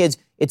comes to kids,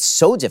 it's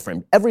so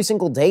different. Every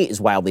single day is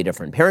wildly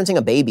different. Parenting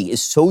a baby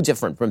is so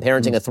different from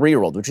parenting a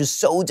 3-year-old, which is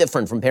so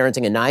different from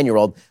parenting a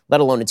 9-year-old,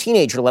 let alone a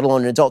teenager, let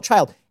alone an adult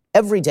child.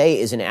 Every day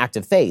is an act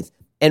of faith,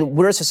 and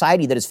we're a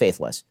society that is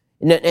faithless.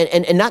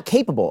 and not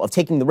capable of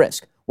taking the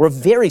risk. We're a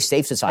very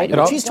safe society.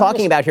 What she's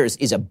talking about here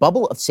is a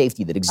bubble of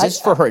safety that exists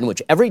for her in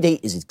which every day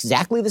is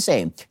exactly the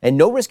same, and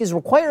no risk is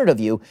required of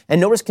you, and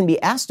no risk can be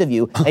asked of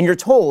you, and you're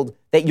told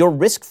that your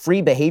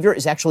risk-free behavior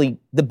is actually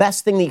the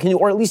best thing that you can do,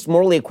 or at least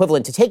morally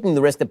equivalent to taking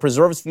the risk that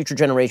preserves future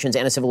generations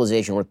and a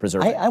civilization worth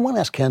preserving. I want to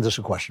ask Candace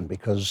a question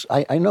because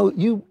I know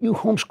you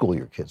homeschool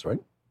your kids, right?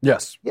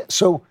 Yes. Yeah.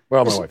 So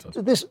my wife does.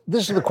 This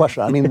is the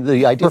question. I mean,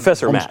 the idea.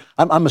 Professor Matt.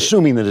 I'm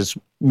assuming that it's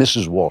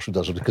Mrs. Walsh who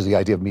does it because the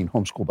idea of being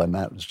homeschooled by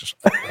Matt is just.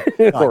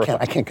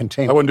 I can't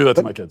contain. I wouldn't do that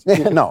to my kids.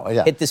 No.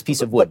 Yeah. Hit this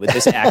piece of wood with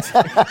this axe.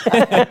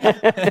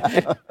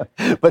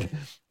 But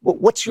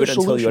what's your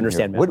solution? Until you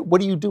understand, here?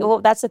 What do you do? Well,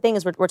 that's the thing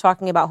is we're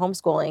talking about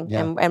homeschooling,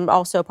 Yeah. and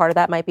also part of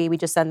that might be we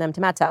just send them to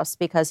Matt's house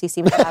because he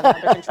seems to have it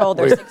under control.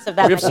 There's 6 of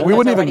them. We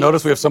wouldn't even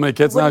notice we have so many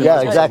kids now.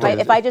 Yeah, exactly.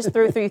 If I just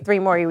threw 3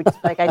 more, you would just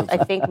I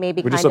think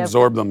maybe we kind just of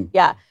absorb them.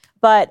 Yeah.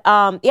 But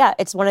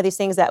it's one of these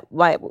things that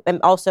and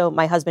also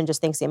my husband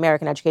just thinks the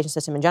American education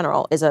system in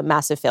general is a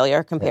massive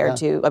failure compared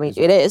to, I mean,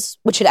 it is,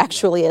 which it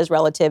actually is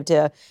relative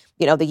to,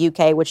 the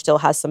UK, which still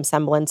has some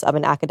semblance of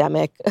an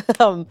academic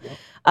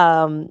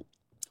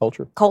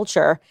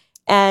culture.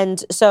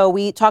 And so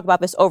we talk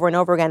about this over and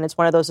over again. It's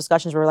one of those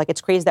discussions where we're like,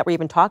 it's crazy that we're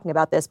even talking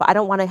about this, but I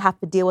don't want to have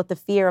to deal with the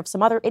fear of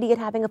some other idiot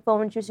having a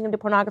phone and introducing them to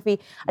pornography.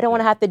 I don't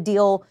want to have to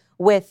deal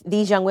with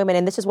these young women.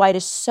 And this is why it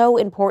is so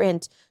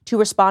important to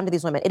respond to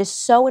these women. It is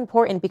so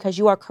important because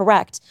you are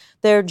correct.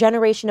 Their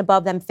generation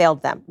above them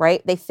failed them,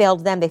 right? They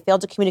failed them. They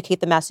failed to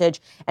communicate the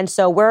message. And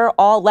so we're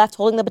all left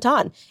holding the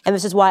baton. And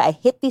this is why I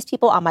hit these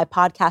people on my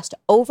podcast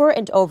over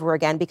and over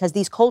again, because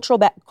these cultural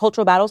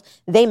battles,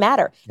 they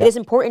matter. Yeah. It is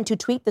important to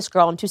tweet this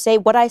girl and to say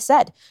what I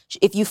said.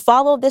 If you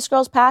follow this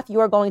girl's path, you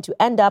are going to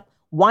end up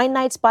wine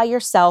nights by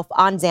yourself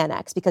on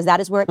Xanax, because that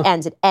is where it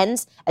ends. It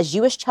ends as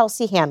you as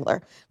Chelsea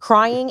Handler,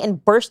 crying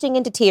and bursting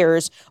into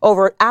tears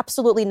over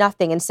absolutely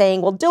nothing and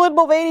saying, well, Dylan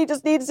Mulvaney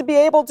just needs to be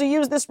able to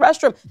use this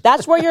restroom.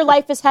 That's where your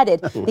life is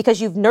headed,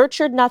 because you've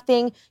nurtured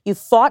nothing. You've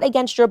fought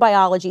against your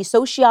biology.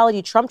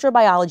 Sociology trumped your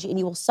biology, and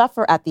you will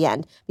suffer at the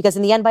end, because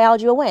in the end,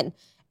 biology will win.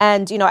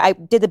 And, I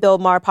did the Bill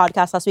Maher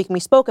podcast last week, and we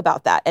spoke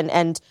about that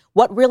and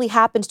what really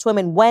happens to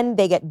women when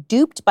they get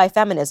duped by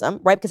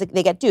feminism, right? Because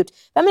they get duped.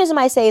 Feminism,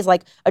 I say, is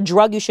like a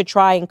drug you should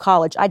try in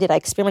college. I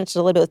experimented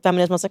a little bit with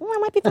feminism. I was like, I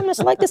might be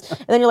feminist. I like this.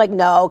 And then you're like,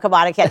 no, come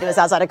on, I can't do this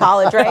outside of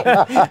college, right?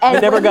 And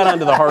never got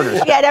onto the harder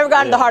stuff. Yeah, I never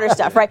got into the harder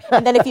stuff, right?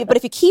 And then if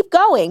you keep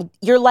going,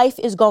 your life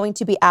is going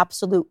to be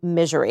absolute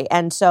misery.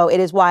 And so it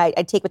is why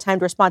I take the time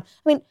to respond.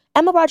 I mean,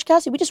 Emma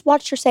Ratajkowski, we just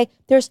watched her say,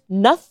 there's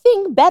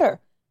nothing better.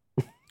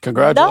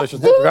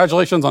 Congratulations.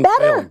 Congratulations on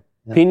failing.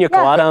 Pina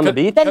colada on the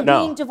beach? Than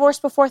being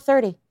divorced before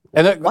 30.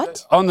 And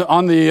what? On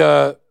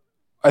the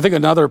I think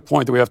another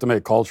point that we have to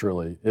make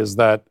culturally is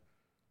that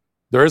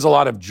there is a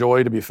lot of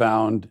joy to be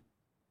found,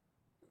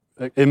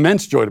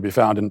 immense joy to be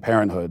found in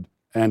parenthood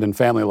and in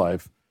family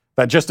life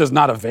that just is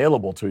not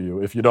available to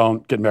you if you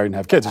don't get married and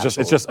have kids.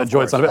 It's just a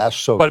joy. It's not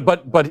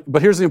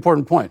but here's the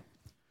important point.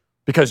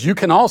 Because you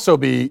can also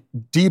be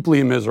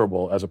deeply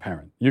miserable as a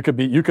parent. You could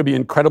be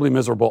incredibly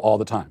miserable all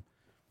the time.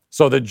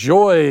 So the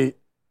joy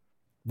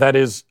that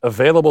is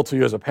available to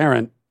you as a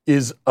parent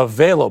is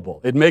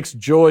available. It makes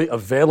joy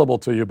available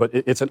to you, but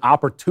it's an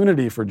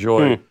opportunity for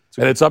joy,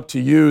 and it's up to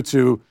you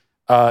to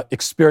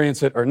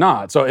experience it or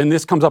not. So, and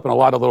this comes up in a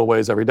lot of little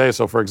ways every day.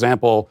 So, for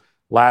example,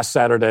 last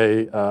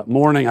Saturday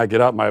morning, I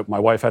get up. My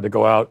wife had to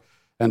go out,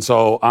 and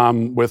so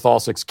I'm with all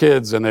 6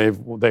 kids, and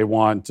they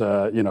want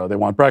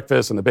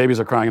breakfast, and the babies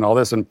are crying and all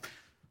this, and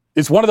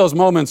it's one of those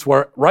moments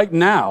where right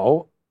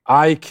now,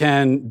 I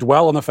can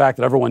dwell on the fact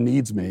that everyone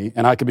needs me,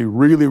 and I can be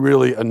really,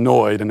 really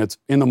annoyed, and it's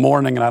in the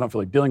morning, and I don't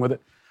feel like dealing with it.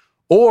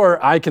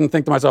 Or I can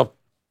think to myself,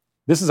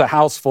 this is a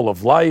house full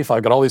of life.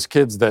 I've got all these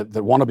kids that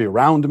want to be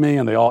around me,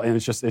 and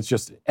it's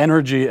just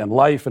energy and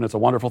life, and it's a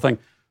wonderful thing.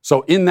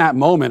 So in that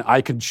moment,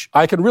 I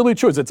could really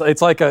choose. It's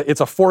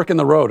a fork in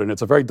the road, and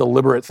it's a very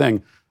deliberate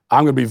thing.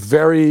 I'm going to be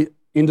very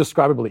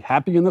indescribably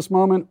happy in this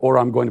moment, or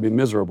I'm going to be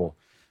miserable,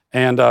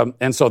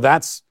 and so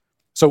that's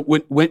so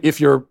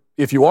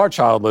if you are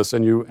childless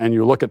and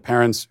you look at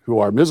parents who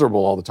are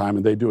miserable all the time,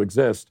 and they do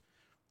exist,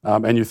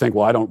 and you think,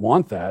 well, I don't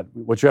want that,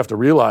 what you have to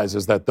realize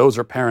is that those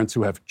are parents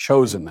who have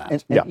chosen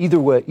that. And either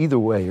way,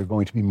 you're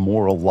going to be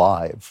more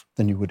alive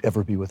than you would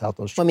ever be without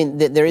those children. I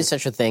mean, there is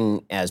such a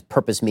thing as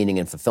purpose, meaning,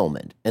 and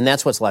fulfillment, and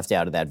that's what's left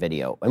out of that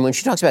video. And when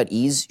she talks about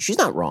ease, she's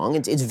not wrong.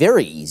 It's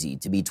very easy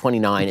to be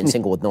 29 and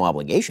single with no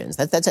obligations.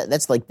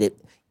 That's like the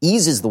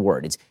ease is the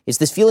word. It's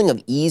this feeling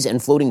of ease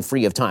and floating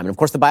free of time. And of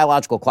course, the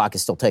biological clock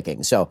is still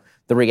ticking. So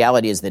the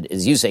reality is that,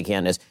 as you say,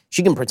 Candace,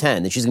 she can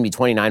pretend that she's going to be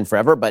 29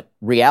 forever, but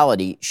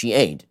reality, she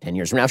ain't. 10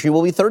 years from now, she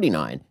will be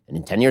 39. And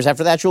in 10 years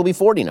after that, she will be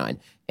 49.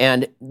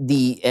 And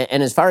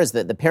as far as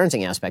the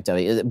parenting aspect of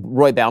it,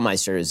 Roy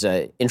Baumeister is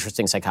an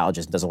interesting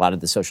psychologist and does a lot of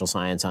the social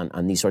science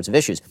on these sorts of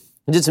issues.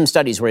 He did some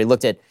studies where he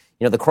looked at,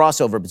 the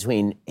crossover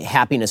between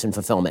happiness and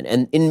fulfillment.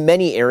 And in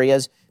many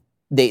areas,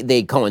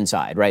 they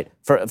coincide, right?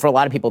 For a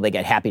lot of people, they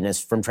get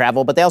happirness from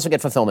travel, but they also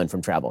get fulfillment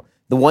from travel.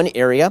 The one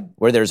area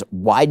where there's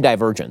wide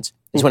divergence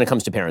is when it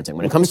comes to parenting.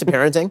 When it comes to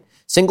parenting,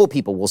 single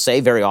people will say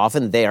very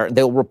often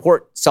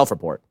they'll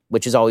self-report,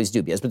 which is always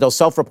dubious, but they'll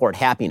self-report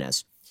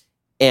happiness.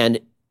 And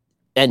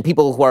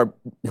people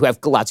who have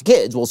lots of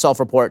kids will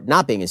self-report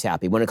not being as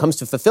happy. When it comes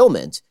to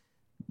fulfillment,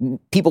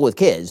 people with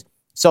kids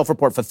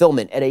self-report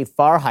fulfillment at a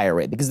far higher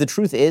rate, because the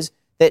truth is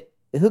that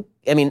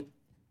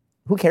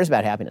who cares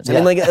about happiness? Yeah.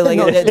 I mean,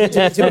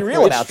 to be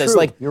real about this,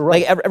 true. You're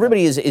right.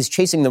 everybody is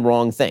chasing the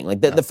wrong thing.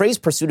 Like the phrase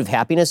 "pursuit of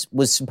happiness"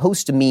 was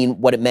supposed to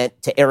mean what it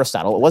meant to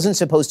Aristotle. It wasn't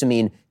supposed to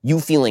mean you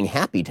feeling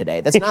happy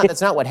today.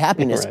 That's not what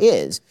happiness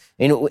is.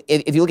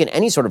 If you look at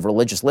any sort of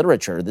religious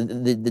literature,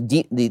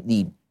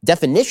 the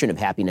definition of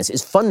happiness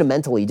is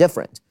fundamentally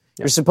different.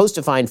 You're supposed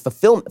to find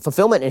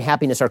fulfillment and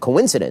happiness are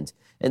coincident,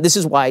 and this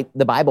is why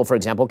the Bible, for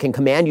example, can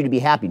command you to be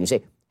happy. And you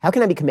say, how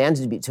can I be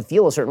commanded to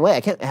feel a certain way?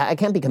 I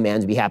can't be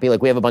commanded to be happy.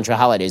 Like we have a bunch of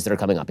holidays that are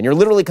coming up, and you're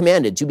literally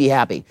commanded to be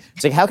happy.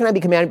 It's like, how can I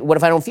be commanded? What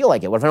if I don't feel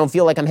like it? What if I don't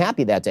feel like I'm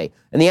happy that day?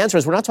 And the answer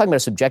is, we're not talking about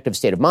a subjective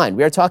state of mind.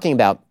 We are talking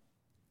about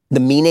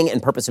the meaning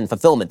and purpose and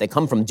fulfillment that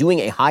come from doing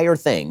a higher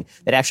thing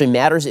that actually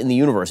matters in the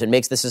universe and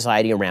makes the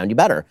society around you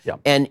better. Yeah.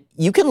 And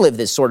you can live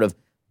this sort of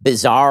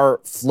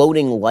bizarre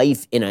floating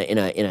life in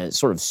a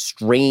sort of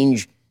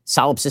strange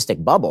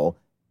solipsistic bubble,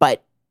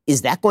 but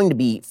is that going to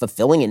be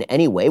fulfilling in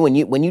any way when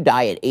you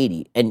die at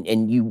 80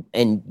 and you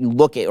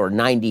look at, or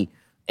 90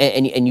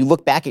 and you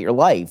look back at your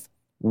life?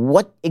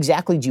 What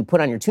exactly do you put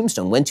on your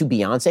tombstone? Went to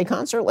Beyonce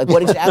concert? Like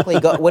what exactly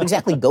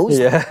goes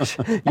there?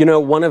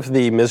 One of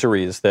the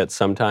miseries that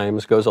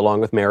sometimes goes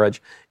along with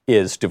marriage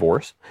is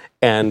divorce.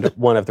 And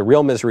one of the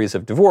real miseries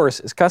of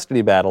divorce is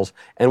custody battles.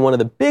 And one of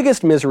the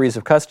biggest miseries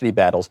of custody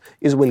battles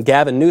is when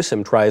Gavin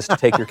Newsom tries to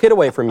take your kid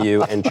away from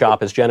you and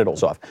chop his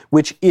genitals off,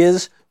 which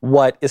is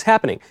what is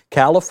happening.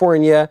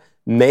 California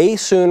may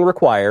soon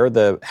require,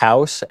 the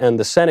House and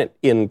the Senate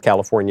in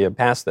California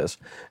pass this,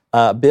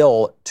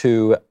 bill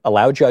to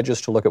allow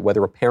judges to look at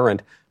whether a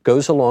parent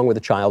goes along with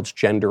a child's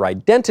gender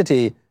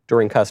identity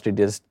during custody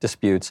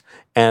disputes.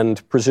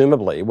 And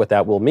presumably what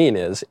that will mean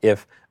is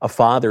if a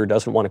father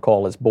doesn't want to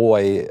call his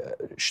boy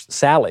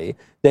Sally,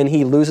 then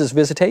he loses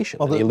visitation.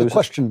 Well, the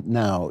question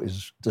now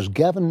is, does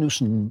Gavin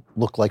Newsom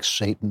look like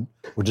Satan,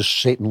 or does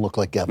Satan look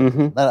like Gavin?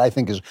 Mm-hmm. That, I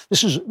think,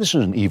 this is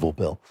an evil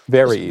bill.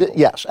 Very evil.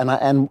 Yes, and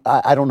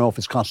I don't know if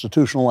it's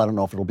constitutional. I don't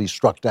know if it'll be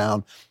struck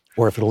down,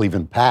 or if it'll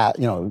even pass,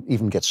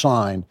 even get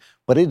signed.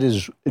 But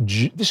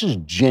this is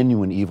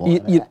genuine evil,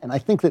 and I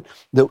think that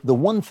the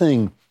one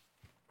thing,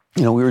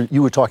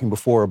 you were talking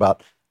before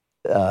about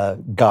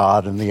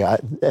God and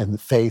the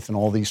faith and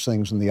all these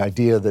things, and the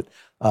idea that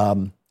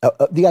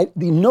the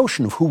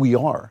notion of who we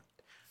are.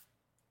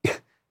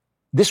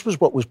 This was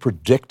what was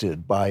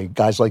predicted by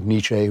guys like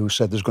Nietzsche, who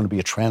said there's going to be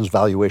a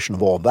transvaluation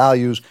of all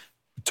values.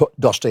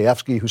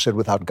 Dostoevsky, who said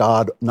without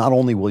God, not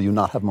only will you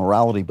not have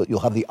morality, but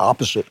you'll have the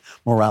opposite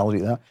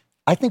morality.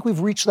 I think we've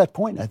reached that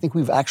point. I think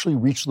we've actually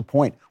reached the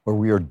point where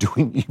we are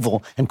doing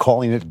evil and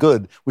calling it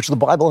good, which the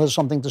Bible has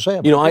something to say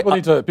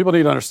about. People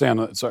need to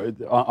understand. Sorry,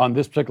 on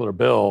this particular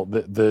bill,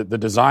 the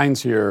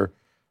designs here.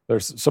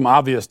 There's some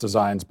obvious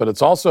designs, but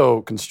it's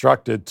also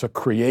constructed to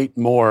create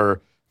more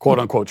 "quote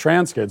unquote"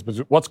 trans kids. But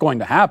what's going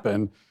to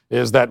happen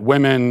is that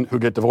women who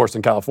get divorced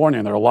in California,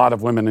 and there are a lot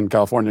of women in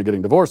California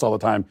getting divorced all the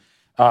time,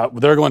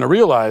 they're going to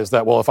realize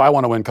that, well, if I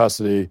want to win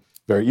custody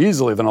very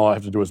easily, then all I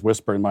have to do is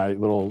whisper in my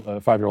little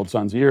 5-year-old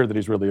son's ear that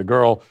he's really a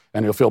girl,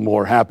 and he'll feel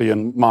more happy,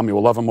 and mommy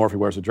will love him more if he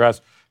wears a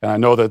dress. And I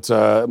know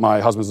that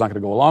my husband's not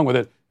going to go along with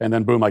it, and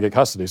then boom, I get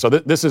custody. So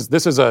this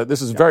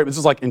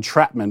is like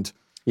entrapment,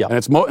 and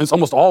it's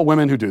almost all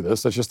women who do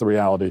this. That's just the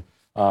reality.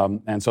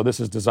 And so this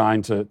is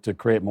designed to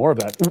create more of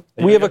that.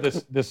 We have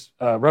this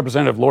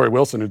Representative Lori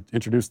Wilson who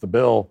introduced the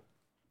bill,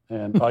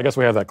 and I guess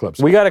we have that clip.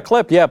 So. We got a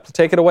clip. Yeah,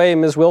 take it away,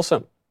 Ms.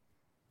 Wilson.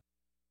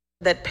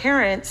 That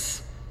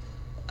parents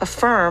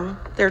affirm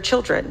their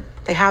children.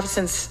 They have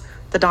since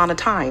the dawn of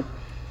time.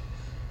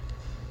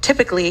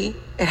 Typically,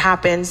 it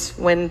happens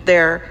when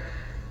their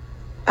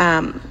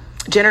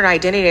gender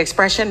identity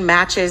expression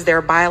matches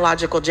their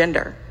biological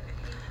gender.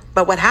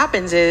 But what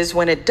happens is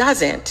when it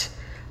doesn't,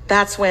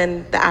 that's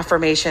when the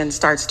affirmation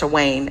starts to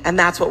wane. And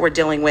that's what we're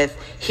dealing with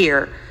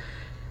here.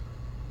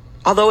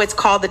 Although it's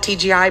called the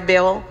TGI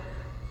bill,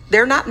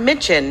 they're not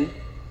mentioned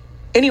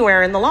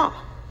anywhere in the law.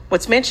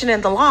 What's mentioned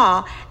in the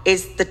law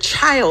is the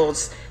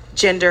child's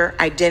gender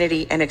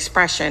identity and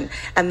expression,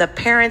 and the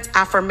parent's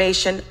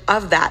affirmation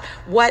of that,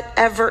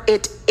 whatever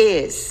it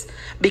is,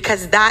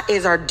 because that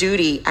is our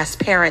duty as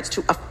parents,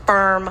 to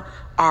affirm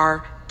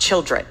our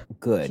children.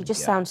 Good. He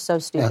just sounds so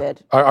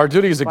stupid. Our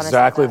duty is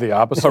exactly the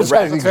opposite.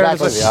 Exactly the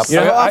opposite. You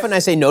know how often I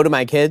say no to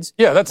my kids?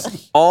 Yeah,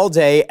 that's all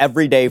day,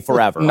 every day,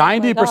 forever.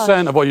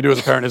 90% of what you do as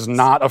a parent is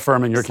not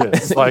affirming your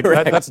kids. Like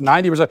that's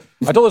 90%.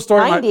 I told a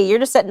story. 90. You're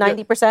just at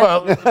 90%.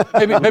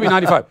 Well, maybe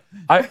 95.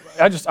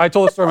 I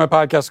told a story on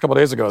my podcast a couple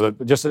of days ago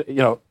that just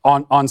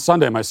on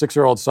Sunday, my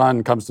 6-year-old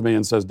son comes to me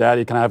and says,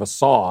 "Daddy, can I have a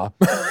saw?"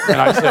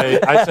 And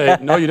I say,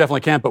 no, you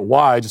definitely can't. But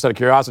why? Just out of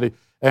curiosity.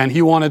 and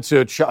he wanted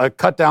to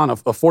cut down a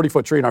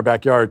 40-foot tree in our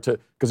backyard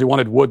because he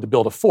wanted wood to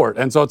build a fort.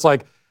 And so it's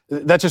like,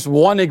 that's just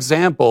one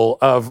example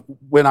of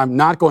when I'm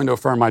not going to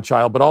affirm my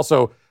child, but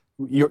also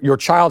your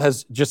child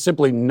has just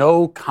simply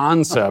no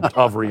concept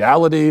of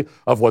reality,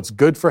 of what's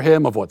good for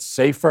him, of what's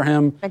safe for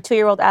him. My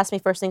 2-year-old asked me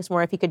first things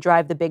more if he could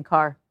drive the big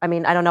car. I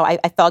mean, I don't know. I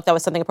felt like that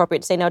was something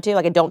appropriate to say no to.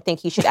 Like, I don't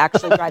think he should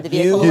actually drive the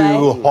vehicle away.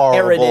 You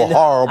horrible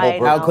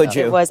person. How could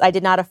you? I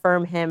did not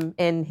affirm him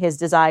in his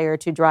desire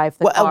to drive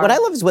the car. What I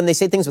love is when they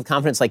say things with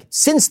confidence, like,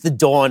 since the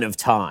dawn of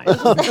time.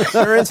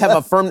 Parents have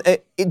affirmed.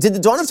 Did the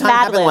dawn of time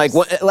happen? Like,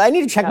 I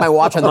need to check my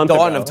watch on the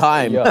dawn of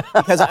time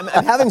because I'm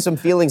having some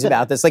feelings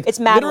about this. Like, it's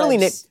Mad literally,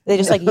 Libs. They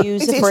just like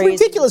use the it's phrase.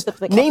 Ridiculous.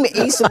 Name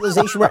a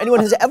civilization where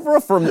anyone has ever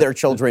affirmed their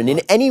children in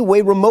any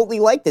way remotely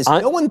like this.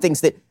 No one thinks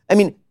that. I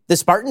mean, the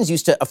Spartans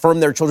used to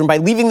affirm their children by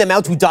leaving them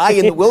out to die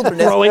in the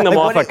wilderness. Throwing them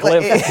off a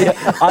cliff.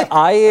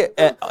 I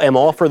am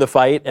all for the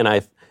fight, and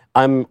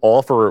I'm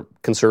all for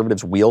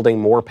conservatives wielding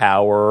more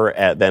power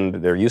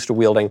than they're used to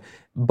wielding.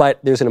 But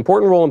there's an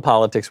important role in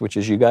politics, which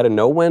is you got to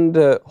know when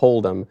to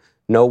hold them,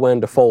 know when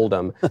to fold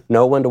them,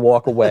 know when to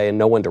walk away, and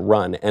know when to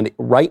run. And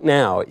right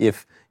now,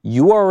 if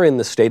you are in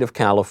the state of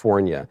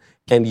California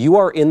and you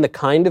are in the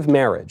kind of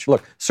marriage,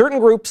 look, certain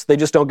groups, they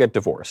just don't get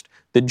divorced.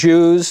 The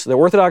Jews, the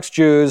Orthodox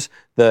Jews,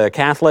 the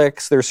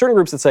Catholics, there are certain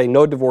groups that say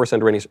no divorce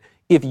under any.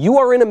 If you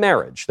are in a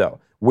marriage, though,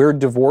 where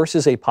divorce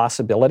is a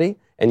possibility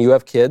and you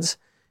have kids,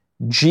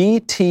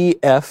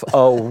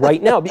 GTFO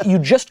right now. You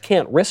just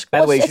can't risk that.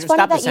 By the way, you should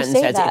stop the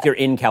sentence as if you're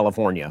in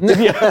California.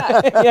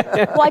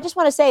 Well, I just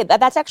want to say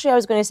that's actually what I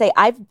was going to say.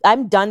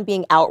 I'm done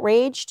being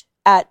outraged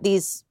at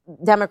these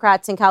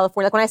Democrats in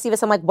California. Like when I see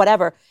this, I'm like,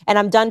 whatever. And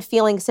I'm done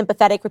feeling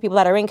sympathetic for people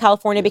that are in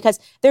California because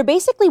they're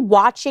basically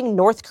watching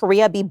North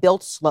Korea be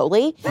built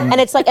slowly. And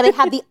it's like, and they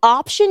have the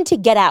option to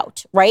get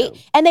out, right?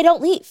 And they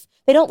don't leave.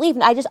 They don't leave.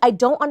 And I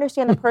don't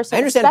understand the person. I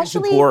understand if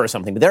you're poor or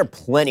something, but there are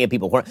plenty of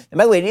people who are. And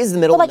by the way, it is the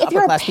middle. But like, if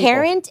you're a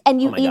parent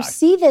and you God.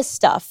 see this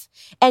stuff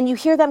and you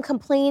hear them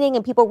complaining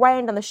and people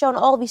writing on the show and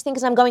all of these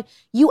things, and I'm going,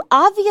 you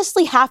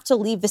obviously have to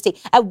leave the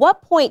state. At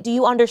what point do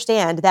you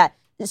understand that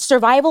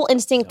survival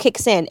instinct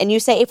kicks in and you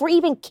say, if we're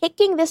even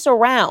kicking this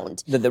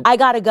around, I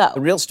gotta go?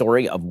 The real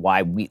story of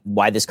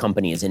why this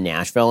company is in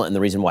Nashville and the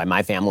reason why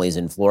my family is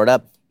in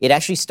Florida, it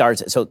actually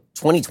starts, so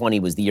 2020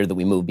 was the year that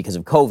we moved because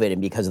of COVID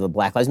and because of the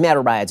Black Lives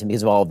Matter riots and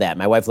because of all of that.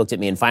 My wife looked at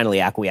me and finally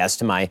acquiesced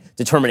to my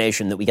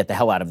determination that we get the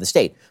hell out of the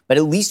state. But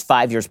at least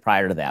 5 years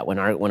prior to that, when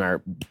our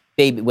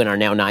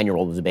now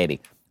 9-year-old was a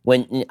baby,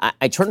 when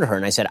I turned to her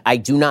and I said, I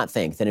do not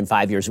think that in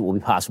 5 years it will be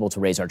possible to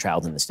raise our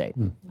child in the state.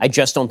 I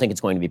just don't think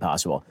it's going to be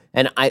possible.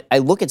 And I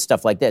look at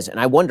stuff like this and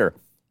I wonder,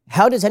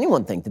 how does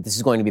anyone think that this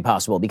is going to be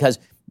possible? Because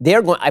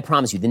I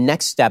promise you, the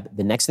next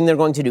thing they're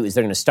going to do is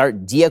they're going to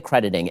start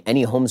de-accrediting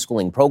any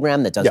homeschooling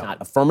program that does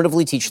not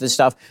affirmatively teach this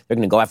stuff. They're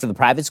going to go after the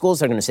private schools.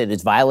 They're going to say that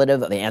it's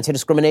violative of the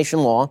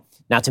anti-discrimination law,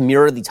 not to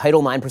mirror the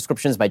Title IX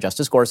prescriptions by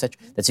Justice Gorsuch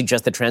that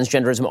suggest that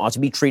transgenderism ought to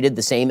be treated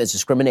the same as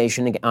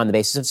discrimination on the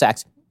basis of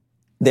sex.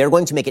 They're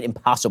going to make it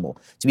impossible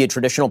to be a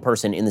traditional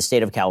person in the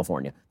state of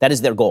California. That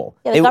is their goal.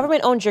 Yeah, the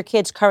government owns your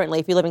kids currently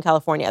if you live in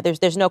California.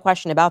 There's no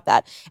question about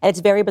that. And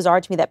it's very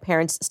bizarre to me that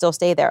parents still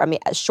stay there. I mean,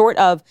 short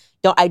of,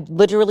 I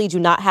literally do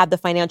not have the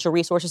financial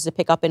resources to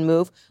pick up and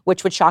move,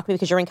 which would shock me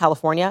because you're in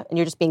California and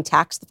you're just being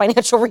taxed the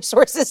financial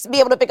resources to be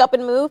able to pick up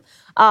and move.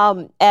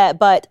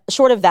 But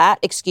short of that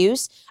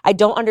excuse, I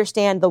don't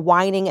understand the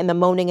whining and the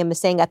moaning and the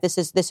saying that this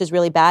is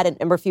really bad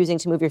and refusing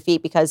to move your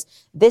feet, because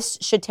this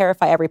should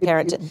terrify every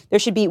parent. There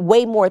should be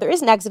way more. There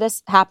is an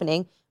exodus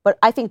happening, but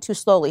I think too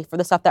slowly for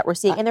the stuff that we're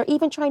seeing. And they're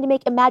even trying to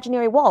make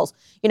imaginary walls.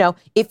 You know,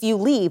 if you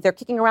leave, they're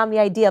kicking around the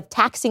idea of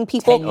taxing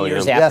people 10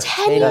 years after.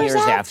 10 years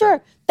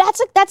after.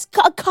 That's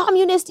a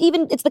communist,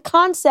 even, it's the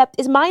concept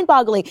is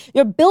mind-boggling.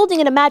 You're building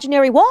an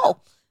imaginary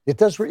wall. It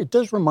does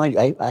remind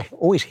you, I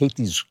always hate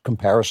these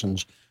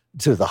comparisons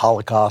to the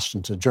Holocaust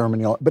and to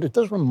Germany, but it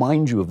does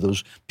remind you of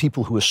those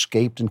people who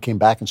escaped and came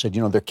back and said,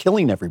 they're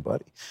killing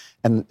everybody.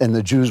 And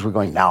the Jews were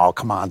going, no,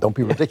 come on, don't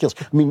be ridiculous.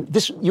 I mean,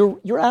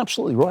 you're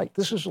absolutely right.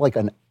 This is like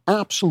an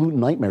absolute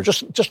nightmare.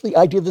 Just the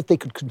idea that they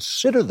could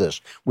consider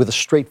this with a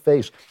straight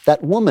face.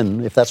 That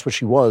woman, if that's what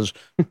she was,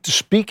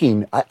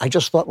 speaking, I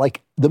just thought,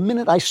 like, the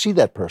minute I see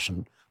that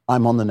person,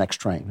 I'm on the next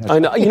train. I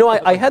know.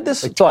 I had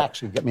this thought.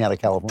 Taxi, get me out of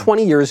California.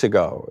 20 years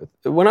ago,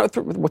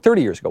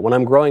 30 years ago, when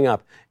I'm growing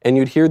up, and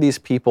you'd hear these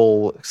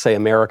people say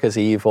America's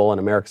evil and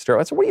America's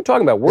terrible. I said, what are you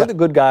talking about? We're the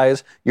good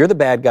guys. You're the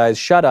bad guys.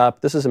 Shut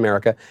up. This is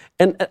America.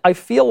 And I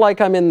feel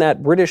like I'm in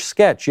that British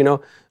sketch. You're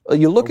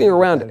looking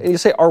around and you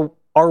say,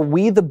 are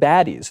we the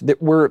baddies?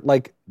 That we're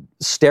like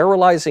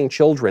sterilizing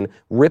children,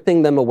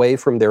 ripping them away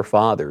from their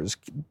fathers,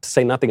 to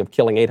say nothing of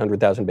killing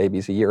 800,000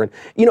 babies a year. And,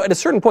 at a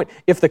certain point,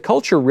 if the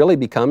culture really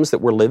becomes that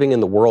we're living in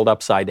the world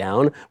upside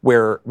down,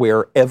 where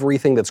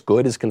everything that's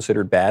good is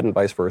considered bad and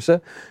vice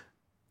versa,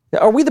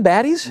 are we the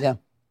baddies? Yeah.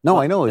 No,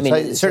 I know.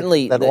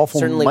 Certainly that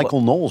awful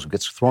Michael Knowles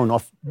gets thrown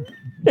off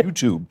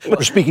YouTube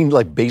for speaking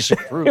like basic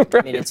truth.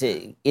 I mean,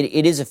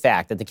 it is a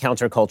fact that the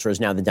counterculture is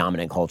now the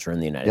dominant culture in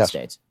the United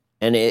States.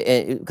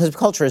 And because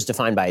culture is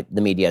defined by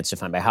the media, it's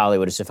defined by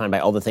Hollywood, it's defined by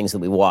all the things that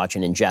we watch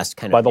and ingest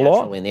kind of by the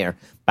naturally law. in the air,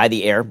 by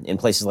the air in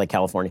places like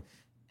California.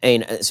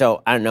 And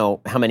so I don't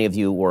know how many of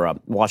you were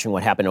watching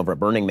what happened over at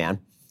Burning Man,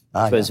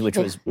 which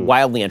was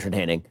wildly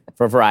entertaining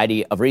for a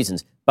variety of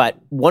reasons. But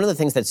one of the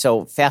things that's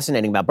so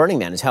fascinating about Burning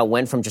Man is how it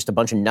went from just a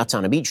bunch of nuts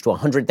on a beach to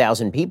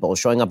 100,000 people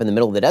showing up in the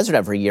middle of the desert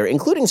every year,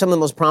 including some of the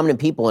most prominent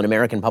people in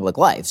American public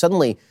life.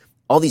 Suddenly,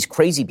 all these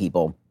crazy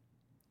people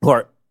who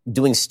are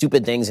doing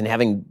stupid things and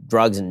having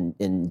drugs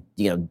and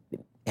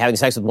having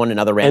sex with one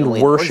another randomly.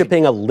 And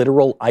worshiping a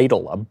literal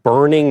idol, a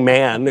burning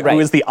man who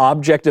is the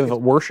object of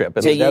worship.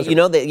 In the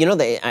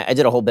desert. I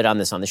did a whole bit on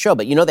this on the show,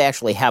 but they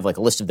actually have like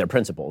a list of their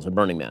principles at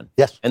Burning Man.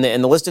 Yes. And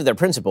the list of their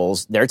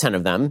principles, there are 10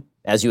 of them,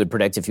 as you would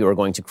predict if you were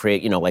going to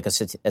create, like a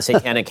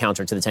satanic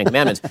counter to the Ten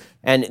Commandments.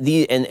 And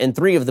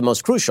three of the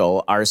most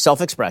crucial are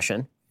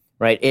self-expression,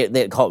 right?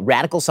 They call it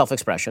radical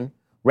self-expression,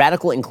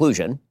 radical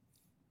inclusion,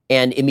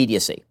 and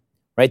immediacy.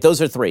 Right,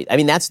 those are three. I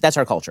mean, that's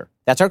our culture.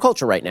 That's our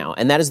culture right now,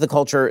 and that is the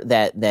culture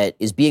that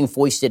is being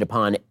foisted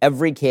upon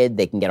every kid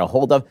they can get a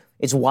hold of.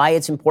 It's why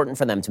it's important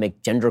for them to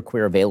make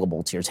genderqueer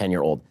available to your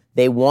 10-year-old.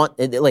 They want,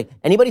 like,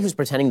 anybody who's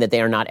pretending that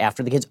they are not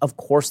after the kids. Of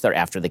course, they're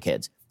after the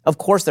kids. Of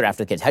course, they're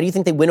after the kids. How do you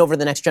think they win over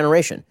the next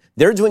generation?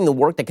 They're doing the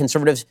work that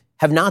conservatives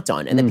have not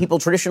done, and that people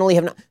traditionally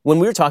have not. When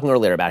we were talking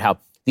earlier about how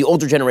the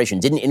older generation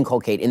didn't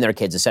inculcate in their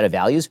kids a set of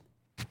values.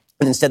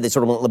 And instead, they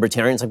sort of went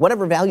libertarian. It's like,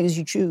 whatever values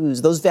you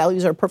choose, those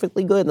values are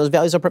perfectly good, and those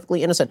values are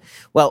perfectly innocent.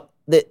 Well,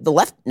 the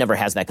left never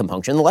has that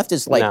compunction. The left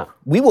is like,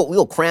 we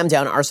will cram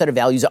down our set of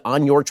values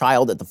on your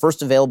child at the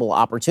first available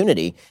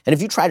opportunity. And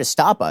if you try to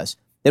stop us,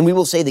 then we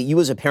will say that you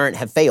as a parent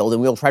have failed,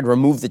 and we will try to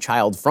remove the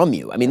child from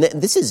you. I mean,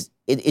 this is,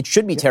 it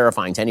should be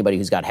terrifying to anybody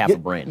who's got half a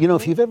brain.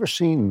 If you've ever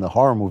seen the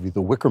horror movie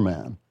The Wicker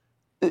Man,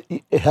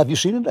 have you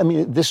seen it? I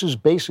mean, this is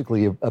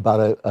basically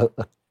about a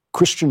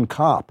Christian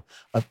cop,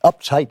 an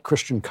uptight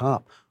Christian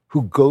cop,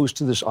 who goes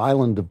to this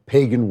island of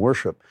pagan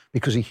worship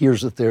because he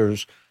hears that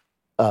there's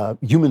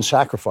human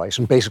sacrifice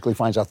and basically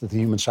finds out that the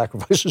human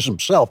sacrifice is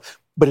himself.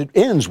 But it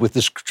ends with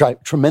this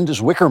tremendous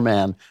wicker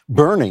man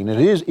burning.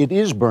 It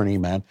is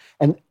Burning Man.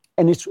 And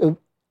it's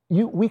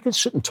we could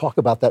sit and talk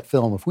about that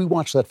film. If we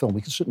watch that film,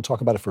 we could sit and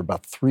talk about it for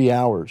about 3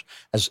 hours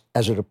as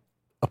it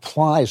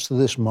applies to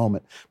this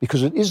moment,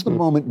 because it is the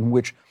moment in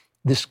which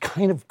this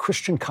kind of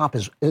Christian cop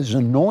is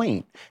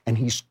annoying, and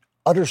he's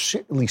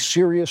utterly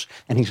serious,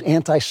 and he's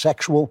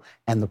anti-sexual,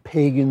 and the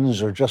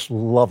pagans are just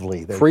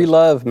lovely. Free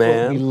love,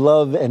 man. Free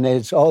love, and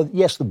it's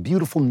the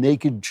beautiful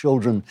naked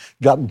children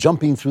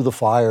jumping through the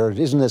fire.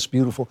 Isn't this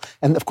beautiful?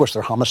 And of course,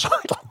 they're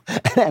homicidal.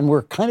 And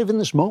we're kind of in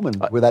this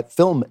moment where that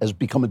film has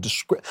become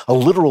a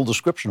literal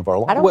description of our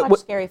life. I don't watch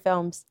scary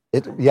films. I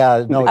was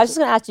just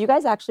going to ask, do you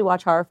guys actually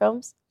watch horror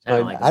films?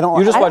 I don't.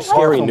 You just watch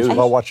scary news.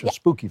 I watch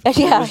spooky films.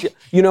 Yeah. I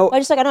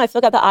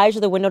feel like the eyes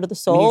are the window to the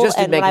soul. You just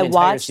did make an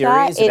entire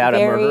series about a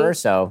murderer,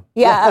 so.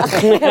 Yeah,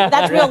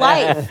 that's real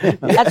life.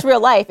 That's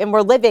real life. And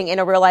we're living in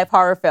a real life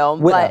horror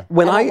film. When I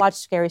don't watch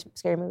scary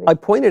movies. I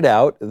pointed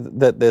out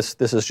that this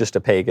is just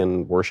a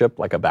pagan worship,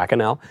 like a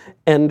bacchanal.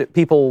 And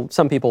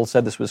some people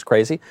said this was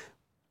crazy.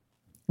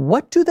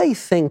 What do they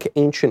think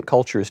ancient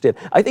cultures did?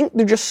 I think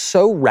they're just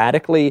so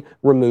radically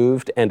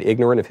removed and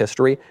ignorant of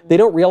history. They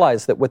don't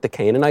realize that what the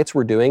Canaanites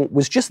were doing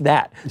was just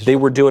that. They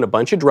were doing a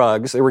bunch of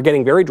drugs. They were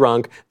getting very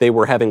drunk. They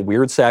were having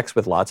weird sex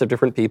with lots of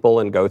different people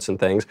and goats and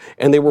things.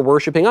 And they were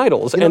worshiping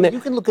idols. You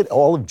can look at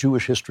all of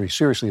Jewish history.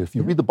 Seriously, if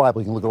you read the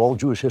Bible, you can look at all of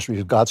Jewish history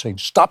of God saying,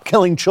 stop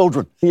killing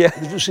children. Yeah.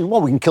 You just say,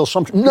 well, we can kill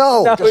some.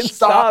 No, just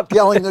stop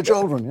killing the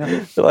children.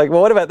 Yeah. They're like,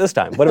 well, what about this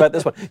time? What about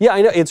this one? Yeah,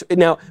 I know.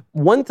 Now,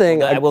 one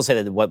thing... I will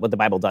say that what the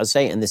Bible does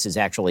say, and this is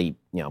actually,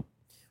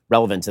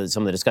 relevant to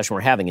some of the discussion we're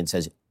having, it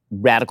says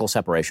radical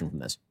separation from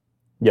this.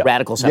 Yeah.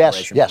 Radical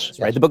separation from this,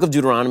 right? Yes. The book of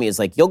Deuteronomy is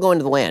like, you'll go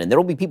into the land, and there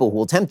will be people who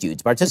will tempt you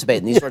to participate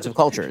in these sorts of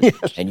cultures,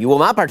 and you will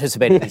not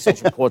participate in these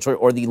sorts of cultures,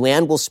 or the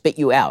land will spit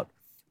you out.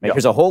 Right?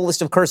 There's a whole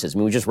list of curses. I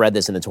mean, we just read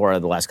this in the Torah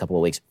the last couple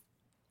of weeks.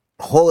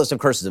 A whole list of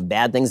curses of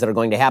bad things that are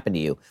going to happen to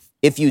you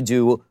if you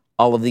do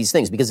all of these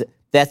things, because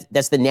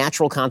that's the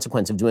natural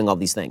consequence of doing all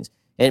these things.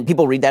 And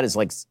people read that as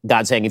like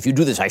God saying, if you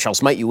do this, I shall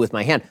smite you with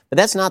my hand. But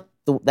that's not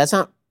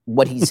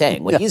what he's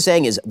saying. What he's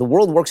saying is the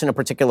world works in a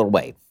particular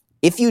way.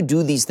 If you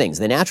do these things,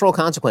 the natural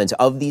consequence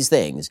of these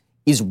things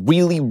is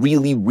really,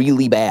 really,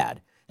 really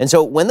bad. And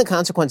so when the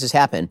consequences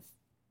happen,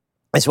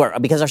 I swear,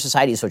 because our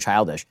society is so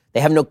childish, they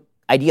have no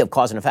idea of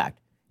cause and effect.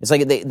 It's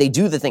like they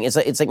do the thing. It's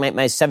like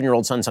my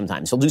 7-year-old son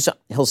sometimes.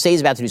 He'll say he's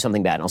about to do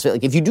something bad. And I'll say,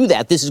 like, if you do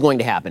that, this is going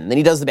to happen. And then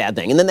he does the bad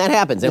thing. And then that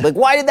happens. And they're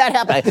like, why did that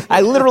happen?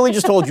 I literally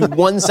just told you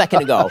 1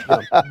 second ago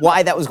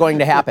why that was going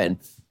to happen.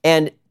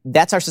 And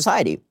that's our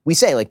society. We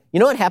say, like, you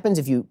know what happens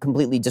if you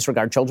completely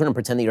disregard children and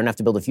pretend that you don't have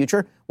to build a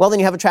future? Well, then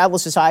you have a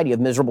childless society of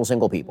miserable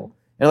single people. And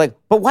they're like,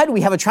 but why do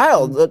we have a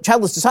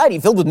childless society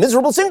filled with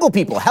miserable single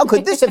people? How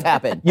could this have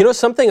happened? You know,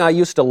 something I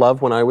used to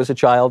love when I was a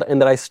child and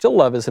that I still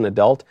love as an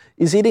adult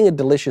is eating a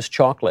delicious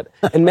chocolate.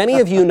 And many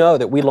of you know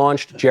that we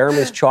launched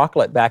Jeremy's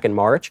Chocolate back in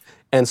March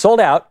and sold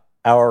out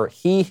our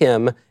he,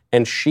 him,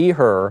 and she,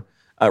 her,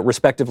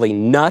 respectively,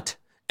 nut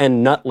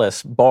and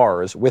nutless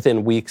bars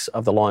within weeks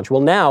of the launch.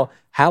 Well, now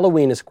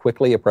Halloween is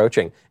quickly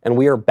approaching, and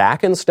we are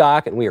back in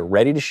stock and we are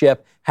ready to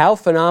ship. How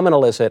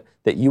phenomenal is it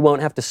that you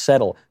won't have to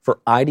settle for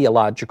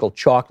ideological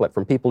chocolate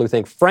from people who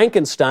think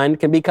Frankenstein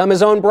can become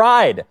his own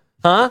bride?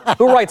 Huh?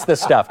 Who writes this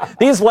stuff?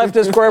 These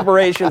leftist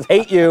corporations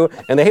hate you,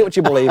 and they hate what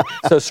you believe.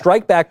 So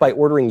strike back by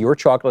ordering your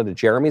chocolate at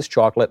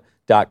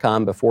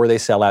jeremy'schocolate.com before they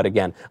sell out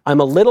again. I'm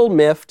a little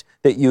miffed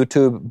that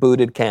YouTube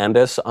booted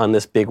Candace on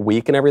this big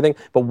week and everything,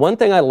 but one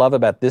thing I love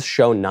about this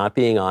show not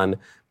being on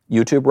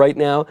YouTube right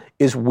now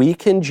is we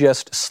can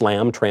just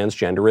slam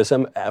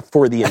transgenderism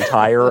for the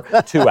entire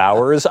 2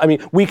 hours. I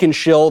mean, we can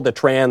shill the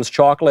trans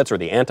chocolates or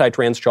the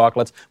anti-trans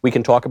chocolates. We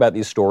can talk about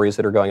these stories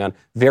that are going on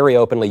very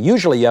openly.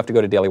 Usually you have to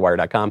go to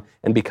dailywire.com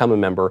and become a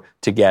member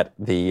to get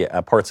the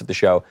parts of the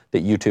show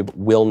that YouTube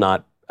will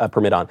not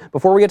permit on.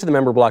 Before we get to the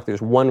member block,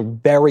 there's one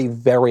very,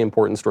 very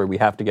important story we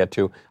have to get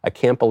to. I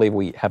can't believe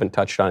we haven't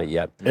touched on it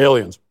yet.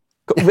 Aliens.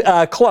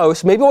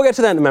 Close. Maybe we'll get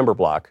to that in the member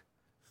block.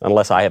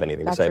 Unless I have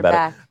anything to say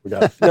about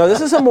it. No,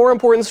 this is a more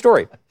important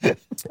story.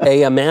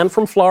 A man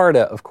from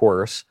Florida, of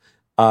course,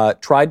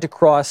 tried to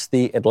cross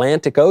the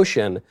Atlantic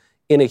Ocean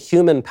in a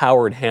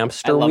human-powered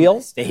hamster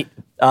wheel.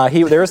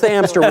 There's the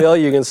hamster wheel.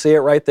 You can see it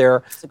right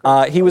there.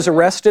 He was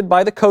arrested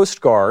by the Coast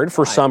Guard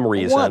for some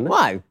reason.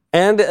 Why?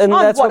 And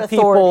that's what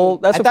people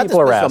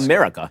are asking.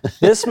 America.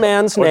 This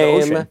man's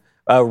name,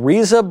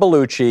 Reza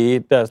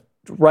Baluchi,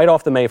 right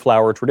off the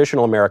Mayflower,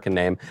 traditional American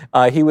name.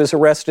 He was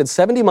arrested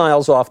 70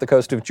 miles off the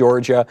coast of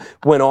Georgia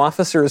when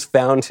officers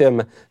found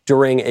him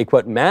during a,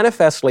 quote,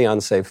 manifestly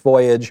unsafe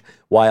voyage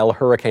while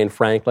Hurricane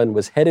Franklin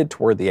was headed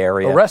toward the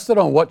area. Arrested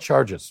on what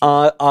charges?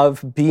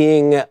 Of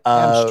being...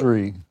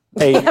 Hamstery.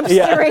 Being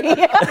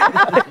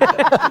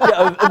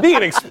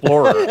an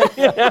explorer.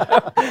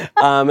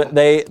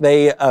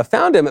 They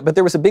found him, but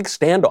there was a big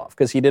standoff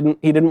because he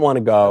didn't want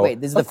to go.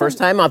 Wait, this is the first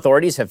time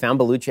authorities have found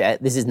Baluchi.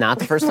 This is not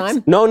the first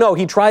time? No,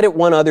 he tried it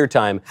one other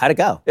time. How'd it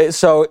go?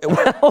 So,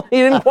 he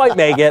didn't quite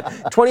make it.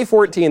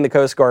 2014, the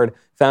Coast Guard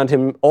found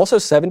him also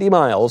 70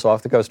 miles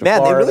off the coast of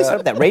Florida. Man, they really set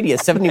up that radius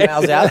 70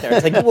 miles out there.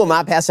 It's like, you will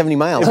not pass 70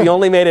 miles. He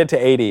only made it to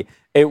 80.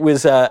 It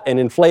was an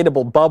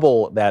inflatable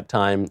bubble that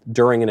time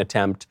during an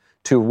attempt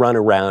to run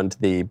around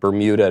the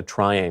Bermuda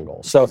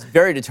Triangle. So he's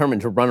very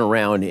determined to run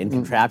around in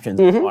contraptions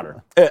in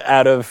water.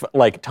 Out of,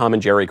 like, Tom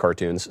and Jerry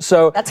cartoons.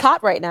 So that's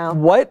hot right now.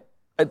 What?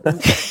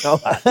 It's so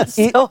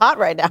hot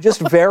right now.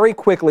 Just very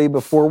quickly,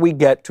 before we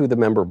get to the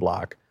member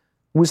block,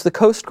 was the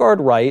Coast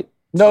Guard right?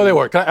 No, they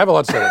weren't. I have a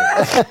lot to say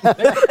about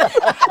it.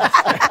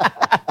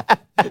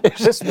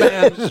 This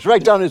man is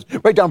right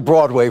down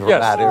Broadway from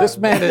that area. This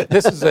man,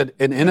 this is an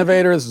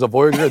innovator. This is a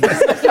voyager.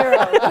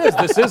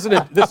 This is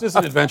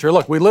an adventure.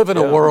 Look, we live in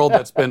a world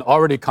that's been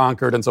already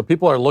conquered, and so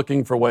people are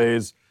looking for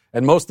ways.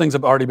 And most things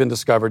have already been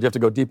discovered. You have to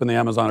go deep in the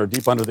Amazon or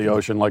deep under the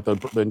ocean, like the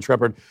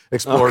intrepid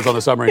explorers on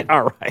the submarine.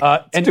 All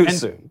right. Too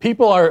soon.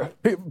 People are.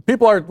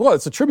 Well,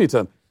 it's a tribute to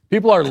them.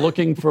 People are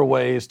looking for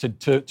ways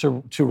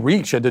to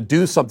reach and to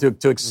do something,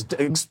 to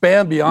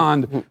expand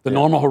beyond the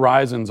normal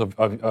horizons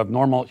of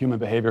normal human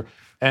behavior.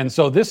 And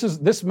so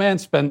this man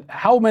spent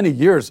how many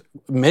years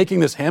making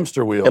this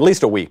hamster wheel? At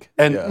least a week.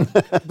 And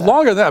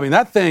longer than that. I mean,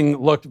 that thing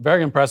looked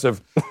very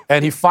impressive.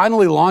 And he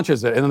finally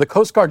launches it. And then the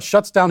Coast Guard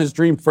shuts down his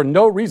dream for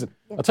no reason.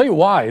 I'll tell you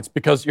why. It's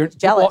because you're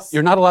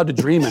not allowed to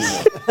dream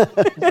anymore.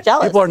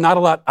 Jealous. People are not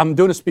allowed. I'm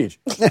doing a speech.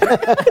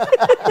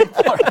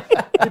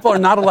 People are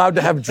not allowed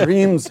to have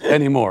dreams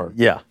anymore.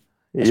 Yeah.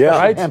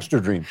 Right? Hamster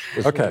dreams.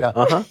 Okay.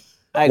 Uh-huh.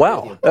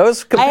 Wow. That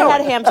was compelling. I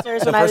had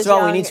hamsters when I was First of all,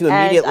 young, we need to and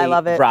immediately I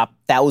love it. drop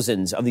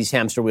thousands of these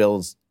hamster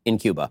wheels in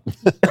Cuba.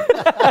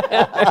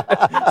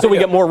 So we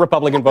get more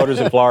Republican voters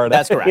in Florida.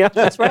 That's correct.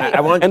 That's right. I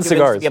want And Cubans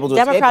cigars. to be able to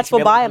Democrats escape.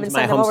 will buy them to and my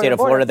send them home over state the of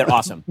Florida. border. They're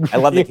awesome. I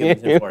love the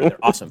Cubans in Florida.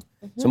 They're awesome.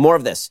 So more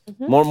of this.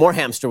 More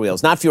hamster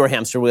wheels, not fewer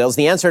hamster wheels.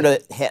 The answer to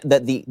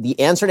the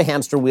answer to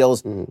hamster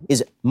wheels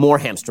is more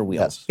hamster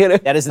wheels. Yes.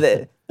 That is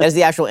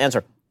the actual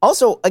answer.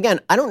 Also, again,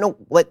 I don't know,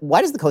 why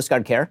does the Coast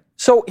Guard care?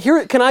 So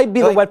here, can I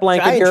be the wet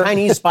blanket here?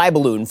 Chinese spy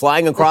balloon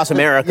flying across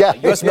America.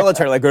 U.S.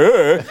 military, like,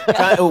 a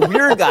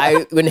weird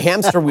guy in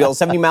hamster wheels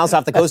 70 miles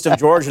off the coast of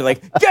Georgia,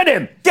 like, get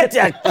him, get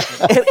that.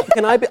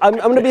 Can I be, I'm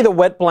going to be the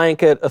wet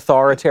blanket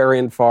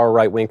authoritarian far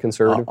right-wing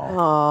conservative.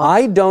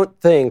 I don't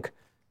think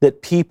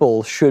that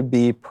people should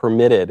be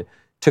permitted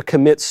to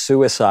commit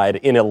suicide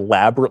in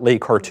elaborately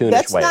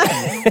cartoonish ways.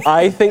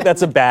 I think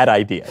that's a bad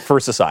idea for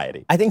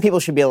society. I think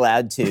people should be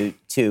allowed to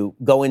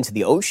go into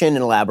the ocean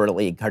in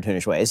elaborately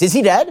cartoonish ways. Is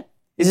he dead?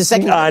 Is his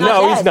second?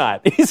 No, he's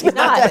not. He's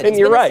not dead. And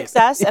you're right.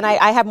 Success, and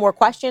I have more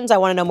questions. I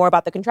want to know more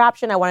about the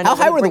contraption. I want to know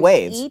how high were the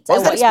waves? What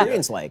was that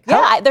experience like? Yeah,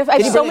 I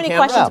have so many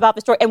questions about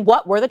the story. And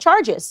what were the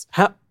charges?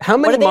 How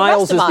many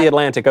miles is the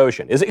Atlantic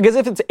Ocean? Is it because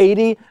if it's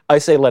 80, I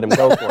say let him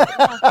go for it.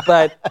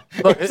 But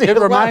look, it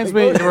reminds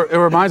me. It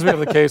reminds me of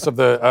the case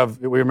of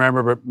we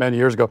remember many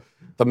years ago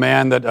the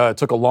man that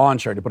took a lawn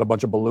chair. He put a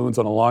bunch of balloons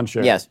on a lawn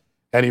chair. Yes.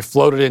 And he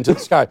floated into the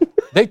sky.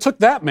 They took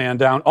that man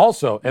down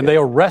also, and they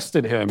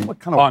arrested him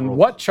on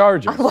what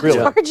charges? On what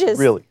charges?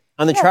 Really?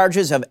 on the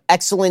charges of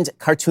excellent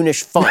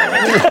cartoonish fun.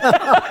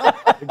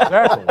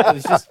 Exactly. It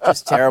was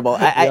just terrible.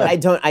 I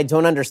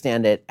don't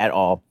understand it at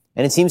all.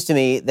 And it seems to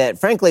me that,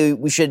 frankly,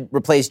 we should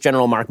replace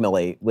General Mark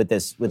Milley with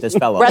this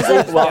fellow.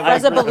 Reza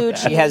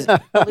Bellucci.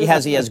 He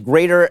has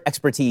greater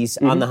expertise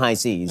on the high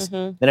seas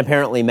than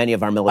apparently many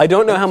of our military. I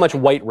don't know how much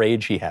white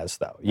rage he has,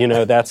 though. You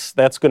know, that's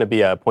going to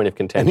be a point of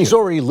contention. And he's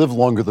already lived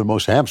longer than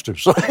most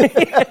hamsters. So I think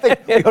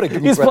we ought to give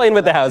him He's credit. playing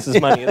with the house's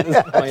money at this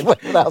point. Playing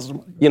with the house's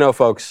money. You know,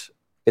 folks,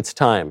 it's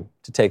time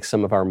to take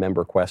some of our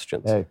member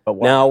questions. Hey.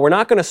 Now, we're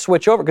not going to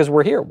switch over because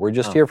we're here. We're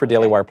just here for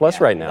Daily Wire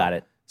Plus right now. Got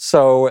it.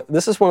 So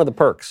this is one of the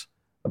perks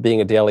of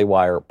being a Daily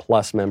Wire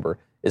Plus member,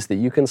 is that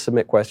you can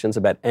submit questions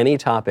about any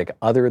topic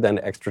other than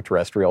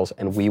extraterrestrials,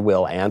 and we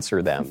will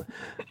answer them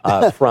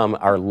from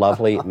our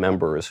lovely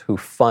members who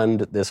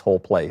fund this whole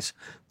place.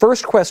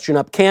 First question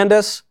up,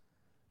 Candace.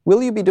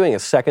 Will you be doing a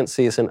second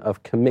season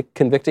of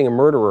Convicting a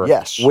Murderer?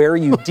 Yes. Where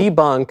you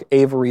debunk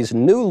Avery's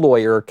new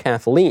lawyer,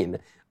 Kathleen?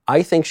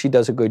 I think she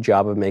does a good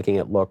job of making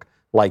it look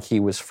like he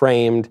was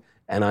framed,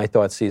 and I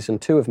thought season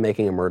 2 of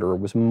Making a Murderer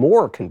was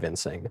more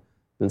convincing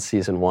than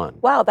season 1.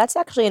 Wow, that's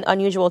actually an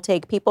unusual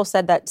take. People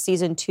said that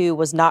season 2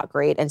 was not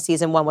great and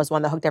season 1 was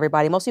one that hooked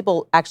everybody. Most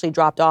people actually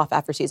dropped off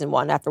after season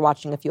 1, after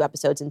watching a few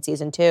episodes in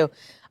season 2.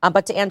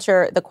 But to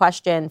answer the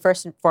question,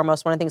 first and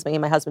foremost, one of the things me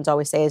and my husband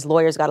always say is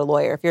lawyers got a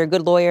lawyer. If you're a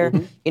good lawyer,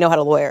 you know how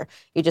to lawyer.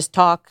 You just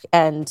talk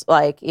and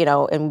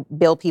and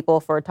bill people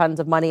for tons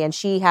of money. And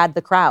she had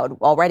the crowd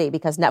already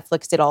because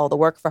Netflix did all the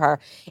work for her.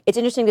 It's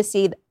interesting to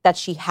see that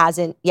she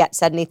hasn't yet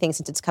said anything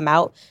since it's come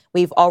out.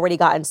 We've already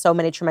gotten so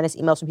many tremendous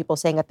emails from people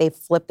saying that they've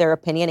flipped their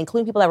opinion,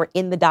 including people that were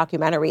in the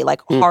documentary,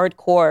 like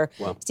hardcore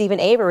Stephen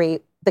Avery,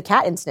 the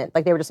cat incident.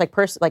 Like they were just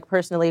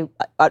personally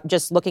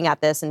just looking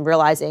at this and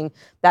realizing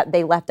that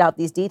they left out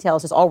these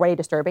details is already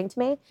disturbing to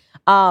me.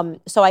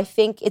 So I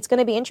think it's going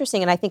to be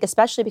interesting. And I think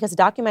especially because the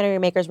documentary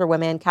makers were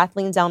women,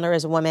 Kathleen Zellner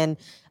is a woman,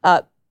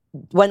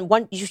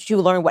 when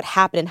you learn what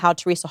happened and how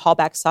Teresa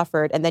Hallback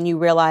suffered, and then you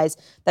realize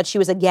that she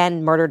was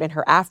again murdered in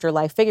her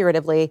afterlife,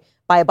 figuratively,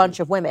 by a bunch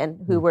of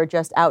women who were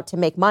just out to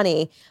make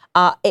money,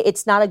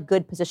 it's not a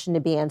good position to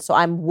be in. So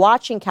I'm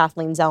watching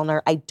Kathleen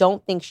Zellner. I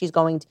don't think she's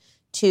going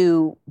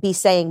to be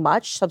saying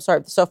much.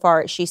 So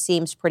far, she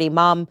seems pretty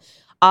mum.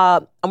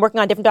 I'm working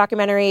on a different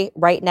documentary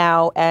right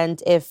now,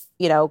 and if,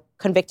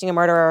 Convicting a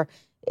Murderer,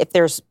 if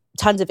there's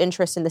tons of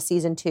interest in the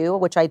season 2,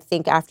 which I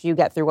think after you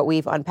get through what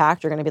we've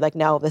unpacked, you're going to be like,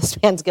 no,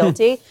 this man's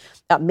guilty.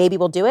 Maybe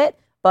we'll do it.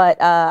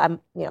 But I'm,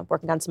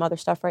 working on some other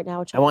stuff right now.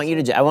 Which I want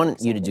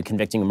you to do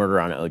Convicting a Murderer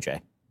on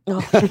OJ. Oh,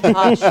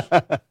 gosh.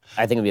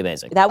 I think it'd be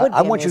amazing. That would be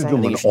I want you to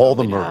do all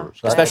the murders.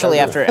 Especially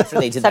after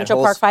they did that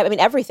Central Park 5. I mean,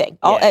 everything.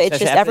 It's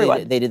just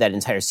everyone. They did that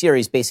entire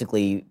series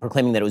basically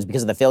proclaiming that it was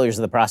because of the failures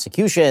of the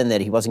prosecution that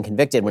he wasn't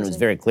convicted when it was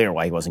very clear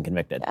why he wasn't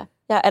convicted.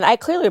 Yeah, and I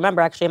clearly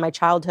remember actually in my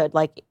childhood,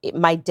 like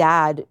my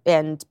dad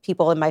and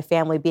people in my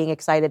family being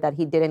excited that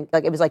he didn't,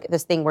 like it was like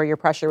this thing where your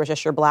pressure was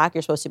just you're black,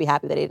 you're supposed to be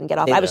happy that he didn't get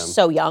off. I was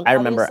so young, I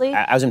remember, obviously,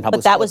 I was in public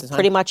but that school was at the time.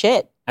 pretty much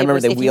it. I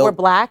remember if you were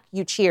black,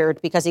 you cheered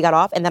because he got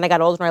off, and then I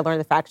got older and I learned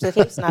the facts of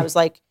the case, and I was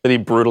like... That he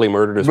brutally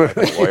murdered his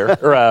lawyer,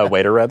 or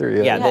waiter rather.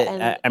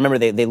 I remember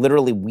they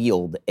literally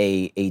wheeled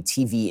a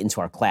TV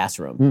into our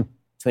classroom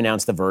to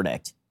announce the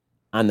verdict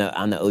on the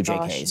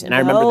OJ case. And I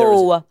remember there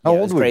was... How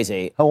old was were you?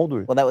 crazy. How old were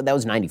you? Well, that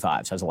was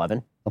 95, so I was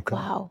 11. Okay.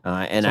 Wow.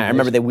 And I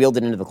remember they wheeled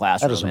it into the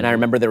classroom, and I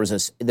remember there was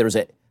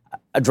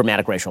a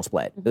dramatic racial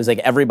split. It was like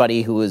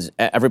everybody who was...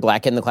 Every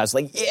black kid in the class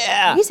was like,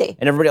 yeah! Easy.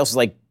 And everybody else was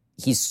like,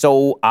 he's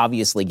so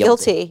obviously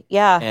guilty.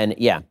 Yeah. And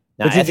yeah.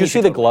 No, But did you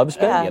see the gloves,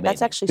 Ben? Yeah,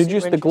 that's actually Did you?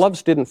 super The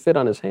gloves didn't fit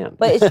on his hand.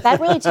 But that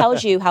really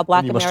tells you how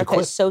Black You must have America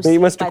quit. is so You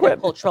seen must by have the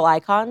quit. cultural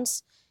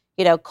icons.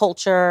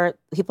 Culture.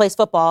 He plays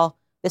football.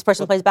 This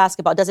person plays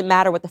basketball. It doesn't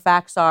matter what the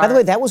facts are. By the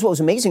way, that was what was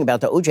amazing about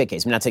the OJ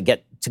case. I mean, not to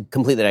get to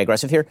completely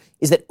digressive here,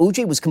 is that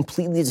OJ was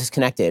completely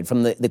disconnected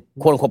from the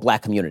quote-unquote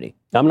black community.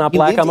 I'm not He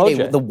black, I'm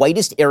lived in OJ. the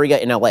whitest area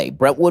in L.A.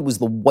 Brentwood was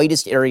the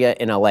whitest area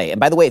in L.A. And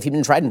by the way, if he'd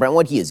been tried in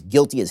Brentwood, he is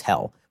guilty as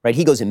hell, right?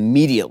 He goes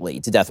immediately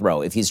to death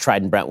row if he's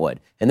tried in Brentwood.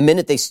 And the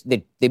minute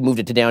they moved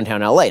it to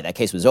downtown L.A., that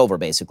case was over,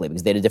 basically,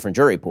 because they had a different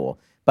jury pool.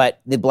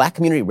 But the black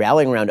community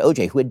rallying around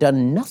OJ, who had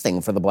done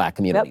nothing for the black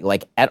community,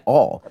 like, at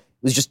all.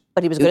 It was just...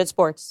 But he was good at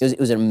sports. It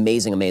was an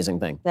amazing, amazing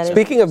thing.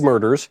 Speaking of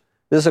murders,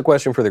 this is a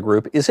question for the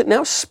group. Is it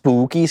now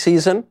spooky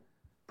season?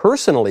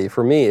 Personally,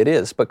 for me, it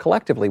is. But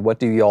collectively, what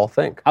do y'all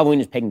think? Halloween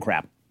is pagan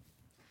crap.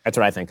 That's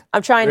what I think.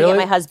 I'm trying to Really?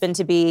 get my husband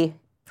to be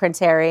Prince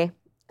Harry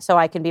so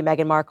I can be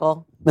Meghan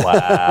Markle.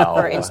 Wow.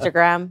 For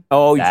Instagram.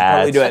 Oh, you should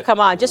totally do it.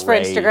 Come on, just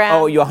great. for Instagram.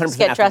 Oh, you 100% Just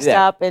get have to do dressed that.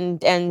 up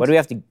and What do we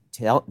have to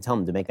tell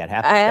him to make that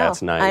happen? I know.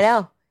 That's nice. I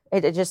know.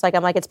 It just like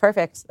I'm like it's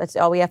perfect. That's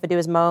all we have to do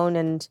is moan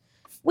and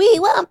we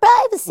want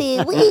privacy.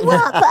 We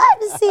want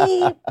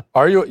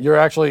privacy. You're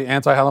actually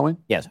anti-Halloween?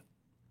 Yes.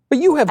 But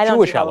you have I don't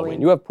Jewish do Halloween.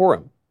 Halloween. You have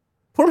Purim.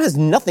 Purim has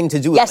nothing to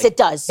do with Yes, it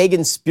does.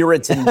 pagan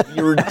spirits and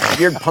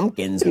weird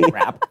pumpkins and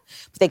crap.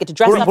 But they get to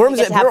dress up and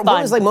get to have fun.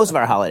 Purim is like most of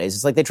our holidays.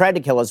 It's like they tried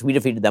to kill us, we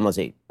defeated them, let's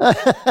eat.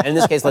 And in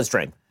this case, let's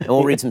drink. And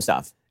we'll read some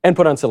stuff. And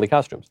put on silly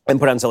costumes.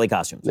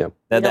 Yeah.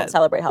 We don't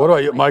celebrate Halloween. What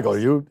about you, Michael? Are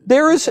you?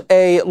 There's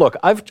look.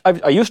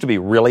 I used to be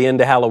really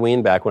into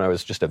Halloween back when I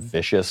was just a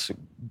vicious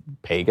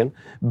pagan,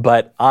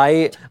 but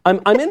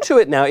I'm into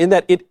it now in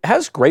that it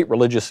has great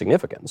religious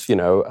significance.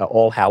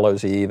 All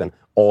Hallows Eve and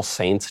All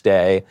Saints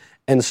Day,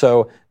 and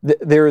so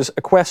there's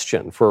a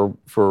question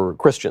for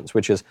Christians,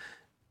 which is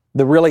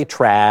the really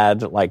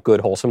trad, like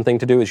good wholesome thing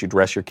to do is you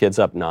dress your kids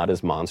up not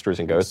as monsters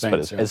and ghosts,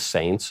 but as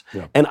saints.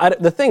 Yeah. And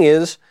the thing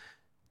is,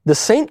 the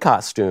saint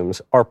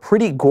costumes are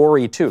pretty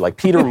gory too. Like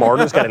Peter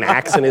Martyr's got an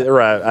axe in an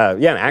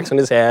axe in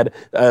his head.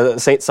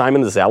 Saint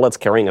Simon the Zealot's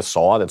carrying a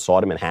saw that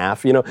sawed him in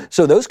half.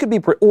 So those could be,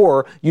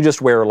 or you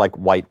just wear like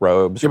white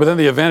robes. Yeah, but then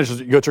the advantage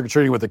is you go trick or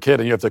treating with a kid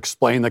and you have to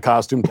explain the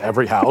costume to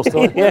every house. They're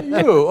like, what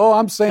are you? Oh,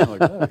 I'm saying like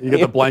that. You get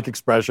the blank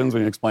expressions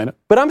when you explain it.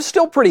 But I'm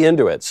still pretty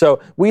into it.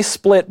 So we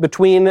split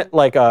between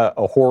like a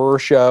horror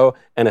show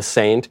and a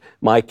saint.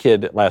 My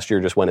kid last year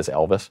just went as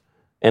Elvis.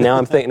 And now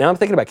I'm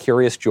thinking about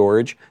Curious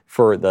George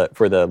for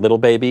the little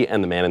baby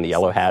and the man in the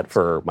yellow hat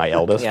for my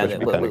eldest. Yeah,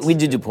 we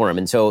do Purim,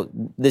 and so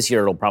this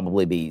year it'll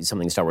probably be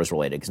something Star Wars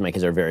related because my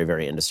kids are very,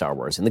 very into Star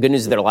Wars. And the good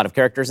news is there are a lot of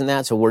characters in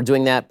that, so we're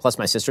doing that plus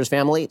my sister's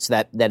family.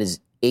 So that is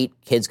 8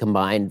 kids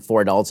combined,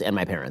 4 adults, and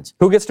my parents.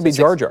 Who gets to be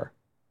Jar Jar?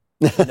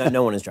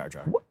 No one is Jar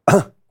Jar.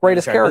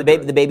 Greatest character.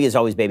 The baby is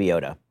always Baby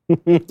Yoda.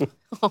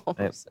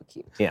 So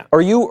cute. Yeah.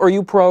 Are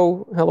you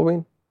pro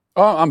Halloween?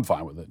 Oh, I'm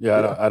fine with it.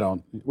 Yeah, I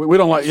don't. We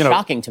don't like.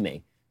 Shocking to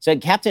me. So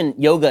Captain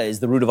Yoga is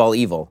the root of all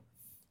evil.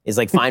 Is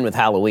like fine with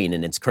Halloween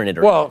and it's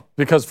carnivorous. Well,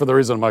 because for the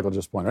reason Michael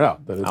just pointed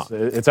out, that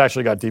it's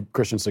actually got deep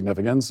Christian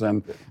significance.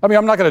 And I mean,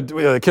 I'm not going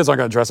to, the kids aren't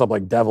going to dress up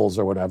like devils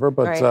or whatever,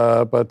 but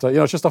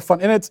it's just a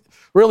fun, and it's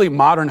really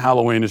modern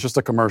Halloween. It's just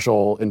a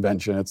commercial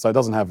invention. It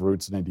doesn't have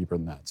roots any deeper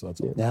than that. So that's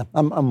all. Yeah,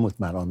 I'm with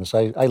Matt on this.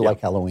 I like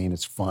Halloween.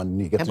 It's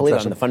fun. You get I can't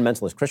believe I'm the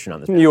fundamentalist Christian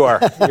on this. You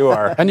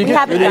are. And you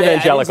get evangelical. I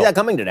didn't see that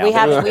coming today. We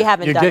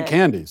haven't you done get it.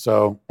 candy,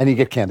 and you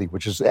get candy,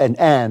 which is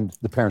and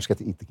the parents get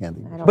to eat the candy.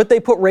 But they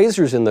put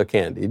razors in the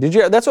candy. Did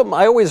you? That's what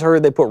I always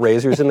heard. They put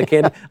razors in the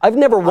candy. I've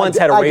never once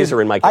had a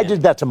razor in my candy. I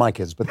did that to my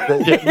kids, but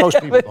most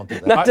people don't do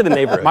that. Not to the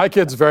neighborhood. My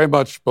kids very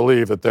much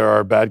believe that there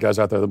are bad guys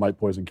out there that might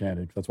poison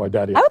candy. That's why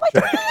Daddy. I would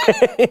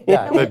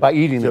like to. By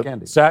eating the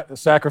candy.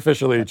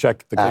 Sacrificially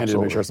check the candy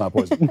to make sure it's not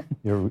poison.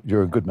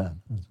 You're a good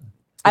man.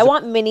 I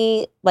want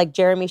mini like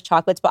Jeremy's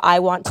chocolates, but I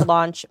want to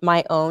launch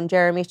my own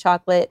Jeremy's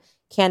chocolate.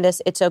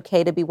 Candace, it's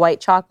okay to be white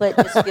chocolate.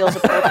 This feels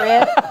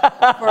appropriate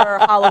for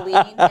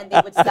Halloween, and they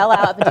would sell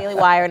out of the Daily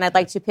Wire. And I'd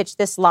like to pitch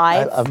this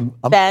live.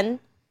 Ben.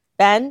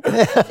 We'll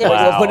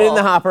put it in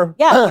the hopper.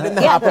 Yeah, put it in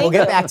the hopper. We'll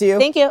get back to you.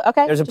 Thank you.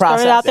 Okay, There's a just throwing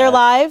process. it out there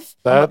live.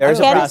 There's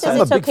a Candace process.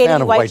 says it's okay to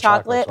be white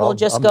chocolate. We'll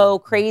just go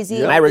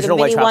crazy. My original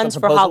the white mini chocolate ones for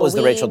proposal Halloween. was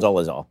the Rachel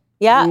Dolezal.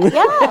 Yeah.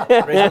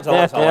 Rachel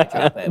Dolezal white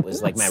chocolate. It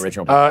was like my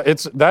original.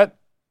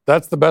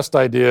 That's the best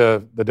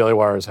idea the Daily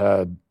Wire has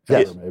had.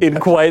 In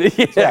quite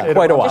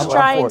a while. Just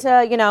trying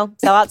to,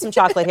 sell out some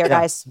chocolate here,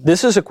 guys.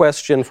 This is a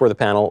question for the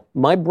panel.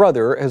 My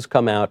brother has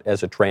come out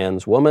as a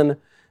trans woman.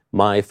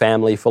 My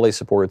family fully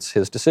supports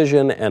his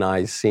decision, and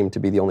I seem to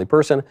be the only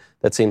person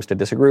that seems to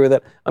disagree with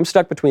it. I'm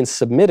stuck between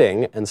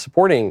submitting and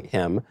supporting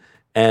him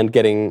and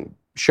getting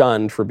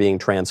shunned for being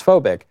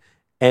transphobic.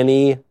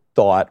 Any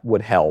thought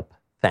would help.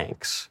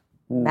 Thanks.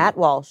 Matt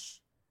Walsh.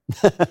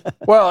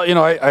 Well,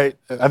 I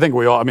think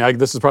we all,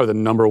 this is probably the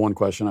number one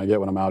question I get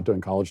when I'm out doing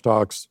college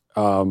talks,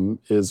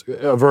 is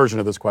a version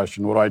of this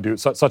question. What do I do?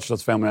 Such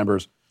as family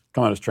members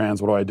come out as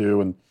trans, what do I do?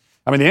 And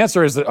the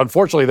answer is that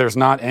unfortunately there's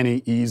not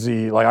any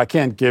easy, I don't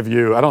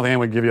think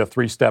anyone can give you a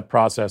 3-step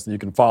process that you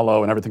can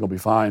follow and everything will be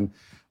fine.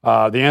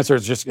 The answer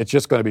is it's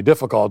just going to be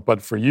difficult,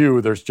 but for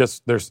you,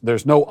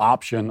 there's no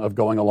option of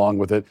going along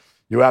with it.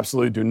 You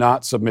absolutely do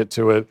not submit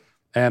to it.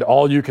 And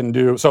all you can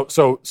do,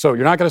 so you're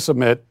not going to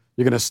submit.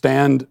 You're going to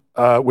stand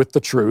with the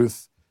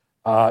truth.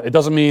 It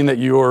doesn't mean that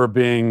you're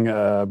being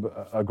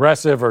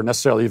aggressive or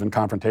necessarily even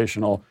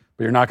confrontational,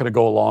 but you're not going to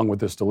go along with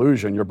this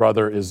delusion. Your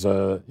brother is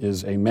a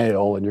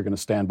male, and you're going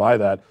to stand by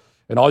that.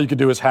 And all you can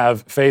do is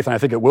have faith, and I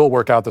think it will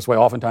work out this way.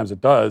 Oftentimes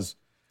it does,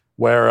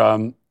 where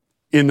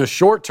in the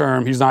short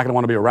term, he's not going to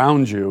want to be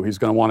around you. He's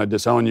going to want to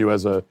disown you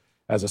as a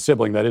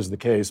sibling. That is the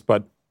case.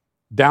 But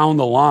down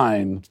the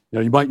line,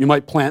 you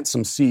might plant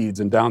some seeds,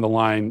 and down the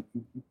line,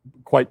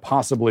 quite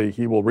possibly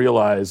he will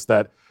realize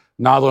that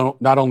not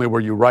only were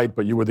you right,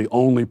 but you were the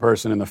only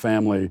person in the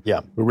family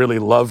who really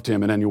loved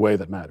him in any way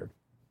that mattered.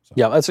 So.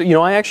 Yeah,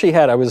 I actually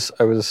I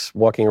was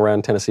walking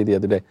around Tennessee the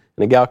other day,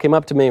 and a gal came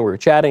up to me, and we were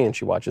chatting, and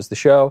she watches the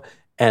show,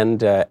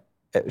 and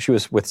she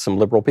was with some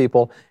liberal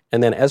people,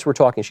 and then as we're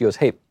talking, she goes,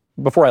 hey,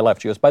 before I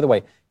left, she goes, by the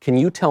way, can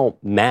you tell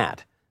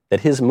Matt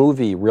that his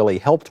movie really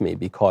helped me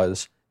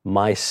because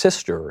my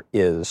sister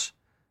is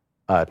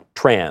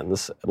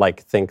trans,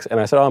 thinks, and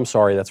I said, oh, I'm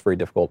sorry, that's very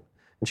difficult.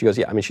 And she goes,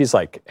 yeah, she's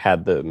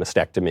had the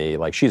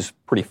mastectomy, she's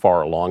pretty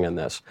far along in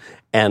this.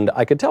 And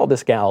I could tell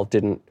this gal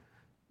didn't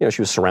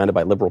she was surrounded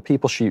by liberal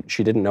people. She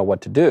didn't know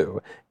what to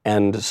do.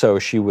 And so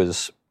she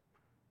was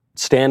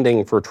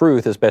standing for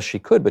truth as best she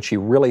could, but she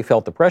really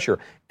felt the pressure.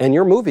 And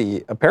your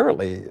movie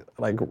apparently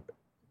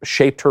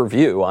shaped her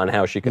view on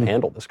how she could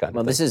handle this kind of thing.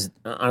 Well, this is,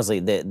 honestly,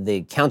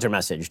 the counter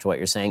message to what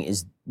you're saying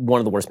is one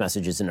of the worst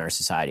messages in our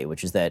society,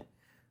 which is that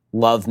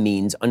love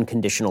means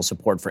unconditional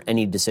support for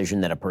any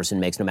decision that a person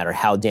makes, no matter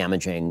how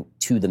damaging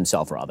to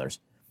themselves or others.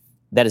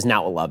 That is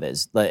not what love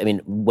is. I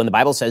mean, when the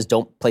Bible says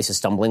don't place a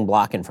stumbling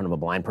block in front of a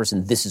blind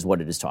person, this is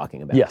what it is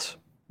talking about. Yes.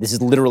 This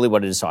is literally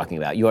what it is talking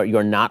about. You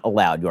are not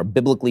allowed. You are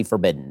biblically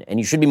forbidden, and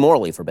you should be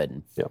morally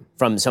forbidden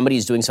from somebody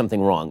who's doing something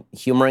wrong,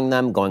 humoring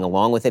them, going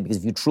along with it, because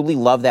if you truly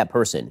love that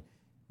person,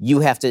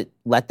 you have to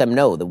let them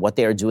know that what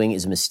they are doing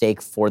is a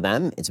mistake for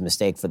them. It's a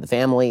mistake for the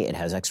family. It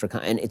has extra,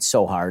 and it's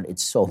so hard.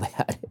 It's so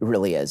bad. It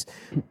really is.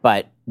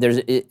 But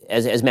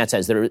as Matt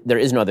says, there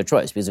is no other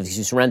choice, because if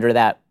you surrender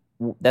that,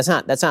 that's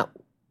not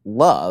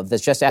love.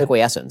 That's just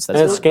acquiescence.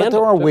 That's but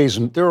there are ways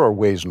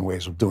and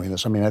ways of doing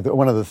this. I mean,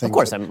 one of the things. Of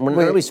course,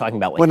 we're always talking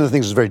about one of the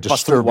things that's very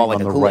disturbing like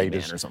on the right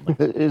is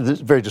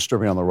it's very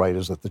disturbing on the right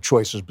is that the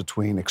choices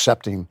between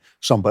accepting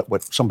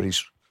what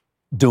somebody's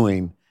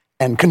doing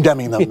and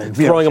condemning them, and,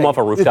 throwing them off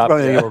a rooftop,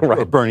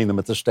 or burning them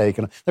at the stake.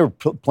 And there are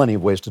plenty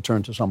of ways to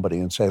turn to somebody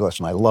and say,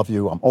 "Listen, I love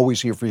you. I'm always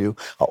here for you.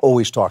 I'll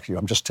always talk to you.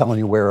 I'm just telling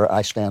you where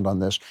I stand on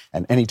this.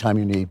 And anytime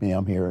you need me,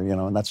 I'm here."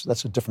 And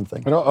that's a different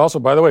thing. And also,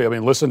 by the way, I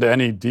mean, listen to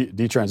any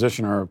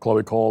detransitioner,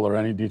 Chloe Cole, or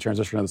any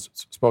detransitioner that's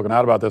spoken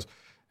out about this,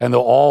 and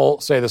they'll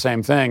all say the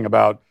same thing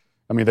about.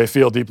 I mean, they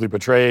feel deeply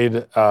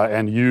betrayed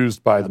and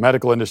used by the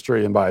medical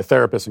industry and by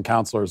therapists and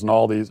counselors and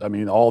all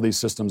these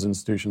systems,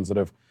 institutions that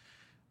have.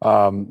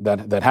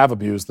 That have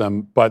abused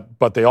them,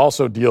 but they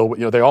also deal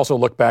with, they also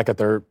look back at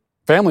their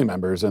family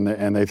members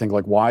and they think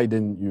like, why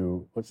did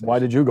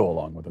you go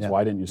along with this?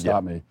 Why didn't you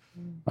stop me?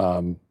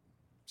 So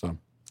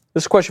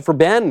this is a question for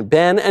Ben.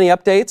 Ben, any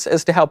updates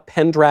as to how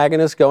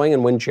Pendragon is going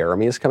and when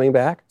Jeremy is coming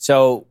back?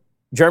 So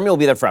Jeremy will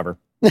be there forever,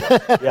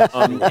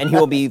 and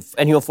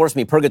he will force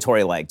me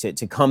purgatory-like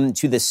to come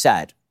to this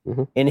set.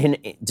 Mm-hmm.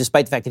 And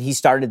despite the fact that he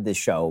started this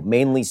show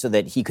mainly so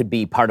that he could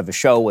be part of a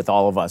show with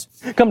all of us.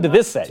 Come to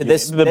this set,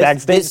 the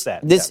Backstage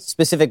set. This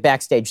specific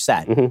Backstage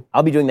set. Mm-hmm.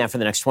 I'll be doing that for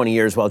the next 20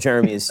 years while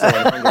Jeremy is still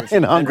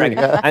in Hungary.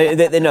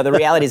 The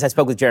reality is I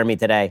spoke with Jeremy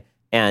today,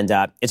 and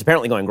it's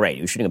apparently going great.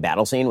 He was shooting a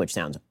battle scene, which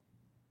sounds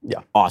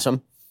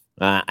awesome.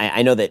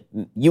 I know that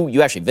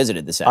you actually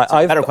visited the set. So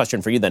a better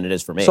question for you than it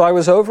is for me. So I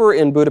was over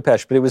in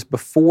Budapest, but it was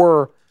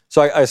before...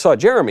 So I saw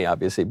Jeremy,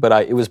 obviously, but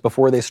it was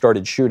before they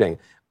started shooting.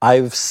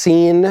 I've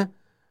seen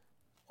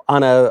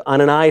on an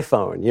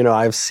iPhone,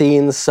 I've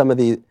seen some of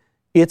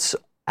it's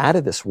out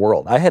of this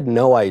world. I had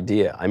no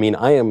idea. I mean,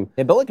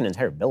 They built like an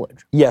entire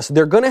village. Yes,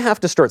 they're going to have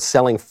to start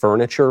selling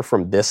furniture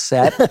from this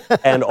set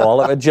and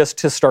all of it just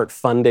to start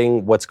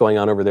funding what's going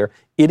on over there.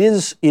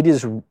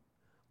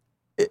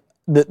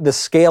 The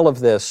scale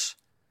of this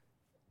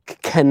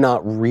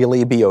cannot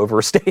really be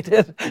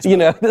overstated.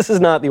 This is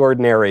not the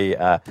ordinary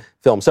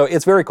film. So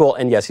it's very cool.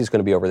 And yes, he's going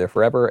to be over there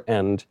forever.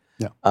 And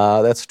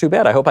that's too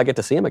bad. I hope I get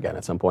to see him again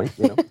at some point.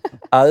 This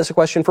is a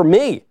question for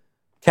me.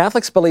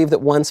 Catholics believe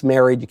that once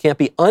married, you can't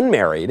be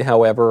unmarried.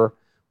 However,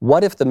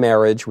 what if the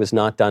marriage was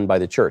not done by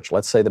the church?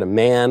 Let's say that a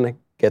man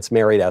gets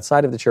married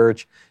outside of the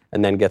church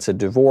and then gets a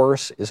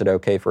divorce. Is it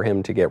okay for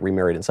him to get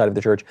remarried inside of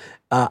the church?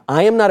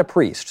 I am not a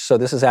priest, so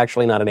this is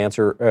actually not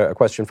a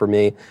question for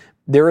me.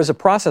 There is a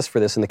process for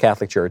this in the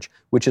Catholic Church,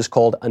 which is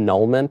called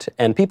annulment.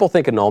 And people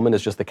think annulment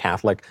is just the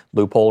Catholic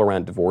loophole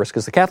around divorce,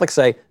 because the Catholics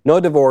say,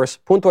 no divorce,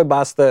 punto e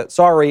basta,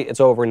 sorry,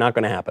 it's over, not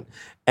going to happen.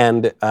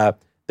 And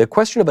the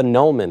question of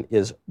annulment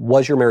is,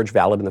 was your marriage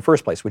valid in the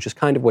first place, which is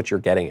kind of what you're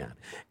getting at.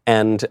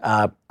 And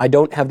I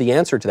don't have the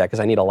answer to that because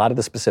I need a lot of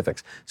the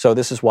specifics. So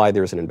this is why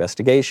there's an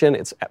investigation.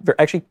 It's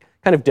actually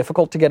kind of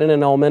difficult to get an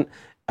annulment.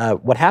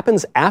 What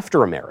happens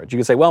after a marriage? You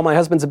can say, well, my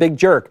husband's a big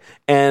jerk,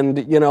 and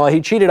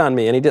he cheated on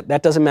me, and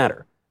that doesn't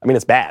matter. I mean,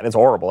 it's bad, it's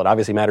horrible, it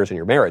obviously matters in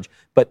your marriage,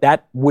 but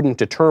that wouldn't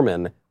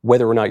determine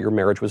whether or not your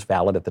marriage was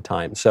valid at the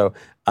time. So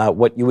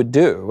what you would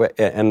do,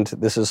 and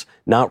this is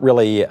not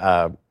really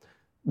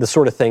the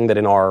sort of thing that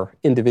in our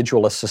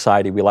individualist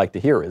society we like to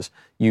hear, is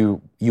you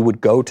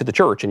would go to the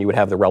church and you would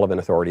have the relevant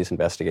authorities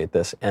investigate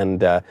this.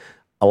 And a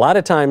lot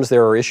of times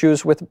there are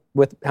issues with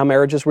how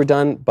marriages were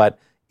done, but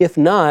if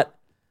not,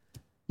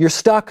 you're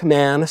stuck,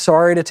 man.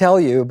 Sorry to tell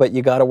you, but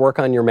you got to work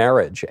on your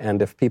marriage.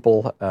 And if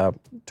people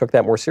took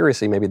that more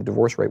seriously, maybe the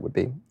divorce rate would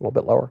be a little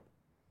bit lower.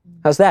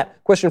 How's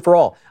that? Question for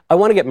all. I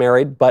want to get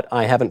married, but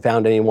I haven't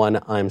found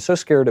anyone. I'm so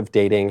scared of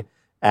dating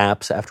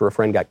apps after a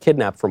friend got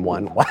kidnapped from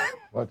one.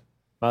 What?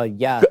 Well,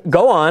 yeah.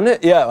 Go on.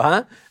 Yeah,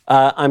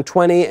 huh? I'm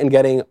 20 and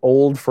getting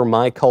old for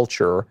my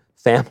culture,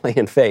 family,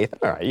 and faith.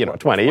 All right,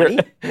 20.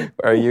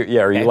 Are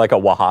you like a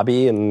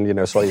Wahhabi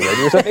in Saudi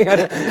Arabia or something?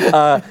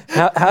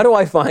 How do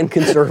I find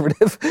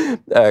conservative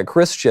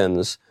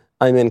Christians?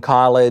 I'm in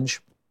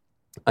college.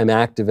 I'm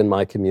active in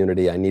my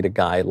community. I need a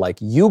guy like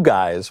you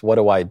guys. What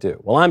do I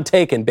do? Well, I'm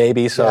taken,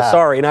 baby, so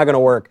sorry, not going to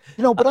work.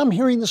 But I'm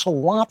hearing this a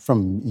lot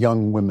from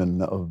young women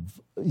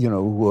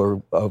who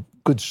are of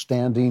good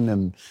standing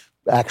and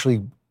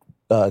actually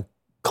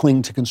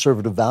cling to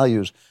conservative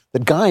values,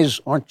 that guys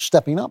aren't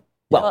stepping up.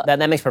 Well,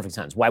 that makes perfect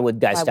sense. Why would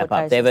guys step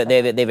up? They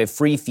have a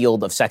free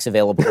field of sex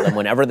available to them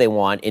whenever they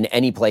want, in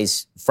any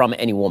place, from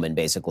any woman,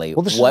 basically.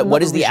 Well,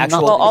 what is the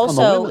actual? Well,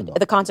 also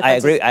the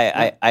consequences.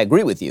 I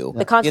agree with you.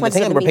 The consequences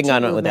thing of the we're Me picking Too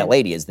on with movement. that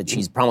lady is that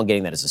she's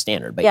promulgating that as a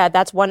standard. But Yeah,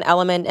 that's one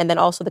element. And then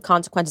also the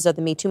consequences of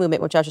the Me Too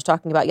movement, which I was just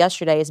talking about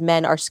yesterday, is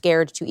men are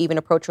scared to even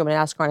approach a woman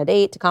and ask her on a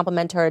date, to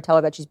compliment her, to tell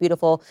her that she's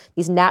beautiful.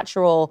 These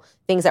natural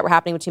things that were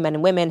happening between men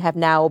and women have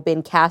now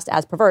been cast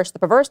as perverse. The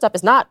perverse stuff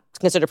is not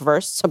considered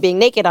perverse. So being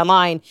naked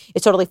online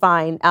is totally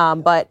fine.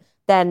 But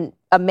then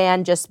a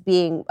man just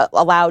being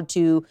allowed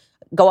to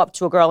go up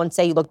to a girl and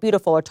say, you look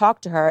beautiful, or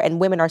talk to her, and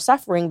women are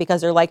suffering because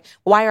they're like,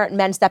 why aren't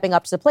men stepping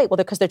up to the plate? Well,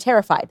 because they're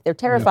terrified. They're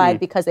terrified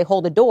because they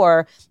hold a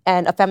door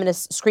and a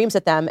feminist screams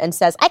at them and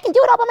says, I can do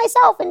it all by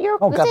myself, and you're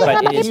Oh, God,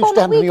 that used to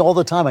happen to me all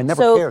the time. I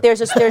never so cared.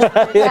 there's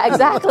yeah,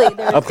 exactly.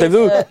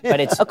 But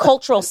it's a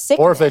cultural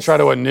sickness. Or if they try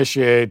to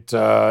initiate,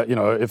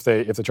 if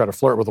they try to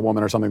flirt with a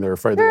woman or something, they're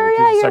afraid they're going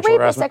to you're sexual rapist,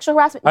 harassment. sexual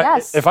harassment.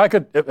 Yes. If I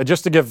could,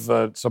 just to give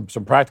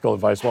some practical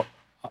advice, well,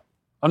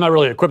 I'm not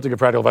really equipped to give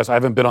practical advice. I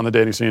haven't been on the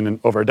dating scene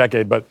in over a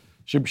decade, but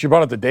she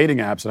brought up the dating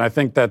apps, and I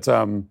think that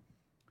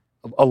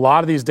a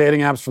lot of these dating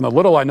apps, from the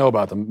little I know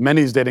about them,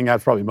 many of these dating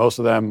apps, probably most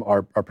of them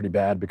are pretty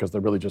bad because they're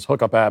really just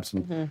hookup apps,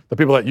 and the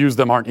people that use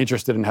them aren't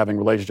interested in having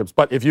relationships.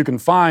 But if you can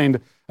find,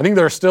 I think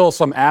there are still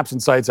some apps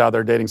and sites out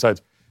there, dating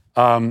sites,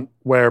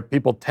 where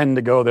people tend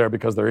to go there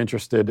because they're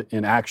interested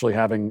in actually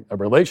having a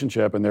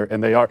relationship, and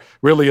they are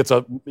really,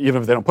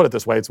 even if they don't put it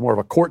this way, it's more of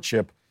a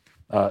courtship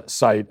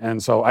site.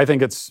 And so I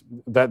think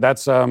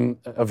that's a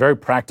very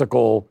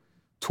practical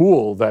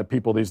tool that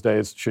people these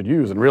days should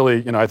use. And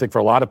really, I think for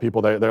a lot of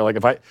people, they're like,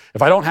 if I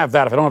don't have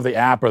that, if I don't have the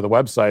app or the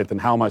website, then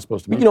how am I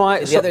supposed to meet?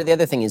 The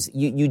other thing is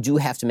you do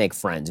have to make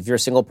friends. If you're a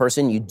single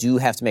person, you do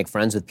have to make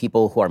friends with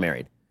people who are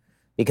married.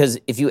 Because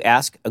if you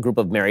ask a group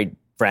of married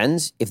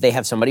friends, if they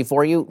have somebody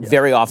for you,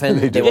 very often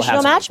they will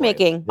have Traditional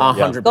matchmaking.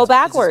 100%. Go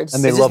backwards.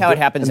 This is how it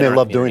happens in our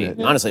love community. doing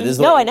it. Honestly, this is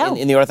I know.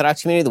 in the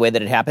Orthodox community, the way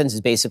that it happens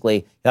is basically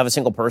you have a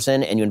single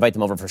person and you invite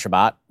them over for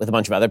Shabbat with a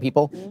bunch of other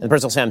people, and the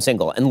person will say, I'm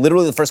single. And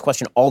literally the first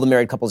question all the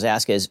married couples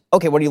ask is,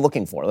 okay, what are you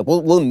looking for? Like,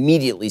 we'll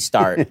immediately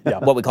start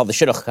what we call the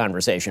shidduch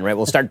conversation, right?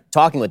 We'll start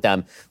talking with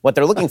them what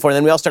they're looking for, and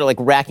then we all start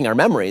racking our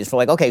memories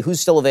for okay, who's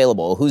still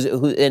available?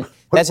 And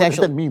What does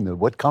that mean, though?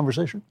 What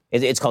conversation?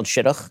 It's called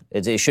shidduch.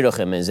 It's a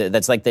shidduchim.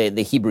 That's like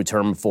the Hebrew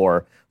term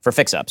for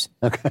fix-ups.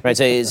 Okay. Right?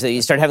 So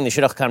you start having the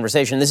shidduch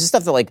conversation. This is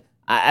stuff that,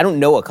 I don't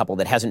know a couple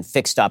that hasn't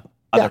fixed up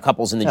other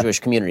couples in the Jewish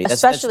community.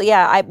 Especially,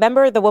 I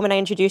remember the woman I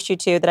introduced you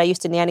to that I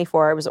used to nanny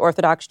for. It was an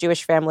Orthodox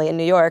Jewish family in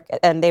New York,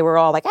 and they were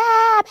all like,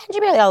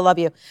 Benjamin, I love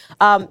you.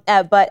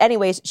 But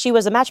anyways, she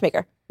was a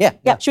matchmaker.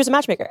 Yeah, she was a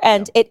matchmaker.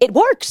 And it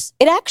works.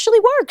 It actually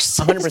works.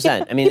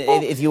 100%. I mean,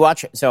 if you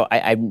watch, so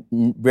I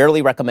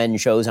rarely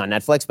recommend shows on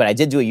Netflix, but I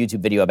did do a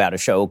YouTube video about a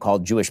show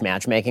called Jewish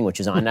Matchmaking, which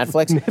is on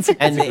Netflix.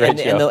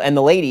 and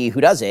the lady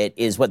who does it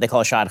is what they call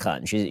a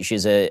shadchan.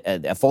 She's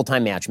a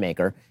full-time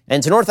matchmaker, and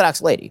it's an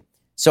Orthodox lady.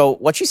 So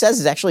what she says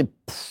is actually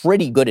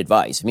pretty good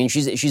advice. I mean,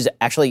 she's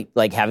actually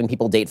having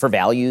people date for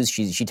values.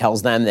 She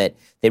tells them that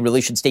they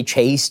really should stay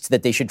chaste,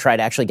 that they should try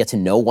to actually get to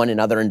know one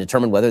another and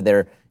determine whether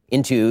they're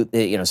into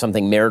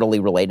something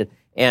maritally related.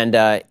 And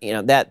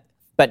that.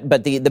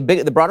 But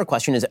the broader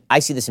question is, I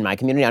see this in my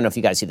community. I don't know if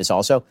you guys see this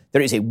also.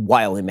 There is a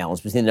wild imbalance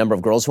between the number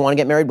of girls who want to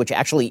get married, which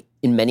actually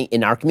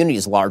in our community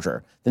is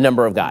larger, the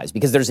number of guys,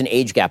 because there's an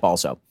age gap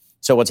also.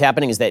 So what's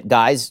happening is that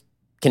guys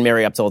can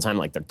marry up till the time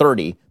they're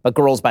 30, but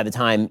girls by the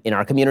time in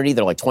our community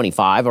they're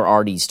 25 are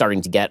already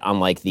starting to get on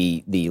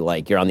the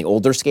you're on the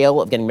older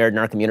scale of getting married in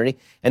our community,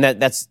 and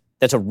that's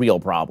a real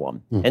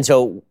problem. And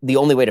so the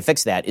only way to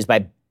fix that is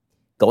by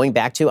going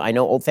back to, I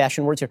know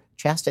old-fashioned words here,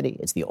 chastity.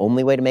 It's the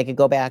only way to make it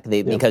go back.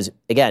 Because,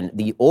 again,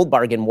 the old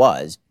bargain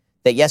was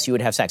that, yes, you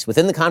would have sex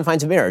within the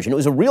confines of marriage. And it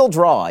was a real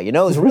draw, it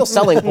was a real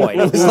selling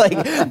point. It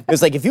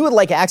was like, if you would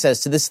like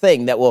access to this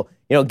thing that will,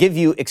 give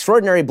you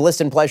extraordinary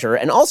bliss and pleasure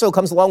and also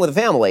comes along with a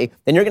family,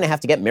 then you're going to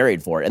have to get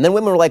married for it. And then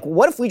women were like,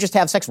 what if we just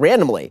have sex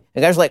randomly?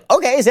 And guys were like,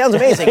 okay, sounds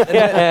amazing.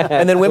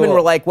 And then women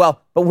were like,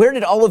 well, but where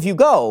did all of you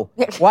go?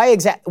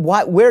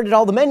 Where did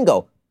all the men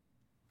go?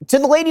 To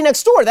the lady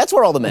next door. That's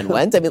where all the men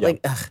went. I mean,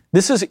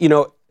 This is,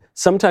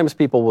 sometimes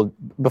people will,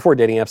 before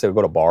dating apps, they would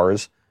go to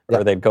bars.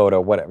 Or they'd go to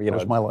whatever, That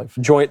was my life.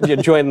 join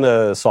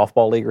the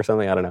softball league or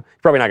something. I don't know.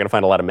 You're probably not going to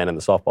find a lot of men in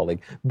the softball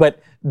league.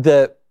 But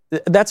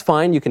that's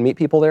fine. You can meet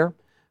people there.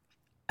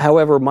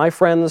 However, my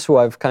friends who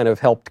I've kind of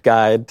helped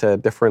guide to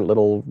different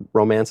little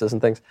romances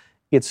and things,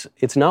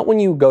 it's not when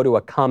you go to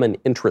a common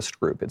interest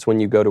group. It's when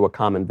you go to a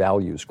common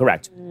values group.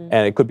 Correct.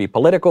 And it could be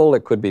political.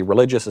 It could be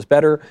religious is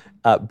better.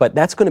 But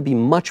that's going to be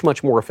much,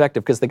 much more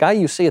effective because the guy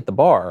you see at the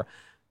bar,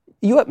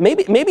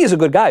 maybe he's a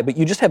good guy, but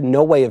you just have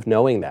no way of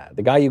knowing that.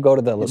 The guy you go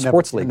to the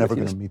sports league You're never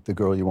with, going to meet the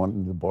girl you want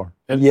in the bar.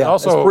 And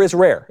also, it's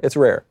rare. It's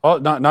rare.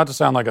 Not to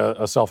sound like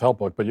a self-help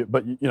book,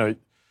 but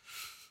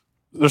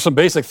there's some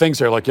basic things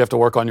here, like you have to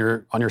work on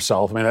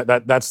yourself. I mean,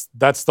 that's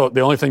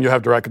the only thing you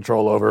have direct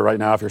control over right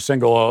now. If you're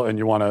single and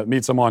you want to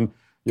meet someone,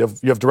 You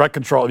have direct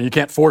control. You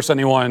can't force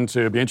anyone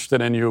to be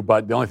interested in you,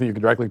 but the only thing you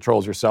can directly control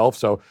is yourself.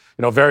 So,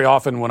 very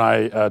often when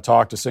I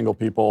talk to single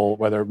people,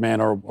 whether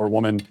man or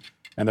woman,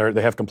 and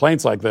they have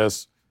complaints like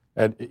this,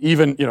 and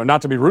even,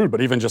 not to be rude,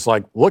 but even just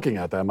like looking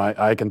at them,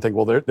 I can think,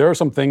 well, there are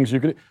some things you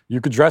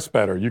could dress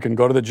better. You can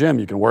go to the gym.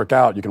 You can work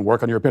out. You can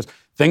work on your appearance.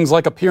 Things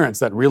like appearance,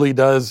 that really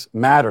does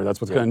matter. That's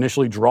what's going to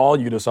initially draw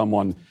you to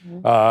someone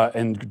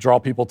and draw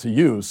people to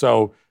you.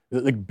 So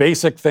like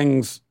basic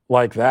things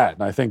like that.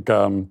 And I think...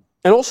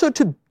 and also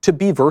to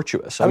be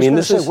virtuous. I mean,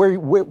 this is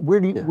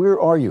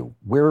where are you?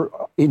 Where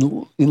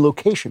in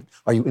location?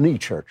 Are you in a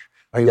church?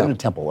 Are you in a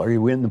temple? Are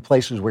you in the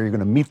places where you're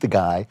going to meet the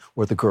guy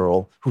or the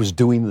girl who's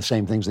doing the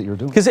same things that you're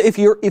doing? Because if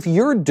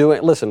you're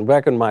doing, listen,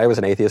 back in I was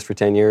an atheist for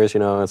 10 years,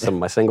 some of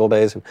my single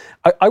days, and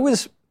I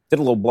was. Did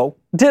a little blow?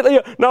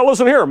 Now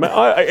listen here, man.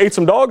 I ate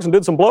some dogs and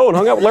did some blow and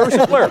hung out with Larry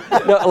Sinclair.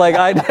 No, like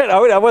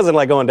I wasn't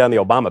like going down the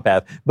Obama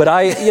path, but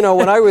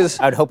when I was,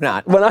 I'd hope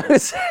not. When I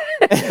was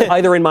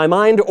either in my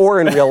mind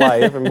or in real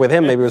life, and with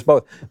him maybe it was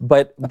both.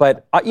 But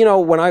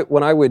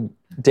when I would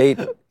date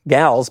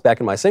gals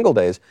back in my single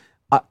days,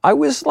 I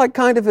was like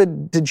kind of a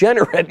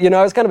degenerate.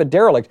 I was kind of a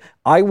derelict.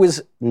 I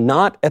was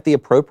not at the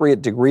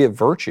appropriate degree of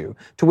virtue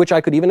to which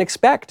I could even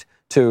expect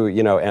to,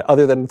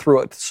 other than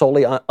through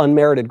solely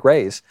unmerited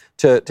grace,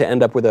 to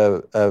end up with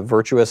a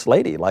virtuous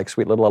lady like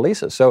sweet little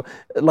Elisa. So,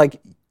 like,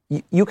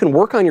 you can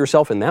work on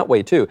yourself in that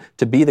way, too,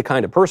 to be the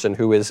kind of person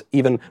who is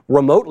even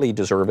remotely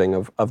deserving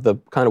of the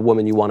kind of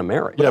woman you want to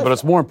marry. Yeah, but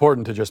it's more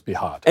important to just be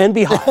hot. And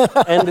be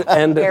hot.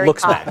 and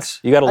look smacks.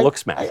 You got to look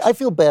smacks. I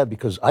feel bad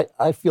because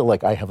I feel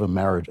like I have a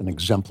marriage, an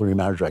exemplary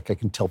marriage. Like I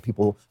can tell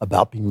people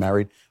about being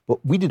married,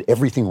 but we did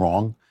everything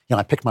wrong.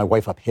 I picked my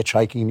wife up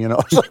hitchhiking,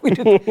 It's like we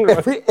did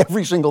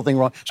every single thing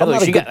wrong. So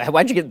why'd you get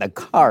in the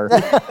car?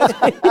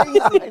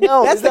 I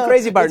know. That's the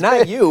crazy part,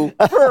 not you.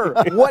 Her.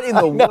 What in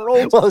the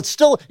world? Well, it's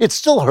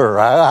still her.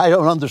 I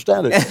don't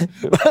understand it.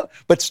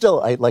 But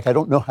still, I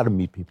don't know how to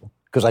meet people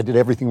because I did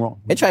everything wrong.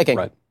 Hitchhiking.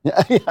 Right.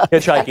 Yeah.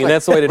 Hitchhiking,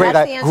 that's the way to do it.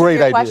 That's the answer to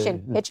your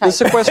question. Hitchhiking. This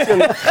is a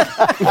question.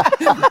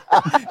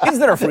 Is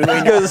there a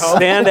freeway? Just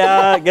stand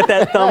out, get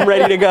that thumb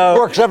ready to go.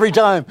 Works every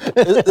time.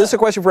 This is a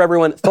question for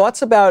everyone.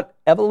 Thoughts about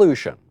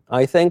evolution?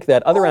 I think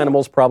that other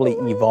animals probably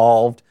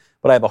evolved,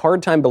 but I have a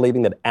hard time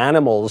believing that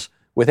animals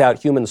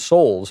without human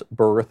souls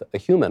birth a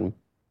human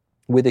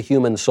with a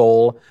human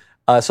soul.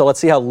 So let's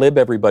see how lib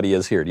everybody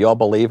is here. Do you all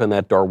believe in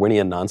that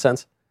Darwinian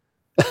nonsense?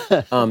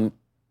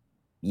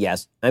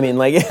 Yes. I mean,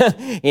 like,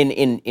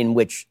 in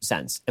which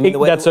sense? I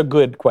mean, that's a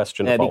good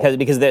question.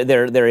 Because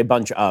there are a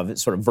bunch of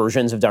sort of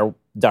versions of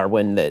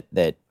Darwin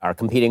that are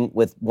competing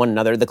with one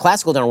another. The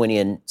classical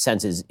Darwinian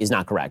sense is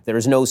not correct. There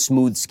is no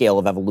smooth scale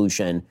of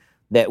evolution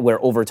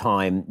where over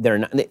time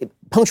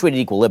punctuated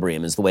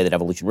equilibrium is the way that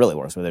evolution really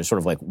works, where there's sort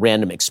of like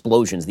random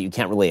explosions that you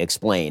can't really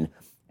explain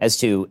as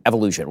to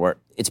evolution, where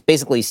it's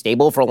basically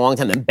stable for a long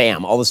time, then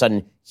bam, all of a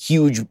sudden,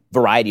 huge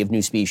variety of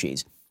new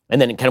species. And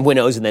then it kind of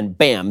winnows, and then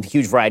bam,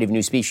 huge variety of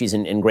new species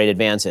and great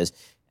advances.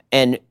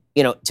 And,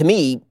 to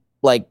me,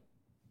 like,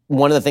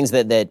 one of the things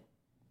that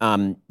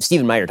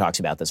Stephen Meyer talks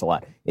about this a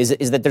lot is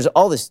that there's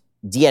all this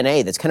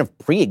DNA that's kind of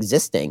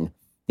pre-existing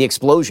the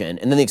explosion,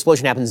 and then the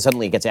explosion happens and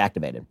suddenly it gets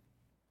activated.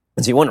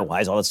 And so you wonder,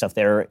 why is all that stuff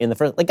there in the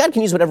first? Like, God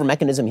can use whatever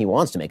mechanism he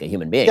wants to make a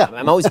human being. Yeah.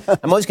 I'm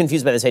always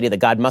confused by this idea that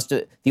God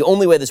the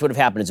only way this would have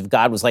happened is if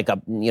God was like a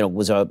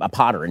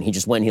potter and he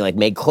just went and he like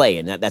made clay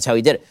and that's how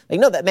he did it. Like,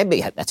 no,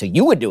 maybe that's how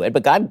you would do it,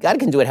 but God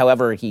can do it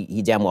however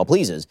he damn well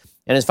pleases.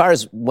 And as far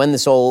as when the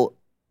soul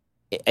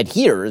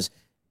adheres,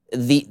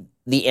 the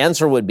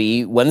answer would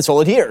be when the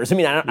soul adheres. I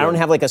mean, I don't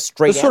have like a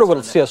straight answer. That's sort of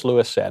what C.S.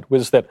 Lewis said,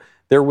 was that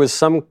there was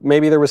some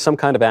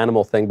kind of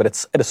animal thing, but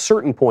it's at a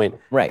certain point,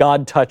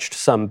 God touched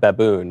some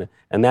baboon,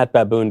 and that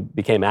baboon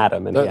became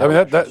Adam, and he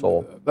had a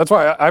soul. That's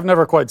why I've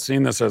never quite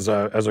seen this as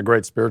a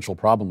great spiritual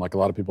problem, like a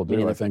lot of people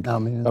do. I think. I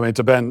mean,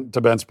 to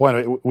Ben's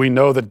point, we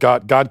know that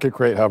God could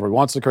create however He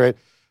wants to create.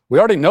 We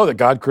already know that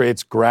God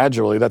creates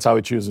gradually. That's how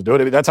He chooses to do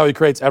it. I mean, that's how He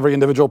creates every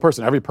individual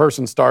person. Every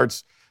person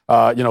starts,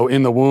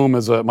 in the womb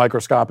as a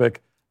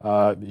microscopic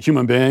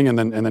human being, and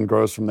then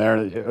grows from there.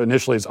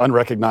 Initially, it's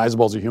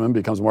unrecognizable as a human,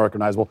 becomes more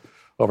recognizable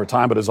over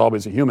time, but is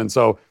always a human.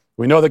 So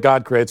we know that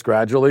God creates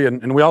gradually,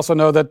 and we also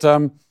know that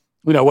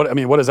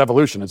what is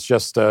evolution? It's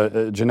just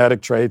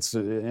genetic traits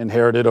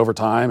inherited over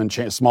time and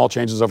small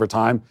changes over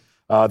time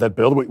that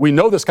build. We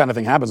know this kind of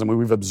thing happens, and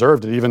we've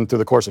observed it even through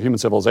the course of human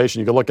civilization.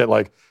 You could look at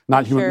like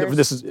not human.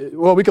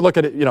 Sure. We could look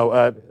at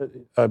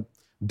it.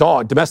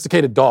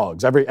 Domesticated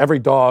dogs. Every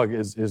dog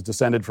is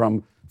descended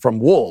from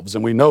wolves,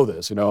 and we know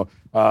this,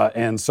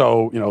 and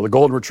so, the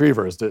golden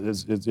retriever is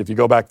if you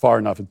go back far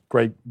enough,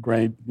 great,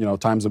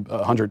 times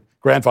 100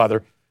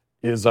 grandfather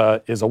is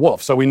a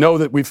wolf. So we know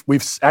that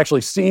we've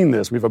actually seen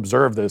this, we've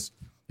observed this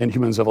in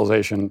human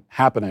civilization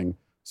happening.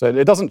 So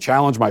it doesn't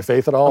challenge my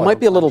faith at all. It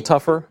might be a little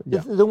tougher.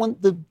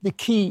 The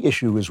key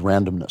issue is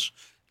randomness.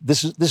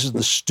 this is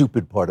the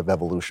stupid part of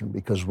evolution,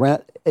 because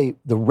the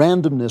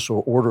randomness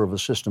or order of a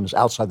system is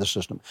outside the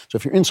system. So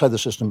if you're inside the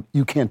system,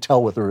 you can't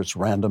tell whether it's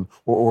random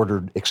or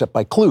ordered except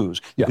by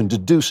clues. You can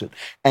deduce it.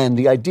 And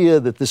the idea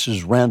that this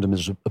is random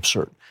is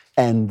absurd.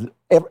 And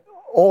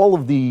all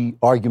of the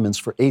arguments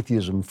for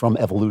atheism from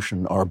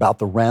evolution are about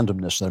the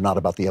randomness. They're not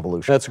about the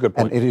evolution. That's a good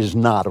point. And it is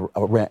not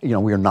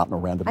we are not in a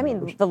random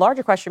universe. The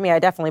larger question for me, I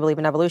definitely believe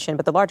in evolution,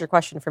 but the larger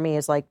question for me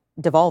is like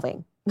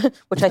devolving,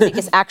 which I think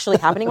is actually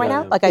happening right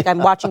now. Like I'm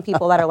watching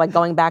people that are like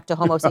going back to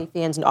Homo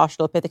sapiens and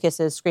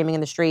Australopithecus screaming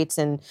in the streets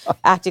and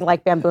acting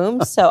like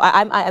bambooms. So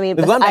I'm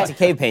going back to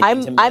cave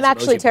paintings. I'm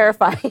actually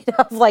terrified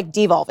of like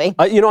devolving.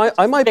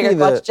 I might be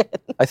question.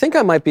 I think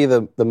I might be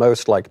the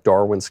most like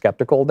Darwin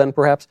skeptical then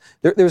perhaps.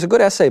 There's a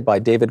good essay by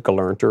David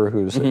Galernter,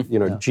 who's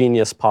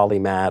genius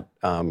polymath,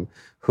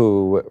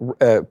 who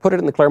put it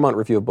in the Claremont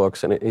Review of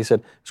Books, and he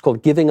said it's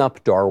called "Giving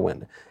Up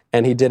Darwin."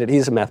 And he did it.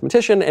 He's a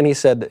mathematician, and he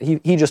said that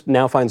he just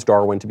now finds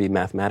Darwin to be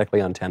mathematically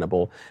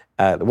untenable.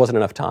 There wasn't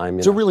enough time.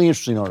 It's a really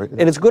interesting article.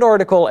 And it's a good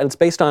article, and it's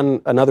based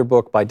on another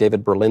book by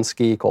David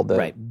Berlinski called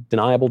The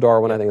Deniable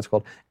Darwin, I think it's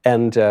called.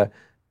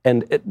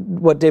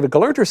 What David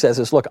Galernter says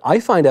is, look, I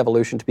find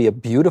evolution to be a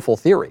beautiful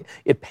theory.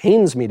 It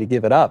pains me to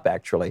give it up,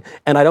 actually.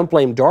 And I don't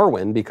blame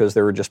Darwin, because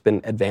there have just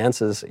been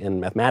advances in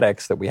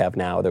mathematics that we have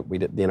now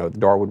that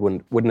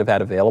Darwin wouldn't have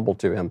had available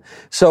to him.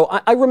 So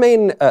I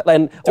remain...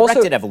 and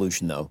Directed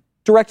evolution, though.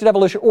 Directed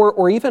evolution,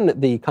 or even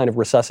the kind of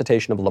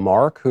resuscitation of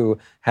Lamarck, who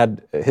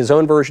had his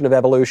own version of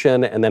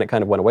evolution, and then it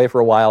kind of went away for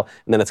a while,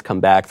 and then it's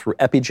come back through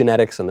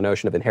epigenetics and the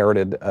notion of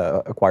inherited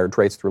acquired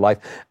traits through life.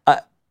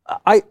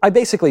 I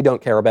basically don't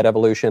care about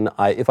evolution.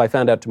 If I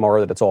found out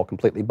tomorrow that it's all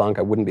completely bunk,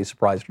 I wouldn't be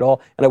surprised at all,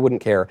 and I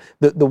wouldn't care.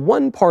 The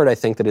one part I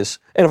think that is,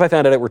 and if I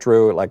found out it were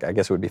true, like I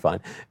guess it would be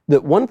fine.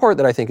 The one part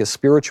that I think is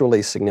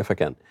spiritually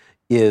significant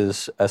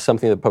is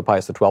something that Pope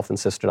Pius XII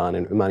insisted on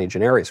in Humani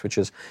Generis, which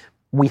is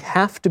we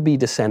have to be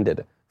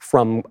descended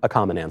from a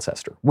common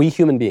ancestor. We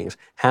human beings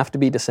have to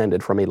be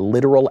descended from a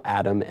literal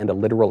Adam and a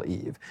literal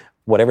Eve,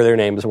 whatever their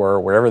names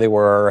were, wherever they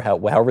were,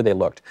 however they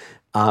looked.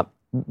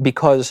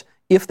 Because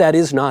if that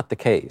is not the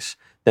case,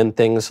 then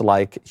things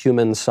like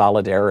human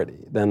solidarity,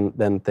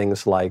 then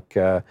things like,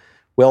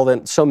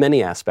 then so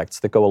many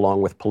aspects that go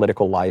along with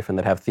political life and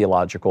that have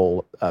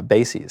theological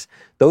bases,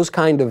 those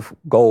kind of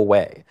go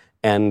away.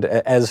 And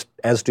as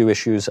do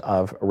issues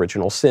of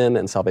original sin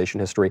and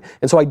salvation history.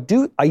 And so I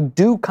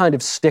do kind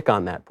of stick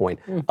on that point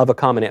of a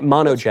common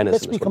monogenism.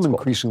 That's become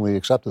increasingly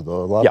accepted,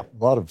 though. A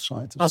lot of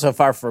scientists. Also,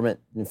 far from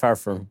it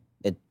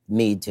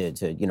me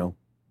to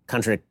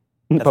contradict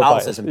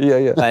Catholicism.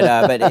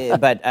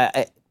 But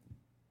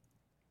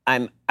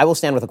I will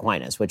stand with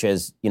Aquinas, which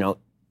is,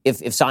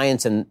 if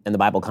science and the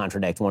Bible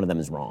contradict, one of them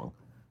is wrong.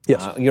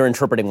 Yes. You're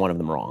interpreting one of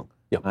them wrong.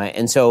 Yep.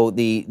 And so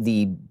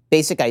the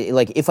basic,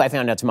 if I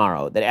found out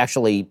tomorrow that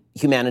actually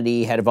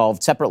humanity had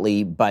evolved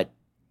separately but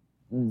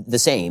the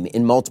same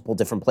in multiple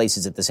different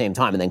places at the same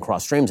time and then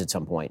cross streams at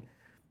some point,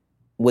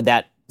 would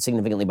that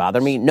significantly bother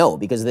me? No,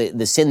 because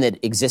the sin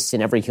that exists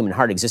in every human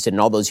heart existed in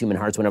all those human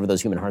hearts whenever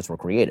those human hearts were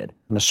created.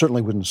 And it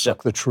certainly wouldn't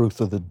suck the truth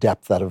of the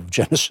depth out of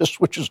Genesis,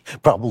 which is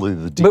probably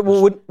the deepest.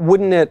 But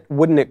wouldn't it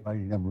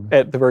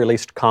at the very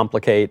least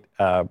complicate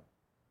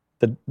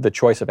the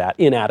choice of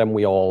in Adam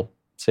we all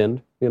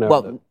sinned?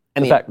 That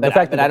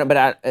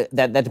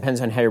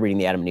depends on how you're reading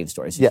the Adam and Eve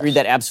story. So if you read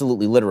that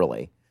absolutely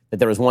literally, that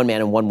there was one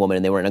man and one woman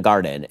and they were in a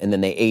garden and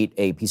then they ate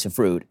a piece of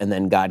fruit and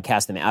then God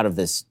cast them out of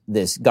this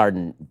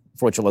garden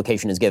for which a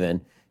location is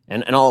given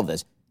and all of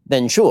this,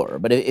 then sure.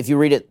 But if you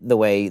read it the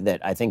way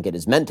that I think it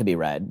is meant to be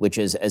read, which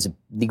is as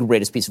the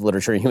greatest piece of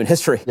literature in human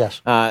history,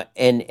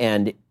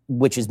 and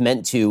which is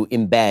meant to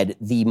embed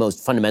the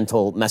most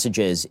fundamental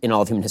messages in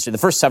all of human history. The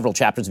first several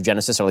chapters of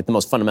Genesis are like the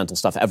most fundamental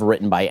stuff ever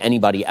written by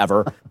anybody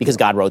ever because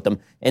God wrote them.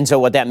 And so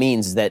what that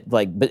means is that,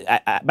 by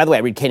the way,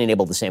 I read Cain and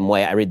Abel the same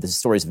way. I read the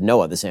stories of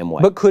Noah the same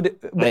way. But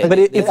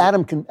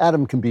Adam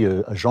can be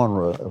a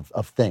genre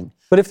of thing.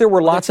 But if there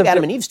were lots of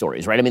Adam and Eve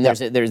stories, right? I mean,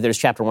 there's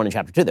chapter 1 and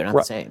chapter 2. They're not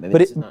the same. I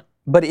mean,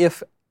 but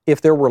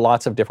if there were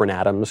lots of different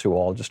Adams who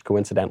all just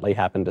coincidentally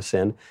happened to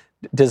sin,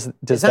 does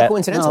it's not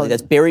coincidentally.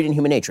 That's buried in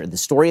human nature. The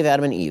story of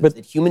Adam and Eve is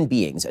that human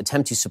beings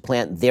attempt to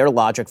supplant their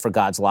logic for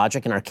God's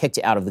logic and are kicked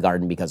out of the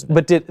garden because of it.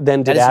 But did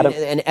Adam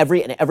and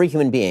every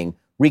human being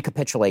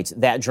recapitulates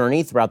that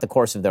journey throughout the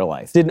course of their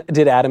life.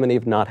 Did Adam and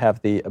Eve not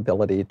have the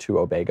ability to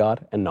obey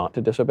God and not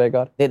to disobey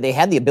God? They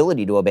had the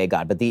ability to obey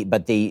God, but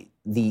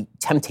the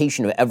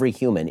temptation of every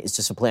human is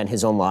to supplant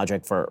his own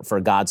logic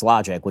for God's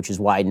logic, which is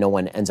why no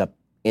one ends up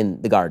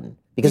in the garden.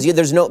 Because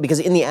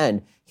in the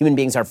end, human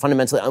beings are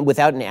fundamentally,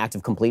 without an act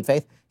of complete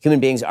faith, human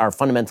beings are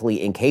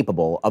fundamentally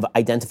incapable of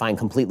identifying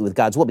completely with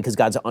God's will because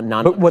God's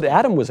non. But what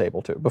Adam was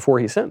able to before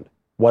he sinned,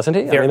 wasn't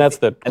he? That's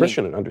the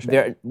Christian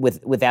understanding.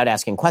 Without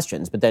asking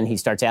questions, but then he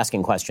starts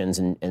asking questions,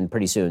 and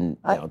pretty soon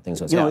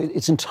things go south.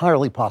 It's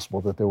entirely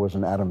possible that there was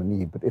an Adam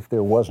and Eve, but if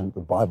there wasn't, the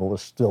Bible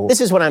is still.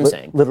 This is what I'm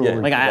saying.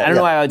 Literally, I don't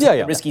know why I would take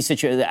the risky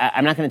situation.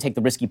 I'm not going to take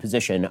the risky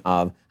position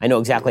of I know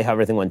exactly how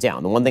everything went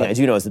down. The one thing I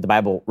do know is that the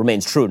Bible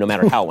remains true no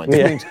matter how it went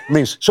down. It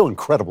means so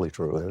incredibly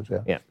true.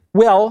 Yeah.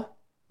 Well,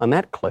 on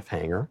that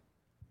cliffhanger,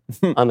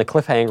 on the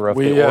cliffhanger of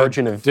the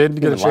origin of didn't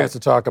get a human chance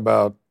life. to talk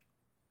about.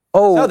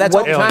 Oh, that's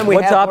all the time we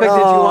what have. topic did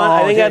you want?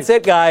 I think that's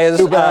it, guys.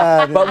 Too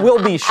bad. But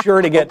we'll be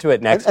sure to get to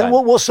it next time.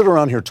 And we'll sit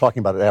around here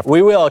talking about it after.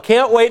 We will.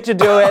 Can't wait to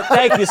do it.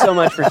 Thank you so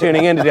much for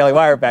tuning in to Daily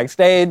Wire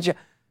Backstage.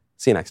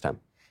 See you next time.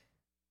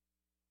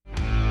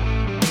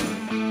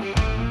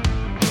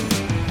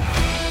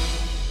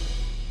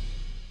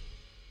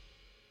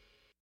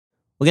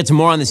 We'll get to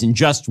more on this in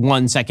just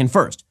 1 second.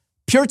 First,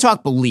 Pure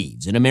Talk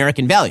believes in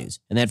American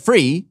values, and that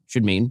free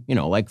should mean,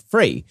 like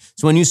free.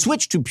 So when you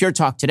switch to Pure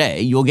Talk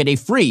today, you'll get a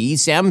free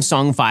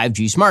Samsung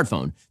 5G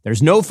smartphone.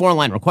 There's no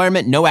foreign-line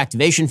requirement, no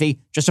activation fee,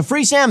 just a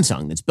free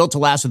Samsung that's built to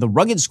last with a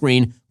rugged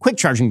screen, quick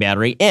charging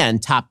battery,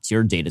 and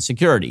top-tier data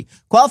security.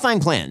 Qualifying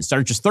plans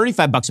start at just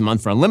 $35 a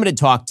month for unlimited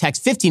talk,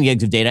 text, 15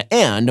 gigs of data,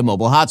 and a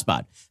mobile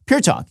hotspot.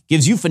 Pure Talk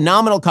gives you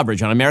phenomenal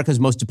coverage on America's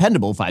most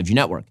dependable 5G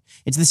network.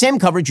 It's the same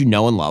coverage you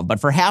know and love,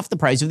 but for half the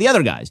price of the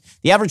other guys.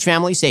 The average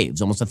family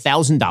saves almost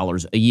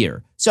 $1,000 a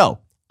year. So,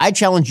 I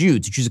challenge you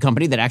to choose a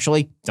company that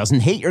actually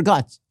doesn't hate your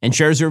guts and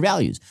shares your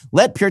values.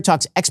 Let Pure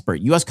Talk's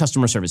expert U.S.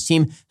 customer service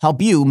team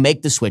help you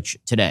make the switch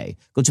today.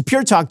 Go to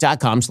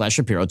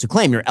puretalk.com/Shapiro to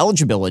claim your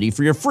eligibility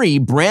for your free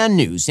brand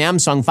new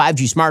Samsung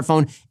 5G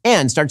smartphone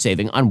and start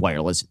saving on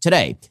wireless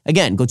today.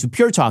 Again, go to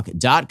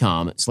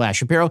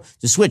puretalk.com/Shapiro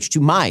to switch to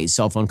my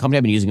cell phone company.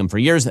 I've been using them for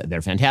years.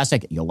 They're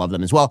fantastic. You'll love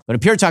them as well. Go to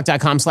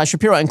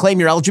puretalk.com/Shapiro and claim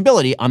your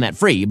eligibility on that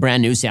free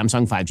brand new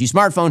Samsung 5G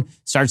smartphone.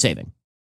 Start saving.